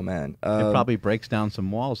 Oh, man. It probably breaks down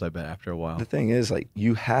some walls, I bet, after a while. The thing is, like,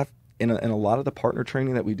 you have, in a lot of the partner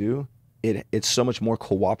training that we do, it's so much more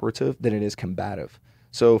cooperative than it is combative.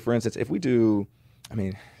 So, for instance, if we do,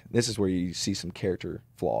 this is where you see some character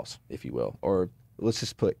flaws, if you will, or let's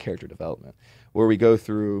just put character development, where we go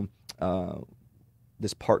through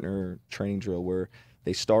this partner training drill where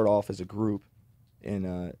they start off as a group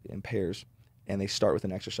in pairs, and they start with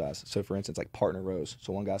an exercise. So, for instance, like partner rows.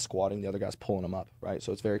 So one guy's squatting, the other guy's pulling them up, right?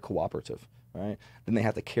 So it's very cooperative, right? Then they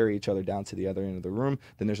have to carry each other down to the other end of the room.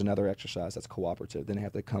 Then there's another exercise that's cooperative. Then they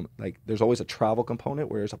have to come, like, there's always a travel component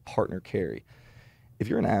where there's a partner carry. If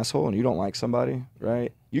you're an asshole and you don't like somebody,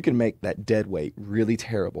 right, you can make that dead weight really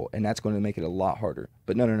terrible, and that's going to make it a lot harder.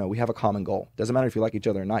 But no, we have a common goal. Doesn't matter if you like each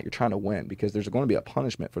other or not, you're trying to win because there's going to be a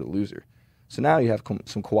punishment for the loser. So now you have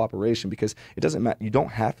some cooperation because it doesn't matter. You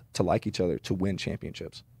don't have to like each other to win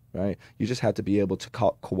championships, right? You just have to be able to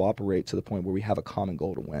cooperate to the point where we have a common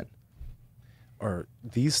goal to win. Are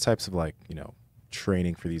these types of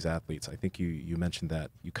training for these athletes, I think you mentioned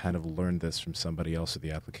that you kind of learned this from somebody else or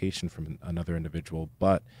the application from another individual,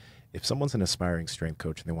 but if someone's an aspiring strength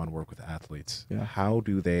coach and they want to work with athletes, how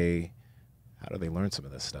do they learn some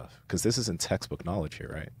of this stuff? Because this isn't textbook knowledge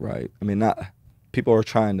here, right? Right. People are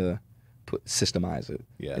trying to systemize it.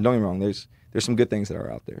 Yeah. And don't get me wrong, there's some good things that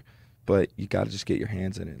are out there, but you got to just get your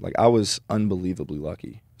hands in it. Like, I was unbelievably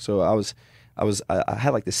lucky. So I had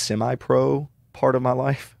like this semi-pro part of my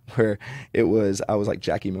life where I was like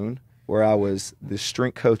Jackie Moon, where I was the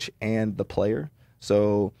strength coach and the player.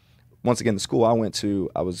 So once again, the school I went to,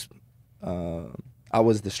 I was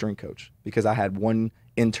the strength coach because I had one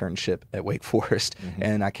internship at Wake Forest,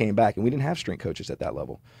 and I came back and we didn't have strength coaches at that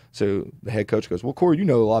level. So the head coach goes, well, Cory, you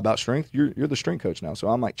know a lot about strength. You're the strength coach now. So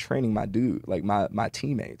I'm like training my dude, like my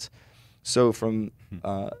teammates. So from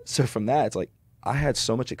that, it's like I had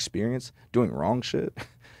so much experience doing wrong shit,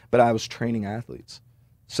 but I was training athletes.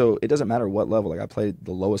 So it doesn't matter what level. Like I played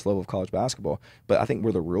the lowest level of college basketball, but I think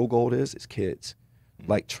where the real gold is kids.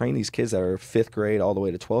 Like train these kids that are 5th grade all the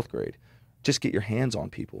way to 12th grade. Just get your hands on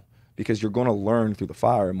people because you're going to learn through the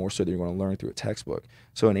fire more so than you're going to learn through a textbook.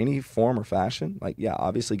 So in any form or fashion, like, yeah,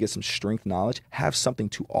 obviously get some strength knowledge, have something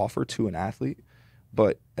to offer to an athlete,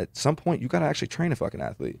 but at some point you got to actually train a fucking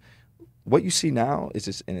athlete. What you see now is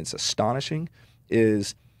just, and it's astonishing,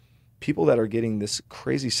 is people that are getting this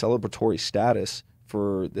crazy celebratory status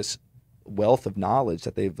for this wealth of knowledge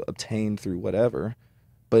that they've obtained through whatever,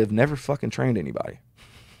 but have never fucking trained anybody.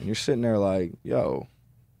 And you're sitting there like, yo,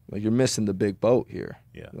 like you're missing the big boat here.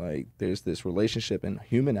 Yeah. Like there's this relationship and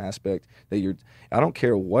human aspect that I don't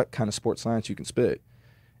care what kind of sports science you can spit.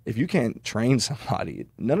 If you can't train somebody,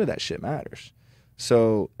 none of that shit matters.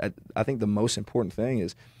 So I think the most important thing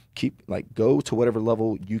is go to whatever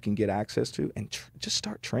level you can get access to and just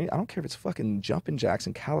start training. I don't care if it's fucking jumping jacks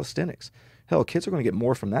and calisthenics. Hell, kids are going to get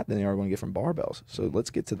more from that than they are going to get from barbells. So let's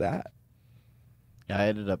get to that. Yeah, I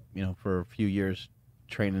ended up, for a few years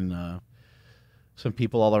training some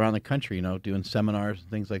people all around the country, doing seminars and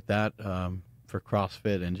things like that for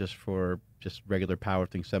CrossFit and just regular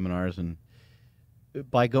powerlifting seminars. And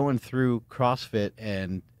by going through CrossFit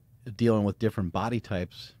and dealing with different body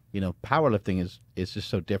types, powerlifting is just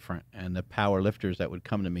so different. And the power lifters that would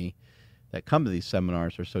come to me, that come to these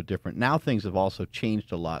seminars, are so different. Now things have also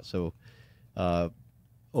changed a lot. So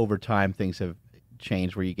over time, things have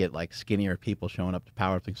changed where you get like skinnier people showing up to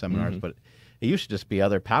powerlifting seminars, but it used to just be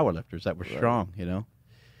other powerlifters that were strong,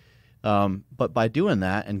 But by doing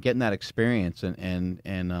that and getting that experience and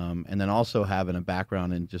then also having a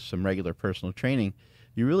background in just some regular personal training,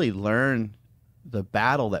 you really learn the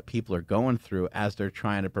battle that people are going through as they're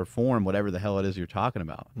trying to perform whatever the hell it is you're talking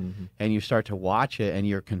about. And you start to watch it and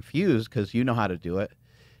you're confused because you know how to do it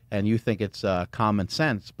and you think it's common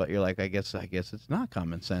sense, but you're like, I guess it's not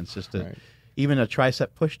common sense. Just even a tricep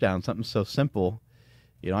push down, something so simple.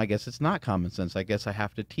 I guess it's not common sense. I guess I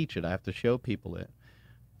have to teach it. I have to show people it.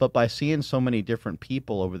 But by seeing so many different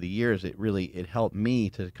people over the years, it helped me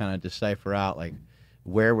to kind of decipher out, like,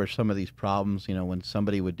 where were some of these problems, when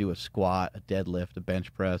somebody would do a squat, a deadlift, a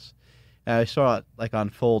bench press. And I saw it, like,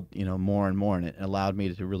 unfold, more and more, and it allowed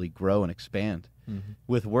me to really grow and expand.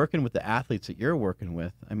 With working with the athletes that you're working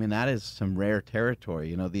with, I mean, that is some rare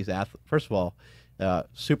territory. These athletes, first of all,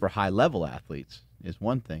 super high-level athletes is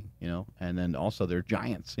one thing, and then also they're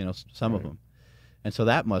giants, some of them. And so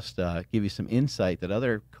that must give you some insight that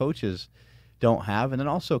other coaches don't have. And then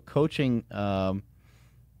also coaching a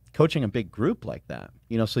big group like that,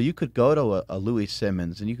 so you could go to a Louis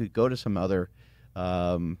Simmons and you could go to some other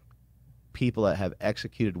people that have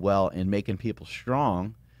executed well in making people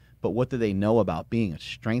strong. But what do they know about being a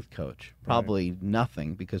strength coach? Probably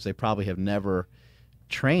nothing, because they probably have never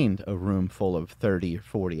trained a room full of 30 or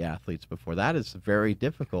 40 athletes before. That is very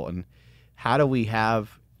difficult. And how do we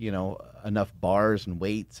have, enough bars and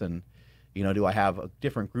weights and, do I have a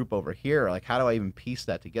different group over here? Like, how do I even piece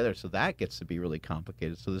that together? So that gets to be really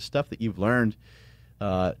complicated. So the stuff that you've learned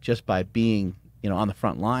just by being, on the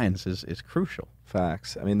front lines is crucial.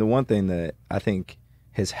 Facts. I mean, the one thing that I think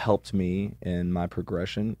has helped me in my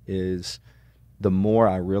progression is the more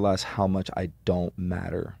I realize how much I don't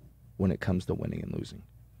matter when it comes to winning and losing,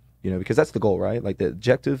 because that's the goal, right? Like the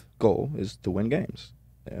objective goal is to win games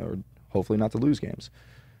or hopefully not to lose games.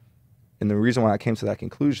 And the reason why I came to that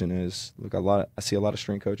conclusion is, look, I see a lot of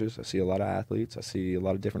strength coaches. I see a lot of athletes. I see a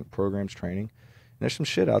lot of different programs training. And there's some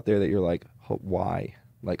shit out there that you're like, why?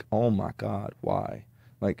 Like, oh my God, why?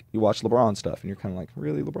 Like you watch LeBron stuff and you're kind of like,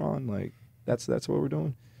 really, LeBron? Like that's what we're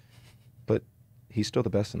doing? But he's still the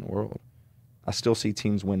best in the world. I still see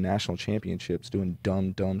teams win national championships doing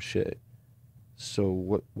dumb shit.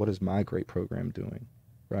 So what is my great program doing,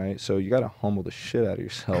 right? So you got to humble the shit out of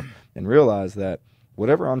yourself and realize that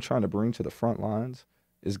whatever I'm trying to bring to the front lines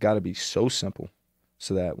is got to be so simple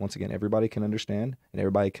so that, once again, everybody can understand and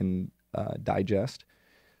everybody can digest.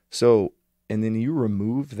 So, and then you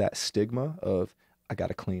remove that stigma of, I got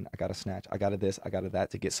to clean, I got to snatch, I got to this, I got to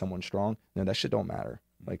that to get someone strong. No, that shit don't matter.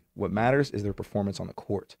 Like, what matters is their performance on the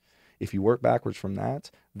court. If you work backwards from that,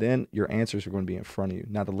 then your answers are going to be in front of you.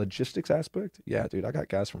 Now, the logistics aspect, yeah, dude, I got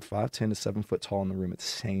guys from 5'10" to 7 foot tall in the room at the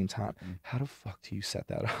same time. How the fuck do you set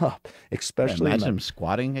that up? Especially imagine them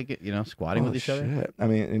squatting, squatting with each other. Shit. I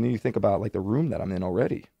mean, and then you think about like the room that I'm in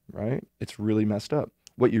already, right? It's really messed up.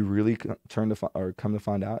 What you really come to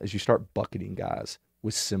find out is you start bucketing guys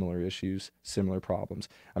with similar issues, similar problems.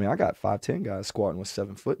 I mean, I got 5'10" guys squatting with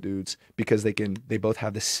 7 foot dudes because they both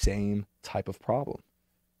have the same type of problem.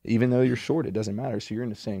 Even though you're short, it doesn't matter. So you're in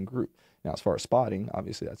the same group. Now, as far as spotting,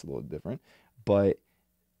 obviously that's a little different. But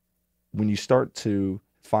when you start to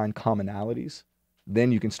find commonalities,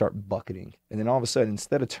 then you can start bucketing. And then all of a sudden,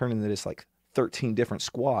 instead of turning this like 13 different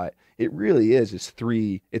squat, it really is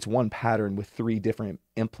it's one pattern with 3 different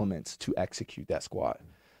implements to execute that squat.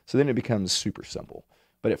 So then it becomes super simple.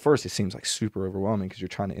 But at first, it seems like super overwhelming because you're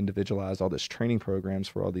trying to individualize all this training programs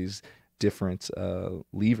for all these different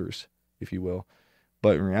levers, if you will.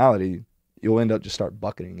 But in reality, you'll end up just start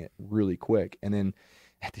bucketing it really quick. And then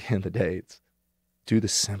at the end of the day, it's do the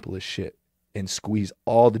simplest shit and squeeze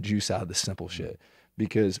all the juice out of the simple shit.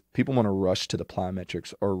 Because people want to rush to the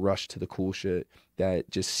plyometrics or rush to the cool shit that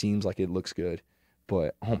just seems like it looks good.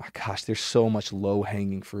 But oh my gosh, there's so much low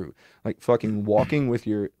hanging fruit. Like fucking walking with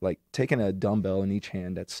taking a dumbbell in each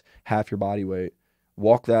hand that's half your body weight,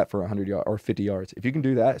 walk that for 100 yards or 50 yards. If you can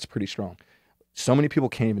do that, it's pretty strong. So many people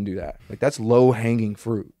can't even do that. Like that's low hanging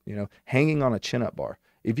fruit, hanging on a chin up bar.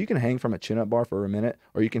 If you can hang from a chin up bar for a minute,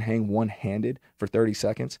 or you can hang one handed for 30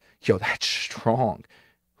 seconds, that's strong.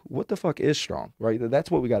 What the fuck is strong, right? That's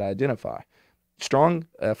what we got to identify. Strong,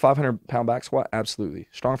 500-pound back squat, absolutely.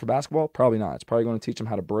 Strong for basketball, probably not. It's probably going to teach them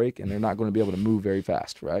how to break, and they're not going to be able to move very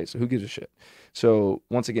fast, right? So who gives a shit? So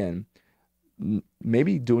once again,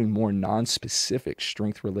 maybe doing more non-specific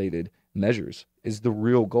strength-related measures is the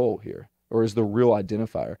real goal here, or is the real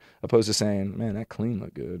identifier, opposed to saying, man, that clean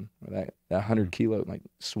looked good, or that 100 kilo, like,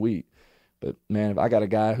 sweet. But, man, if I got a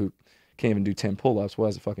guy who can't even do 10 pull-ups, what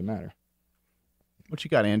does it fucking matter? What you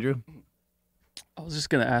got, Andrew? I was just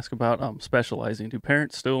going to ask about specializing. Do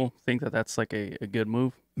parents still think that that's like a good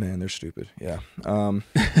move? Man, they're stupid. Yeah.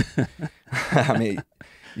 I mean,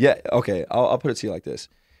 yeah. Okay. I'll put it to you like this.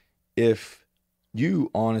 If you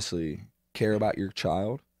honestly care about your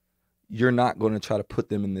child, you're not going to try to put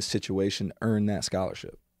them in this situation to earn that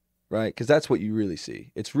scholarship, right? Because that's what you really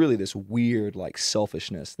see. It's really this weird like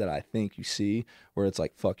selfishness that I think you see where it's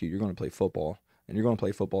like, fuck you, you're going to play football. And you're going to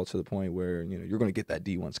play football to the point where, you're going to get that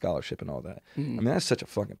D1 scholarship and all that. Mm-hmm. I mean, that's such a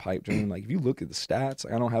fucking pipe dream. Like, if you look at the stats,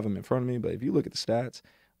 I don't have them in front of me, but if you look at the stats,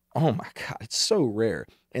 oh my God, it's so rare.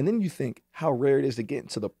 And then you think how rare it is to get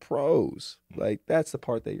into the pros. Like, that's the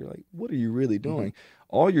part that you're like, what are you really doing? Mm-hmm.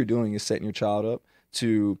 All you're doing is setting your child up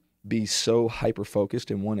to be so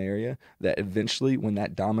hyper-focused in one area that eventually when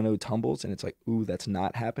that domino tumbles and it's like, ooh, that's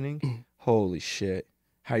not happening, holy shit,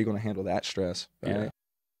 how are you going to handle that stress, right? Yeah.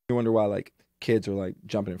 You wonder why, like, kids are like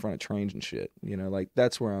jumping in front of trains and shit, like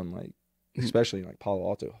that's where I'm like, especially in like Palo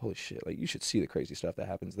Alto, holy shit, like you should see the crazy stuff that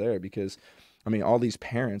happens there, because I mean all these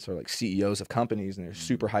parents are like CEOs of companies and they're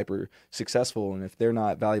super hyper successful, and if they're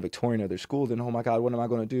not valedictorian of their school, then oh my God, what am I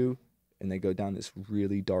going to do? And they go down this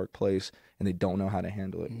really dark place and they don't know how to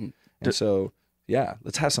handle it. And so yeah,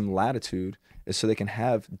 let's have some latitude so they can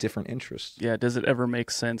have different interests. Yeah. Does it ever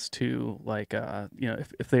make sense to like,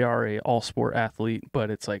 if they are a all sport athlete,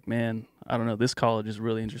 but it's like, man, I don't know, this college is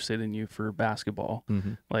really interested in you for basketball.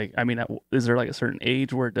 Mm-hmm. Like, I mean, is there like a certain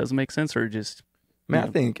age where it does make sense, or just? Man,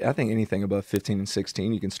 I think anything above 15 and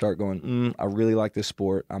 16, you can start going, I really like this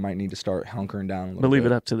sport. I might need to start hunkering down a little bit. But leave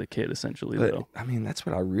it up to the kid, essentially, but, though. I mean, that's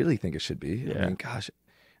what I really think it should be. Yeah. I mean, gosh.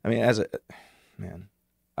 I mean,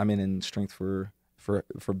 I'm in strength for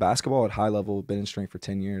basketball at high level, been in strength for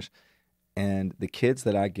 10 years. And the kids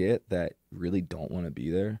that I get that really don't want to be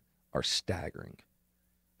there are staggering.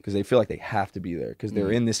 Because they feel like they have to be there. Because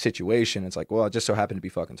they're in this situation. It's like, well, I just so happen to be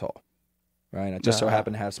fucking tall. Right? I just so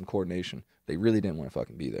happen to have some coordination. They really didn't want to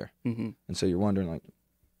fucking be there. Mm-hmm. And so you're wondering, like,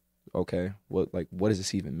 okay, what does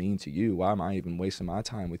this even mean to you? Why am I even wasting my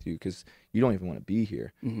time with you? Because you don't even want to be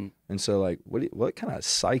here. Mm-hmm. And so, like, what kind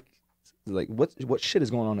of what shit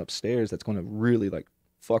is going on upstairs that's going to really, like,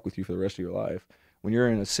 fuck with you for the rest of your life when you're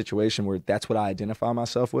in a situation where that's what I identify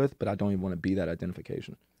myself with, but I don't even want to be that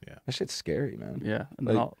identification. Yeah. That shit's scary, man. Yeah. And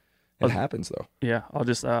like, it happens, though. Yeah.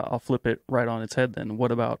 I'll flip it right on its head then.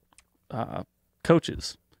 What about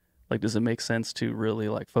coaches? Like, does it make sense to really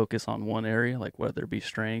like focus on one area, like whether it be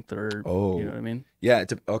strength or, you know what I mean? Yeah.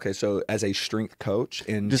 Okay. So as a strength coach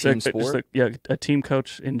in team sport? A team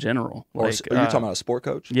coach in general. Like, are you talking about a sport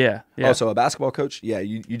coach? Yeah. Oh, so a basketball coach? Yeah.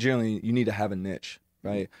 You generally, you need to have a niche,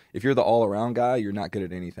 right? If you're the all around guy, you're not good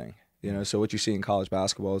at anything. You know, so what you see in college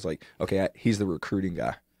basketball is like, okay, he's the recruiting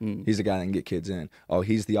guy. He's the guy that can get kids in. Oh,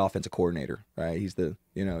 he's the offensive coordinator, right? He's the,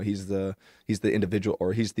 you know, he's the individual,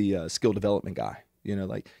 or he's the skill development guy. You know,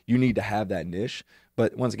 like you need to have that niche.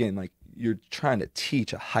 But once again, like you're trying to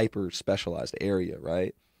teach a hyper specialized area,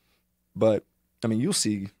 right? But I mean, you'll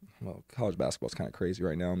see, well, college basketball is kind of crazy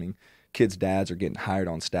right now. I mean, kids' dads are getting hired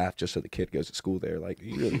on staff just so the kid goes to school there, like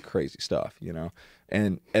really crazy stuff, you know?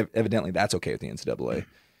 And evidently that's okay with the NCAA.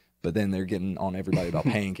 But then they're getting on everybody about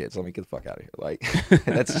paying kids. Let me get the fuck out of here. Like,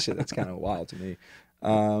 that's shit that's kind of wild to me.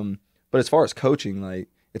 But as far as coaching, like,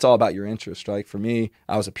 it's all about your interest, right? For me,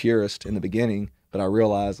 I was a purist in the beginning, but I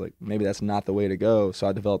realized, like, maybe that's not the way to go. So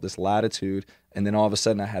I developed this latitude. And then all of a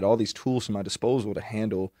sudden, I had all these tools at my disposal to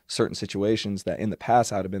handle certain situations that in the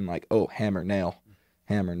past I would have been like, oh, hammer, nail.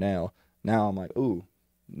 Now I'm like, ooh,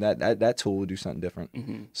 that tool would do something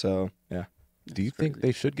different. So, yeah. Do you think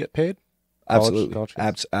they should get paid? Absolutely.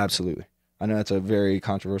 Absolutely. I know that's a very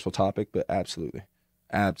controversial topic, but absolutely.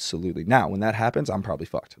 Now, when that happens, I'm probably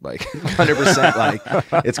fucked. Like 100%,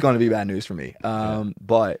 like it's going to be bad news for me.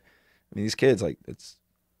 But I mean, these kids, like it's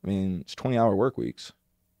 20-hour work weeks,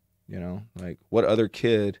 you know, like what other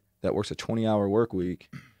kid that works a 20-hour work week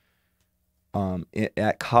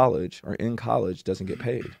at college or in college doesn't get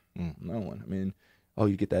paid? No one. I mean, oh,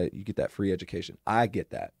 you get that free education. I get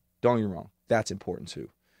that. Don't get me wrong. That's important too.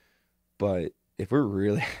 But if we're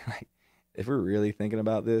really thinking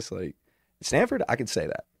about this, like Stanford, I could say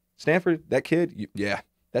that. Stanford, that kid,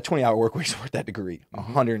 that 20-hour work week's worth that degree,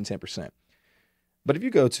 110%. But if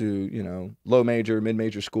you go to, you know, low major,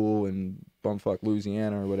 mid-major school in bumfuck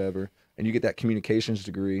Louisiana or whatever, and you get that communications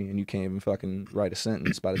degree and you can't even fucking write a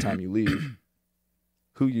sentence by the time you leave,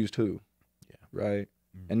 who used who? Yeah. Right?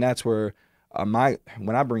 And that's where when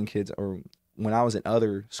I bring kids, or when I was in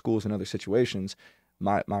other schools and other situations,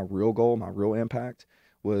 my real goal, my real impact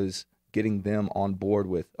was getting them on board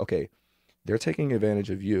with, okay, they're taking advantage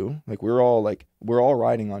of you. Like we're all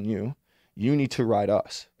riding on you. You need to ride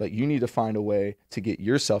us. Like you need to find a way to get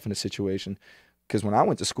yourself in a situation. Because when I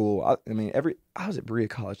went to school, I was at Berea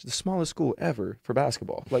College, the smallest school ever for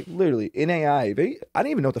basketball. Like literally NAI. I didn't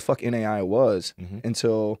even know what the fuck NAI was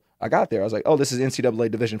until I got there. I was like, oh, this is NCAA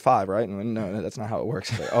Division 5, right? And no, that's not how it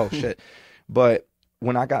works. Like, oh shit. But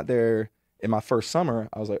when I got there in my first summer,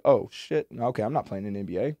 I was like, oh shit, okay, I'm not playing in the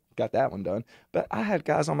NBA. Got that one done. But I had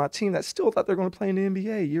guys on my team that still thought they're going to play in the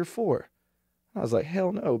NBA year 4. I was like,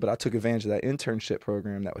 hell no. But I took advantage of that internship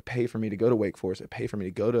program that would pay for me to go to Wake Forest, it would pay for me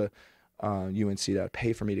to go to UNC, that would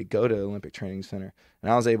pay for me to go to Olympic Training Center.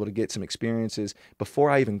 And I was able to get some experiences before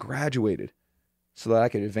I even graduated so that I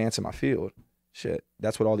could advance in my field. Shit,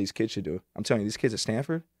 that's what all these kids should do. I'm telling you, these kids at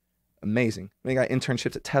Stanford, amazing. They got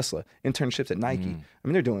internships at Tesla, internships at Nike. I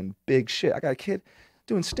mean, they're doing big shit. I got a kid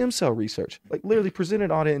doing stem cell research, like literally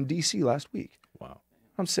presented on it in DC last week. Wow.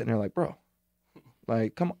 I'm sitting there like, bro,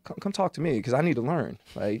 like come talk to me because I need to learn.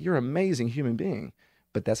 Like you're an amazing human being,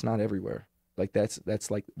 but that's not everywhere. Like that's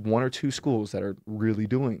like 1 or 2 schools that are really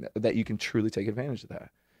doing that you can truly take advantage of that.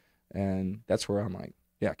 And that's where I'm like,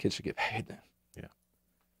 yeah, kids should get paid then. Yeah.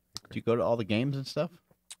 Do you go to all the games and stuff?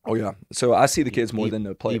 Oh yeah. So I see the kids more than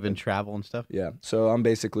the play. Even travel and stuff? Yeah. So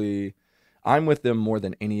I'm with them more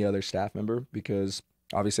than any other staff member because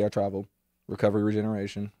obviously I travel, recovery,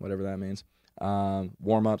 regeneration, whatever that means.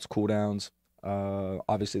 Warm-ups, cool-downs,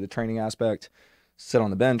 obviously the training aspect, sit on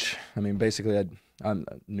the bench. I mean, basically I'm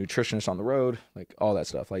a nutritionist on the road, like all that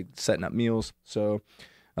stuff, like setting up meals. So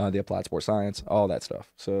the applied sports science, all that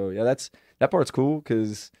stuff. So yeah, that part's cool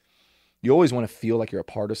because you always want to feel like you're a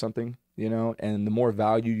part of something, you know, and the more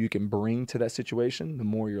value you can bring to that situation, the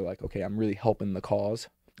more you're like, okay, I'm really helping the cause.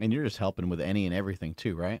 And you're just helping with any and everything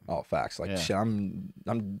too, right? Oh, facts. Like shit, I'm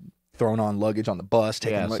throwing on luggage on the bus.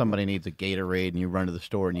 Somebody needs a Gatorade and you run to the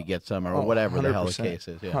store and you get some or whatever the hell the case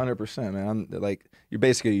is. 100%, man. I'm like, you're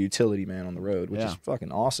basically a utility man on the road, which is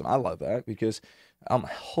fucking awesome. I love that because I'm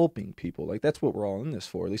helping people. Like that's what we're all in this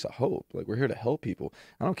for. At least I hope. Like we're here to help people.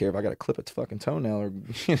 I don't care if I got to clip a fucking toenail or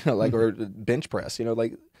like or bench press.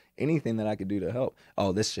 Like anything that I could do to help.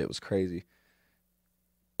 Oh, this shit was crazy.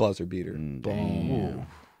 Buzzer beater. Boom.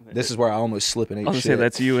 This is where I almost slip and ate shit. I was gonna say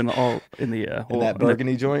that's you in that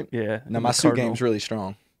burgundy joint. Yeah. Now my suit game's really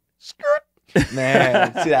strong. Skirt.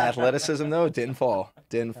 Man, see that athleticism though? It didn't fall.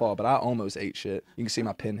 But I almost ate shit. You can see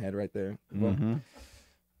my pinhead right there.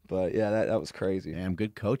 But yeah, that was crazy. Damn,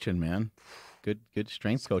 good coaching, man. Good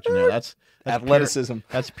strength coaching there. That's Athleticism.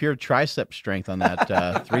 That's pure tricep strength on that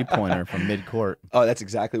 3-pointer from mid-court. Oh, that's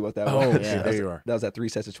exactly what that was. yeah. There you are. That was at 3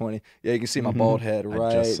 sets of 20. Yeah, you can see my bald head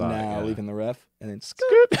right just saw it, now yeah. leaving the ref, and then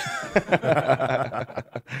scoot. That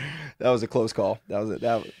was a close call.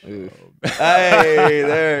 Oof. Hey,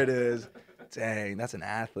 there it is. Dang, that's an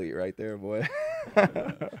athlete right there, boy.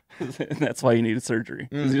 That's why you needed surgery.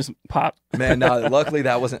 You just pop. Man, no, luckily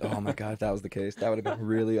that wasn't. Oh my God, if that was the case, that would have been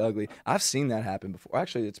really ugly. I've seen that happen before.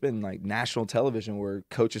 Actually, it's been like national television where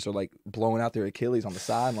coaches are like blowing out their Achilles on the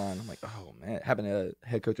sideline. I'm like, oh man, it happened to a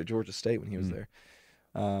head coach at Georgia State when he was there.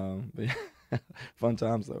 But yeah, fun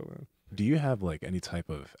times though, man. Do you have like any type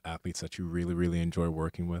of athletes that you really, really enjoy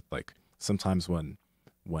working with? Like sometimes when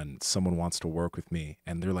someone wants to work with me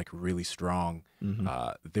and they're like really strong,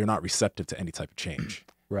 they're not receptive to any type of change.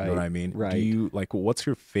 Right. You know what I mean? Right. Do you like, what's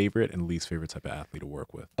your favorite and least favorite type of athlete to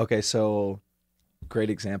work with? Okay, so great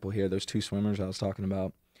example here. Those 2 swimmers I was talking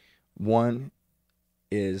about. One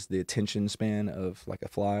is the attention span of like a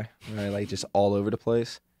fly, right? Like just all over the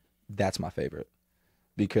place. That's my favorite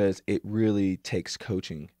because it really takes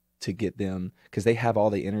coaching to get them, because they have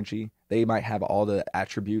all the energy. They might have all the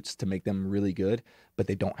attributes to make them really good, but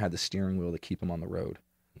they don't have the steering wheel to keep them on the road.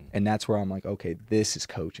 And that's where I'm like, okay, this is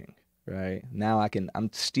coaching, right? Now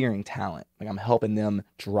I'm steering talent. Like I'm helping them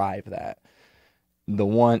drive that.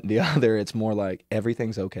 The other, it's more like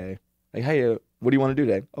everything's okay. Like, hey, what do you want to do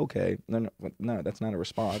today? Okay. No, that's not a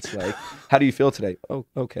response. Like, how do you feel today? Oh,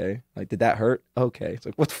 okay. Like, did that hurt? Okay. It's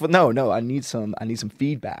like, no, I need some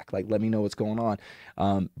feedback. Like, let me know what's going on.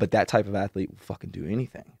 But that type of athlete will fucking do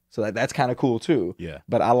anything. So that's kind of cool too. Yeah.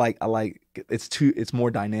 But I like it's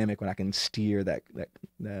more dynamic when I can steer that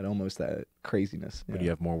almost that craziness. But you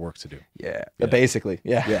have more work to do. Yeah. Yeah. Basically.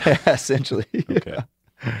 Yeah. Essentially. Okay.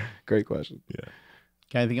 Yeah. Great question. Yeah.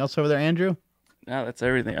 Okay, anything else over there, Andrew? No, that's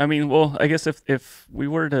everything. I mean, well, I guess if we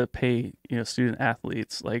were to pay, student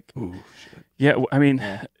athletes, like, Ooh, shit. yeah, I mean,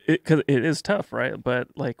 Yeah. because it is tough, right? But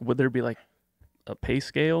like, would there be like a pay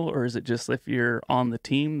scale, or is it just if you're on the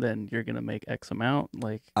team, then you're gonna make X amount?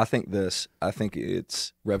 Like, I think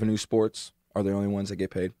it's revenue sports are the only ones that get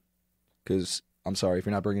paid. Because I'm sorry, if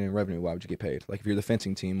you're not bringing in revenue, why would you get paid? Like if you're the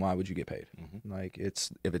fencing team, why would you get paid? Like if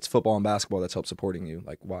it's football and basketball that's help supporting you,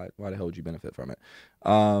 like why the hell would you benefit from it?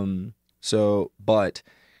 But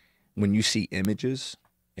when you see images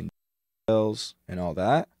and details and all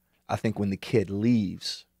that, I think when the kid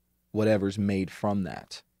leaves, whatever's made from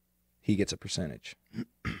that, he gets a percentage.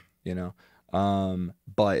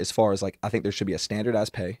 But as far as like, I think there should be a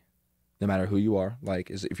standardized pay, no matter who you are. Like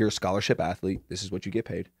if you're a scholarship athlete, this is what you get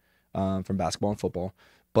paid from basketball and football.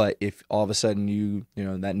 But if all of a sudden you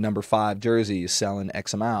that number 5 jersey is selling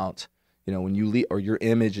X amount, when you leave, or your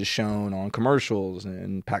image is shown on commercials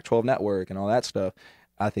and Pac-12 Network and all that stuff,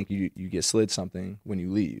 I think you get slid something when you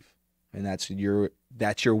leave, and that's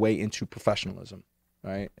your way into professionalism,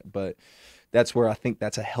 right? But that's where I think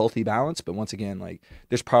that's a healthy balance. But once again, like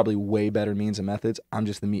there's probably way better means and methods. I'm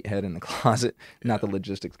just the meathead in the closet, not the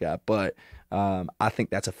logistics guy. But I think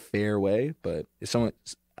that's a fair way. But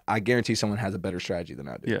I guarantee someone has a better strategy than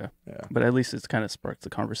I do. yeah. But at least it's kind of sparked the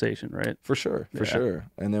conversation, right? For sure. Yeah.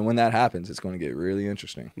 And then when that happens, it's going to get really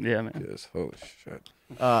interesting. Yeah, man. Yes. Holy shit.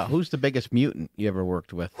 Who's the biggest mutant you ever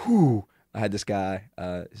worked with? I had this guy.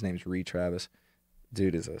 His name's Reed Travis.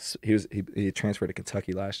 Dude he transferred to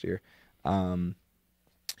Kentucky last year.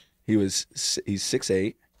 He's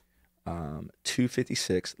 6'8",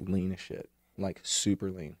 256, lean as shit, like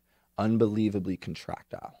super lean, unbelievably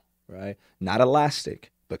contractile, right? Not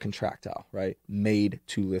elastic, but contractile, right? Made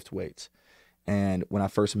to lift weights. And when I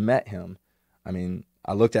first met him, I mean,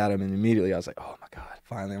 I looked at him and immediately I was like, oh my God,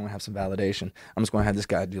 finally I'm gonna have some validation. I'm just gonna have this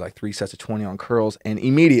guy do like 3 sets of 20 on curls, and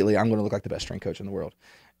immediately I'm gonna look like the best strength coach in the world.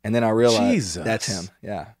 And then I realized that's him.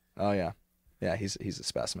 Yeah. Oh yeah. Yeah. He's a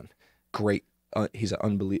specimen. Great. He's an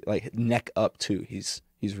unbelievable, like neck up too. He's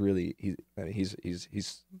really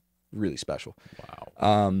special.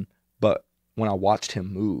 Wow. But when I watched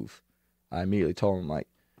him move, I immediately told him like,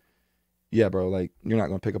 yeah, bro, like you're not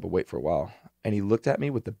going to pick up a weight for a while. And he looked at me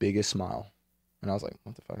with the biggest smile. And I was like,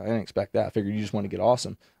 what the fuck? I didn't expect that. I figured you just want to get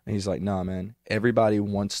awesome. And he's like, nah, man, everybody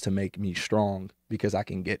wants to make me strong because I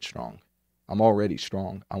can get strong. I'm already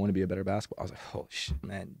strong. I want to be a better basketball. I was like, oh shit,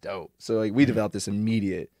 man, dope. So like we developed this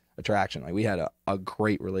immediate attraction. Like we had a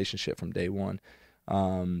great relationship from day one.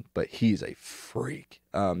 But he's a freak.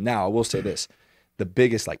 Now I will say this, the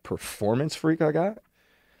biggest like performance freak I got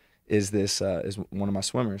is one of my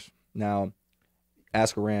swimmers. Now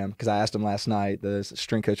ask Ram, because I asked him last night, the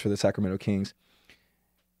strength coach for the Sacramento Kings.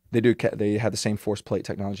 They have the same force plate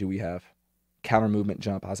technology we have. Counter movement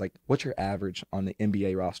jump. I was like, what's your average on the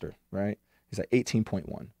NBA roster, right? He's like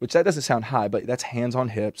 18.1, which that doesn't sound high, but that's hands on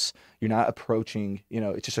hips. You're not approaching,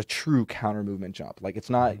 it's just a true counter movement jump. Like it's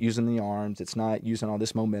not using the arms. It's not using all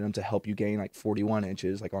this momentum to help you gain like 41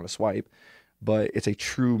 inches, like on a swipe, but it's a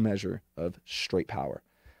true measure of straight power.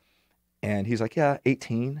 And he's like, yeah,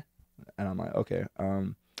 18. And I'm like, okay.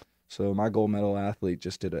 So my gold medal athlete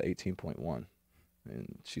just did a 18.1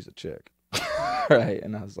 and she's a chick. Right.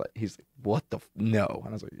 And I was like, he's like, what the, no. And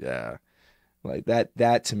I was like, yeah. Like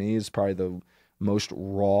that to me is probably the most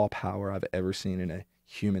raw power I've ever seen in a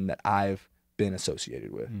human that I've been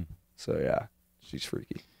associated with. So yeah, she's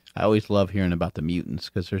freaky. I always love hearing about the mutants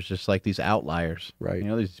because there's just like these outliers, right?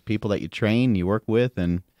 These people that you train, you work with,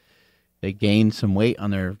 and they gain some weight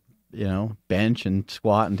on their, bench and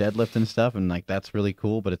squat and deadlift and stuff, and like that's really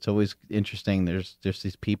cool. But it's always interesting. There's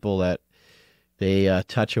these people that they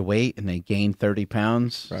touch a weight and they gain 30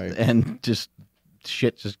 pounds, right? And just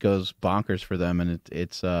shit just goes bonkers for them, and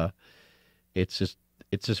it's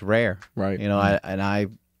just rare, right?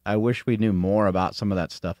 I wish we knew more about some of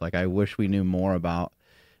that stuff. Like I wish we knew more about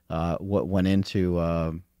what went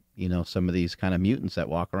into some of these kind of mutants that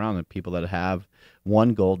walk around, and people that have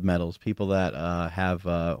won gold medals, people that have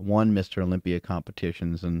won Mr. Olympia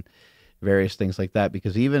competitions and various things like that.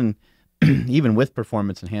 Because even with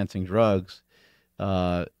performance enhancing drugs,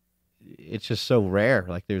 it's just so rare.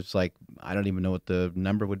 Like there's like, I don't even know what the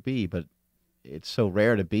number would be, but it's so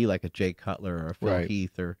rare to be like a Jay Cutler or a Phil right.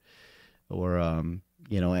 Heath or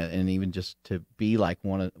and even just to be like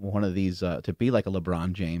one of these, to be like a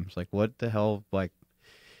LeBron James. Like what the hell? Like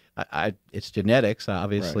it's genetics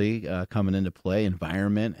obviously, right. Coming into play,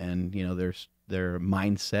 environment, and there's their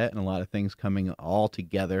mindset and a lot of things coming all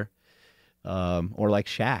together. Or like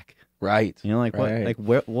Shaq. Right.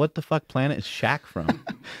 What the fuck planet is Shaq from?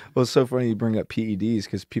 Well, it's so funny you bring up PEDs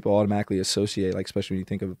because people automatically associate, like, especially when you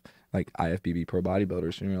think of like IFBB pro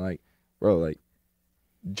bodybuilders, and you're like, bro, like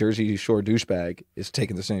Jersey Shore douchebag is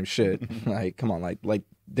taking the same shit. Like, come on, like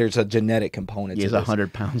there's a genetic component. He has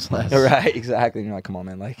 100 pounds less. Right, exactly. And you're like, come on,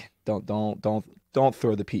 man, like don't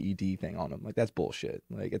throw the PED thing on them. Like that's bullshit.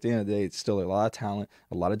 Like at the end of the day, it's still a lot of talent,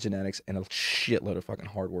 a lot of genetics, and a shitload of fucking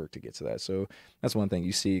hard work to get to that. So that's one thing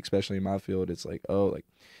you see, especially in my field. It's like, oh,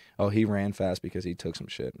 he ran fast because he took some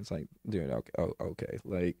shit. It's like, dude, okay.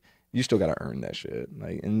 Like you still got to earn that shit.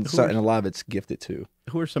 Like, and a lot of it's gifted too.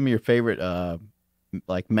 Who are some of your favorite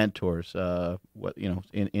like mentors? What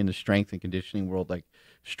in the strength and conditioning world, like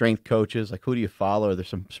strength coaches? Like who do you follow? Are there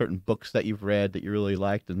some certain books that you've read that you really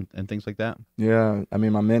liked and things like that? Yeah, I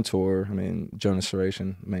mean my mentor, Jonas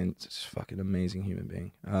Saracen, it's a fucking amazing human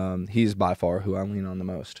being. He's by far who I lean on the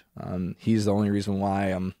most. He's the only reason why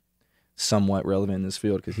I'm somewhat relevant in this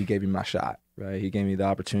field, because he gave me my shot, right? He gave me the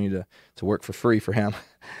opportunity to work for free for him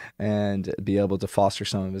and be able to foster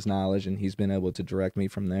some of his knowledge, and he's been able to direct me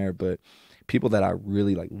from there. But people that I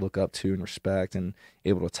really like look up to and respect and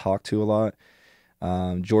able to talk to a lot,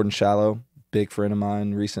 Jordan Shallow, big friend of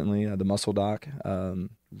mine recently, the muscle doc. God,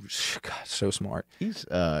 so smart. He's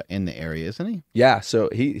in the area, isn't he? Yeah, so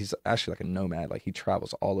he's actually like a nomad. Like he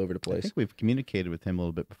travels all over the place. I think we've communicated with him a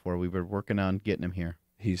little bit before. We were working on getting him here.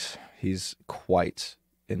 He's quite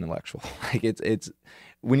intellectual. Like it's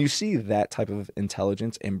when you see that type of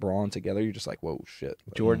intelligence and brawn together, you're just like, whoa, shit.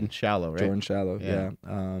 Jordan Shallow, right? Jordan Shallow, yeah.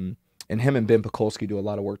 And him and Ben Pekulski do a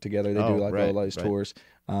lot of work together. They do like all these tours.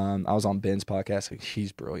 I was on Ben's podcast. Like,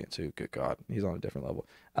 he's brilliant too. Good God, he's on a different level.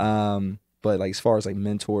 But like as far as like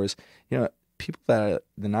mentors, people that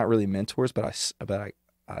they're not really mentors, but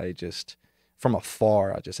I just from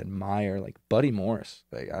afar I just admire, like Buddy Morris.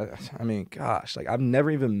 Like I mean, gosh, like I've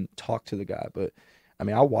never even talked to the guy, but I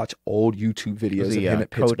watch old YouTube videos of him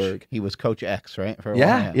at Pittsburgh. He was Coach X, right? For a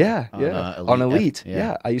while, yeah. On Elite.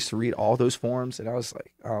 Yeah. I used to read all those forums, and I was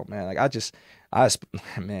like, oh man, like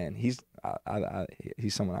man, he's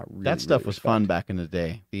someone I really. That stuff really was respect. Fun back in the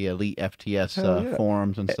day. The Elite FTS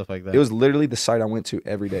forums and stuff like that. It was literally the site I went to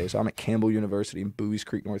every day. So I'm at Campbell University in Bowies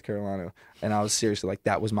Creek, North Carolina, and I was seriously like,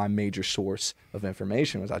 that was my major source of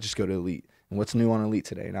information. Was I just go to Elite. And what's new on Elite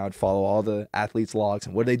today? And I would follow all the athletes' logs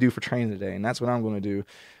and what do they do for training today? And that's what I'm going to do.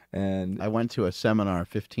 And I went to a seminar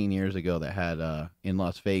 15 years ago that had in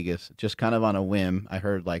Las Vegas, just kind of on a whim. I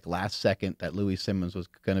heard like last second that Louis Simmons was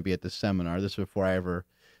going to be at this seminar. This was before I ever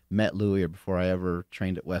met Louis or before I ever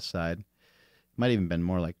trained at Westside. It might even been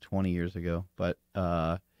more like 20 years ago. But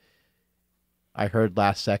I heard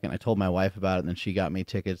last second. I told my wife about it, and then she got me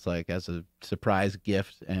tickets like as a surprise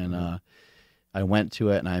gift. And I went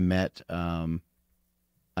to it, and I met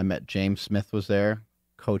James Smith was there,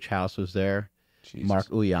 Coach House was there, Jesus. Mark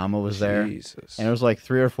Uyama was there, and it was like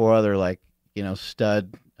 3 or 4 other like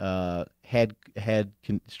stud head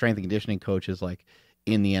strength and conditioning coaches like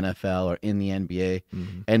in the NFL or in the NBA,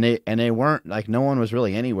 and they weren't like, no one was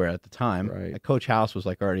really anywhere at the time. Right. Like, Coach House was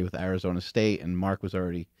like already with Arizona State, and Mark was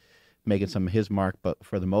already making some of his mark, but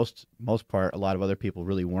for the most part, a lot of other people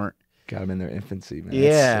really weren't. Got them in their infancy, man.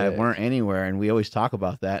 Yeah, weren't anywhere, and we always talk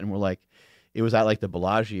about that, and we're like, it was at like the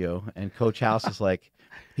Bellagio, and Coach House is like,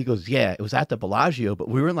 he goes, yeah, it was at the Bellagio, but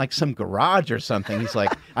we were in like some garage or something. He's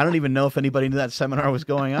like, I don't even know if anybody knew that seminar was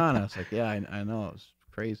going on. I was like, yeah, I know, it was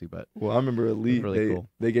crazy, but well, I remember Elite. really cool.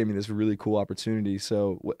 They gave me this really cool opportunity.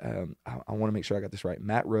 So I want to make sure I got this right.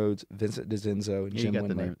 Matt Rhodes, Vincent DeZenzo, and Jim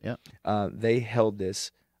Windler. Yeah. They held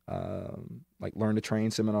this like learn to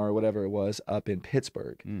train seminar or whatever it was up in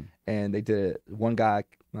Pittsburgh, and they did it. One guy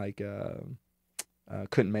like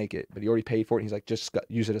couldn't make it, but he already paid for it. He's like, just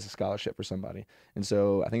use it as a scholarship for somebody. And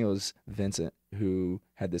so I think it was Vincent who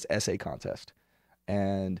had this essay contest,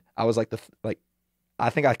 and I was like I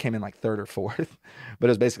think I came in like third or fourth, but it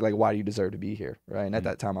was basically like, why do you deserve to be here, right? And at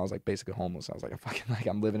that time I was like basically homeless. I was like,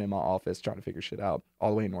 I'm living in my office trying to figure shit out all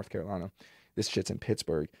the way in North Carolina. This shit's in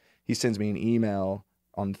Pittsburgh. He sends me an email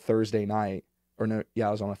on Thursday night, or no, yeah,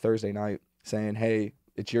 I was on a Thursday night saying, hey,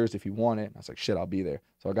 it's yours if you want it. And I was like, shit, I'll be there.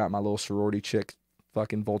 So I got my little sorority chick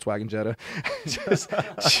fucking Volkswagen Jetta, just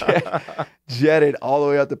jetted all the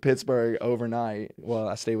way up to Pittsburgh overnight. Well,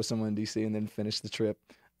 I stayed with someone in DC and then finished the trip.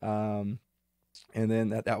 And then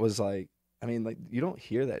that was like, I mean, like, you don't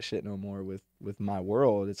hear that shit no more with my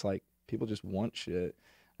world. It's like people just want shit,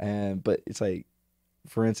 but it's like,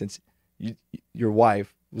 for instance, your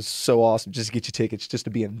wife was so awesome just to get you tickets just to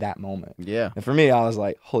be in that moment. Yeah. And for me, I was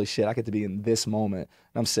like, holy shit, I get to be in this moment.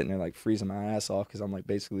 And I'm sitting there like freezing my ass off because I'm like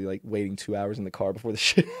basically like waiting 2 hours in the car before the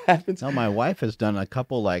shit happens. No, my wife has done a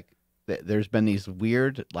couple, like, there's been these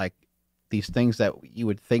weird, like, these things that you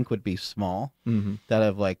would think would be small that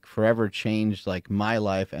have like forever changed like my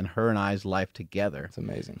life and her and I's life together. It's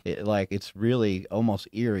amazing. It's really almost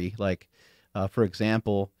eerie. Like, for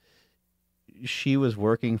example, she was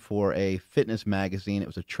working for a fitness magazine. It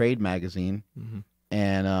was a trade magazine.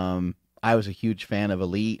 And I was a huge fan of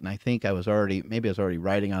Elite, and I think I was already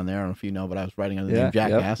writing on there. I don't know if you know, but I was writing on the name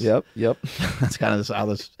Jackass. Yep. That's kind of how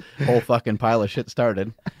this whole fucking pile of shit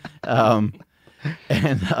started.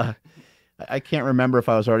 I can't remember if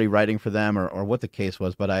I was already writing for them or what the case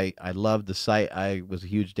was, but I loved the site. I was a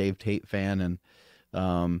huge Dave Tate fan,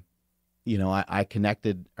 and you know, I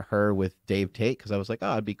connected her with Dave Tate because I was like,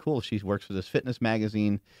 oh, it'd be cool. She works for this fitness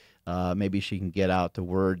magazine. Maybe she can get out the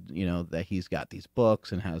word, you know, that he's got these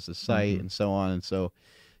books and has the site and so on. And so,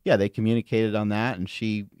 yeah, they communicated on that, and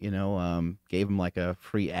she, you know, gave him like a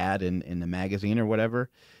free ad in the magazine or whatever.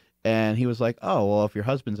 And he was like, oh, well, if your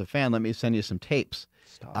husband's a fan, let me send you some tapes.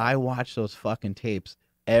 Stop. I watch those fucking tapes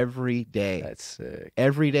every day. That's sick.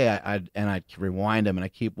 Every day, I'd rewind them and I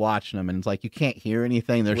keep watching them, and it's like you can't hear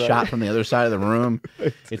anything. They're shot from the other side of the room.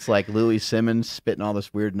 It's like Louis Simmons spitting all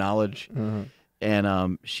this weird knowledge.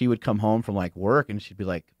 And she would come home from like work, and she'd be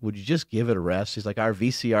like, "Would you just give it a rest?" She's like, "Our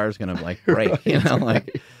VCR is gonna like break," you know,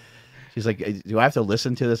 like. She's like, do I have to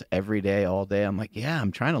listen to this every day, all day? I'm like, yeah,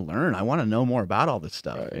 I'm trying to learn. I want to know more about all this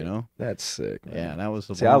stuff, you know? That's sick, man. Yeah, that was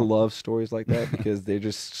the See, I love stories like that because they're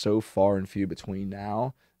just so far and few between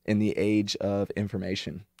now in the age of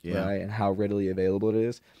information, right? And how readily available it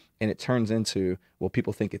is. And it turns into, well,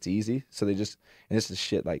 people think it's easy. So they just, and this is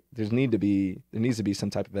shit, like there needs to be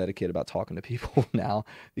some type of etiquette about talking to people now,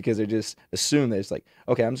 because they just assume that it's like,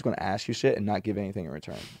 okay, I'm just going to ask you shit and not give anything in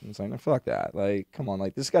return. And it's like, no, fuck that. Like, come on,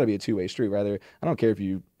 like this has got to be a two-way street. Rather, I don't care if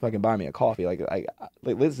you fucking buy me a coffee. Like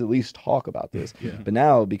let's at least talk about this. But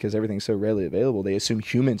now, because everything's so readily available, they assume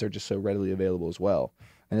humans are just so readily available as well.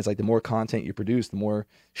 And it's like the more content you produce, the more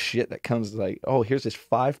shit that comes, like, oh, here's this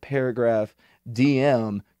 5-paragraph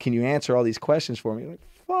DM. Can you answer all these questions for me? Like,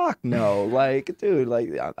 fuck no. Like, dude, like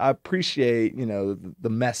I appreciate, you know, the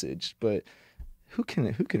message, but who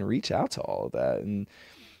can reach out to all of that?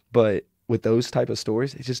 But with those type of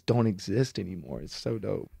stories, they just don't exist anymore. It's so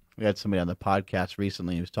dope. We had somebody on the podcast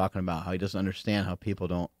recently who was talking about how he doesn't understand how people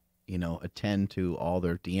don't, you know, attend to all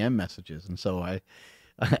their DM messages. And so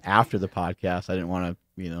after the podcast, I didn't want to,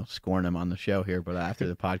 you know, scorn him on the show here, but after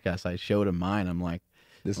the podcast, I showed him mine. I'm like,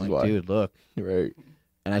 this is why, dude, look. Right.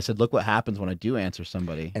 And I said, look what happens when I do answer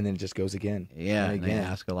somebody. And then it just goes again. Yeah, and they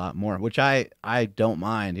ask a lot more, which I don't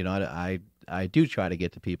mind. You know, I do try to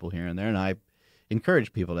get to people here and there, and I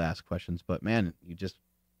encourage people to ask questions. But, man,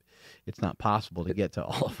 it's not possible to get to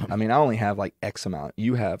all of them. I mean, I only have like X amount.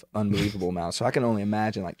 You have unbelievable amounts. So I can only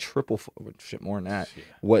imagine like triple, shit more than that,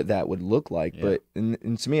 what that would look like. Yeah. But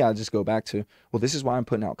and to me, I just go back to, well, this is why I'm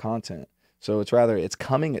putting out content. So it's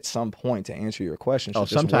coming at some point to answer your question. So Oh,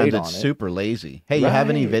 just sometimes wait it's on it. super lazy. Hey, you have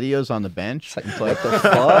any Right. videos on the bench? It's like, what the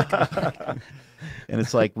fuck? And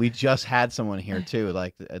it's like, we just had someone here too,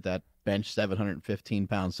 like at that bench 715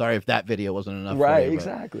 pounds. Sorry if that video wasn't enough for Right, you,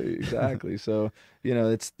 but- exactly. So,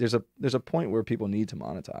 there's a point where people need to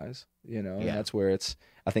monetize, and Yeah. that's where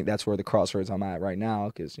I think that's where the crossroads I'm at right now,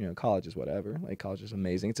 because, college is whatever. Like, college is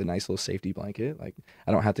amazing. It's a nice little safety blanket. Like,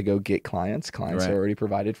 I don't have to go get clients. Clients Right. are already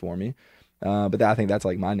provided for me. But I think that's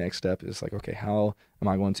like my next step is like, okay, how am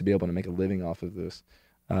I going to be able to make a living off of this?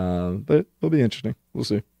 But it'll be interesting. We'll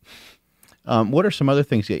see. What are some other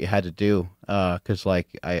things that you had to do? Because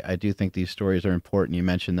I do think these stories are important. You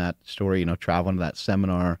mentioned that story, traveling to that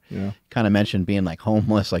seminar. Yeah. Kind of mentioned being like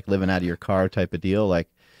homeless, like living out of your car type of deal. Like,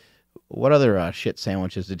 what other shit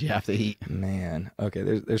sandwiches did you have to eat? Man, okay,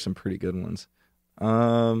 there's some pretty good ones.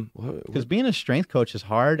 Because being a strength coach is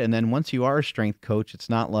hard, and then once you are a strength coach, it's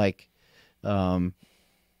not like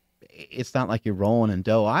you're rolling in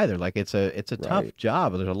dough either. Like it's a tough Right.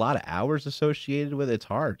 job. There's a lot of hours associated with it. It's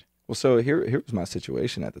hard. Well, so here was my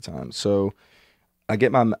situation at the time. So I'm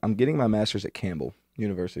getting my master's at Campbell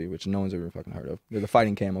University, which no one's ever fucking heard of. They're the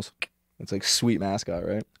Fighting Camels. It's like sweet mascot,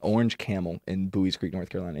 right? Orange camel in Bowie's Creek, North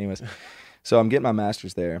Carolina. Anyways, so I'm getting my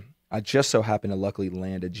master's there. I just so happened to luckily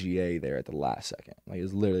land a GA there at the last second. Like, it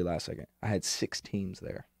was literally last second. I had 6 teams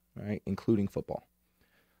there, right, including football.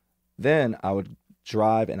 Then I would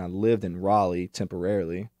drive, and I lived in Raleigh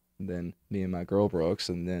temporarily. And then me and my girl Brooks,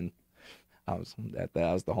 and then I was that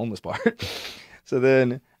was the homeless part. So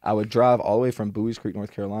then I would drive all the way from Bowie's Creek,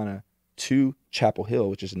 North Carolina, to Chapel Hill,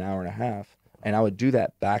 which is an hour and a half, and I would do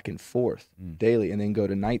that back and forth daily, and then go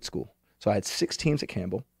to night school. So I had 6 teams at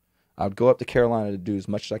Campbell. I would go up to Carolina to do as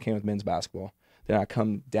much as I can with men's basketball. Then I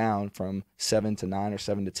come down from 7 to 9 or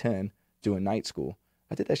 7 to 10 doing night school.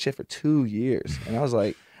 I did that shit for 2 years, and I was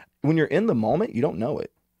like, when you're in the moment, you don't know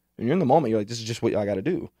it. When you're in the moment, you're like, this is just what I got to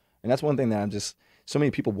do. And that's one thing that so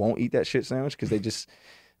many people won't eat that shit sandwich because they just,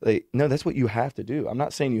 like, no, that's what you have to do. I'm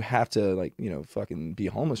not saying you have to, like, fucking be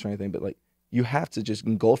homeless or anything, but, like, you have to just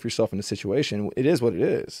engulf yourself in a situation. It is what it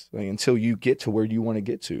is, like, until you get to where you want to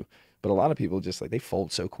get to. But a lot of people just, like, they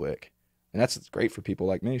fold so quick. And that's great for people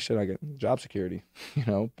like me. Shit, I get job security,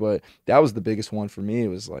 But that was the biggest one for me. It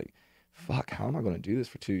was like, fuck, how am I going to do this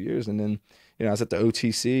for 2 years? And then, I was at the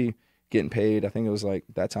OTC getting paid. I think it was like,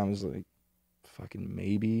 that time it was like, fucking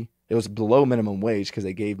maybe. It was below minimum wage because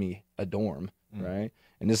they gave me a dorm, right?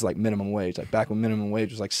 And this is like minimum wage. Like back when minimum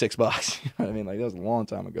wage was like $6. You know what I mean? Like, that was a long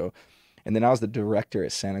time ago. And then I was the director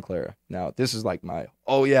at Santa Clara. Now, this is like my,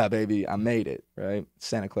 oh yeah, baby, I made it, right?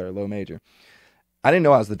 Santa Clara, low major. I didn't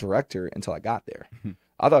know I was the director until I got there.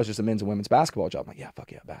 I thought it was just a men's and women's basketball job. I'm like, yeah,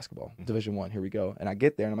 fuck yeah, basketball. Division I, here we go. And I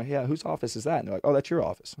get there, and I'm like, yeah, whose office is that? And they're like, oh, that's your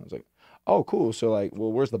office. I was like, oh, cool. So, like,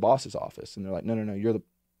 well, where's the boss's office? And they're like, no, you're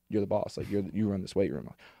the boss. Like, you run this weight room. I'm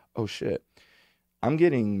like, oh, shit. I'm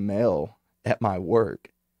getting mail at my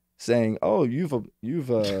work saying, oh, you've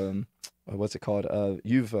what's it called?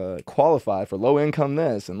 You've qualified for low income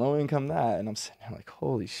this and low income that. And I'm sitting there like,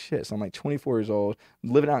 holy shit. So I'm like 24 years old,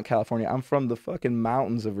 living out in California. I'm from the fucking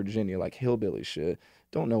mountains of Virginia, like hillbilly shit.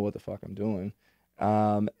 Don't know what the fuck I'm doing.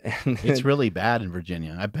 And It's really bad in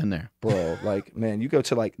Virginia. I've been there. bro, like, man, you go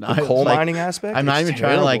to like No, the it's coal like- mining aspect. I'm not it's even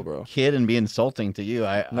trying to terrible, like kid and be insulting to you.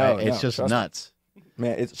 It's just trust me. nuts.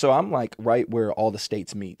 Man, so I'm like right where all the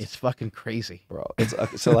states meet. It's fucking crazy. Bro, it's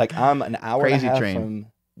so like I'm an hour Crazy and a half train. from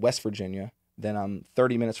West Virginia, then I'm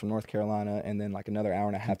 30 minutes from North Carolina, and then like another hour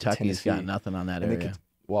and a half to Kentucky's Tennessee. got nothing on that And then area.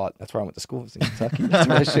 well, that's where I went to school, was in Kentucky. That's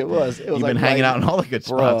where that shit was. It was You've like been hanging right- out in all the good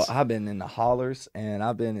Bro, spots. I've been in the hollers and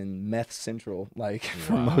I've been in meth central like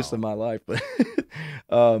for most of my life.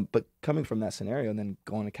 But coming from that scenario and then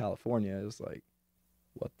going to California is like,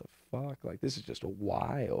 what the fuck? Like, this is just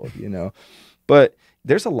wild, But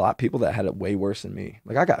there's a lot of people that had it way worse than me.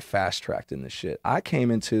 Like, I got fast tracked in this shit. I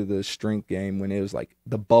came into the strength game when it was like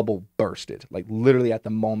the bubble bursted. Like, literally at the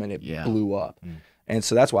moment it blew up. And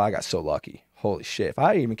so that's why I got so lucky. Holy shit. If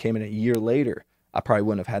I even came in a year later, I probably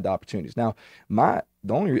wouldn't have had the opportunities. Now, I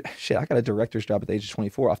got a director's job at the age of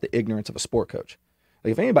 24 off the ignorance of a sport coach.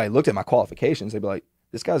 Like, if anybody looked at my qualifications, they'd be like,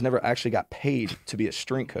 this guy's never actually got paid to be a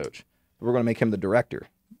strength coach. We're going to make him the director.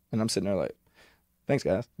 And I'm sitting there like, thanks,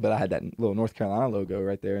 guys. But I had that little North Carolina logo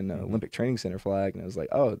right there in the Olympic Training Center flag. And I was like,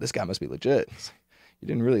 oh, this guy must be legit. You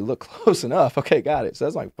didn't really look close enough. Okay, got it. So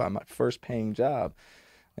that's like my first paying job.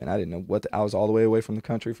 And I didn't know I was all the way away from the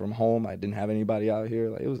country, from home. I didn't have anybody out here.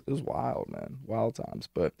 Like, it was wild, man. Wild times.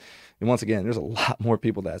 But and once again, there's a lot more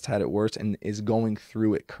people that's had it worse and is going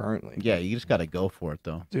through it currently. Yeah, you just got to go for it,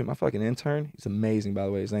 though. Dude, my fucking intern, he's amazing, by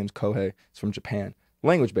the way. His name's Kohei. He's from Japan.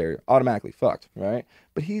 Language barrier, automatically fucked, right?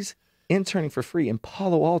 But he's interning for free in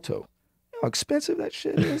Palo Alto. You know how expensive that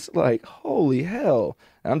shit is? Like, holy hell.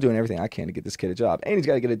 And I'm doing everything I can to get this kid a job. And he's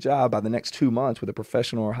got to get a job by the next 2 months with a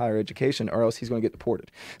professional or higher education, or else he's going to get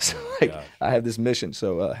deported. So, like, I have this mission.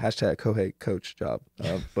 So, hashtag Kohei coach job.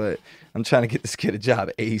 But I'm trying to get this kid a job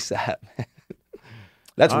ASAP.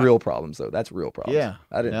 That's real problems, though. That's real problems.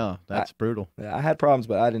 Yeah. That's brutal. Yeah, I had problems,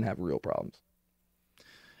 but I didn't have real problems.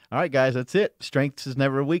 All right, guys, that's it. Strength is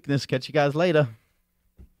never a weakness. Catch you guys later.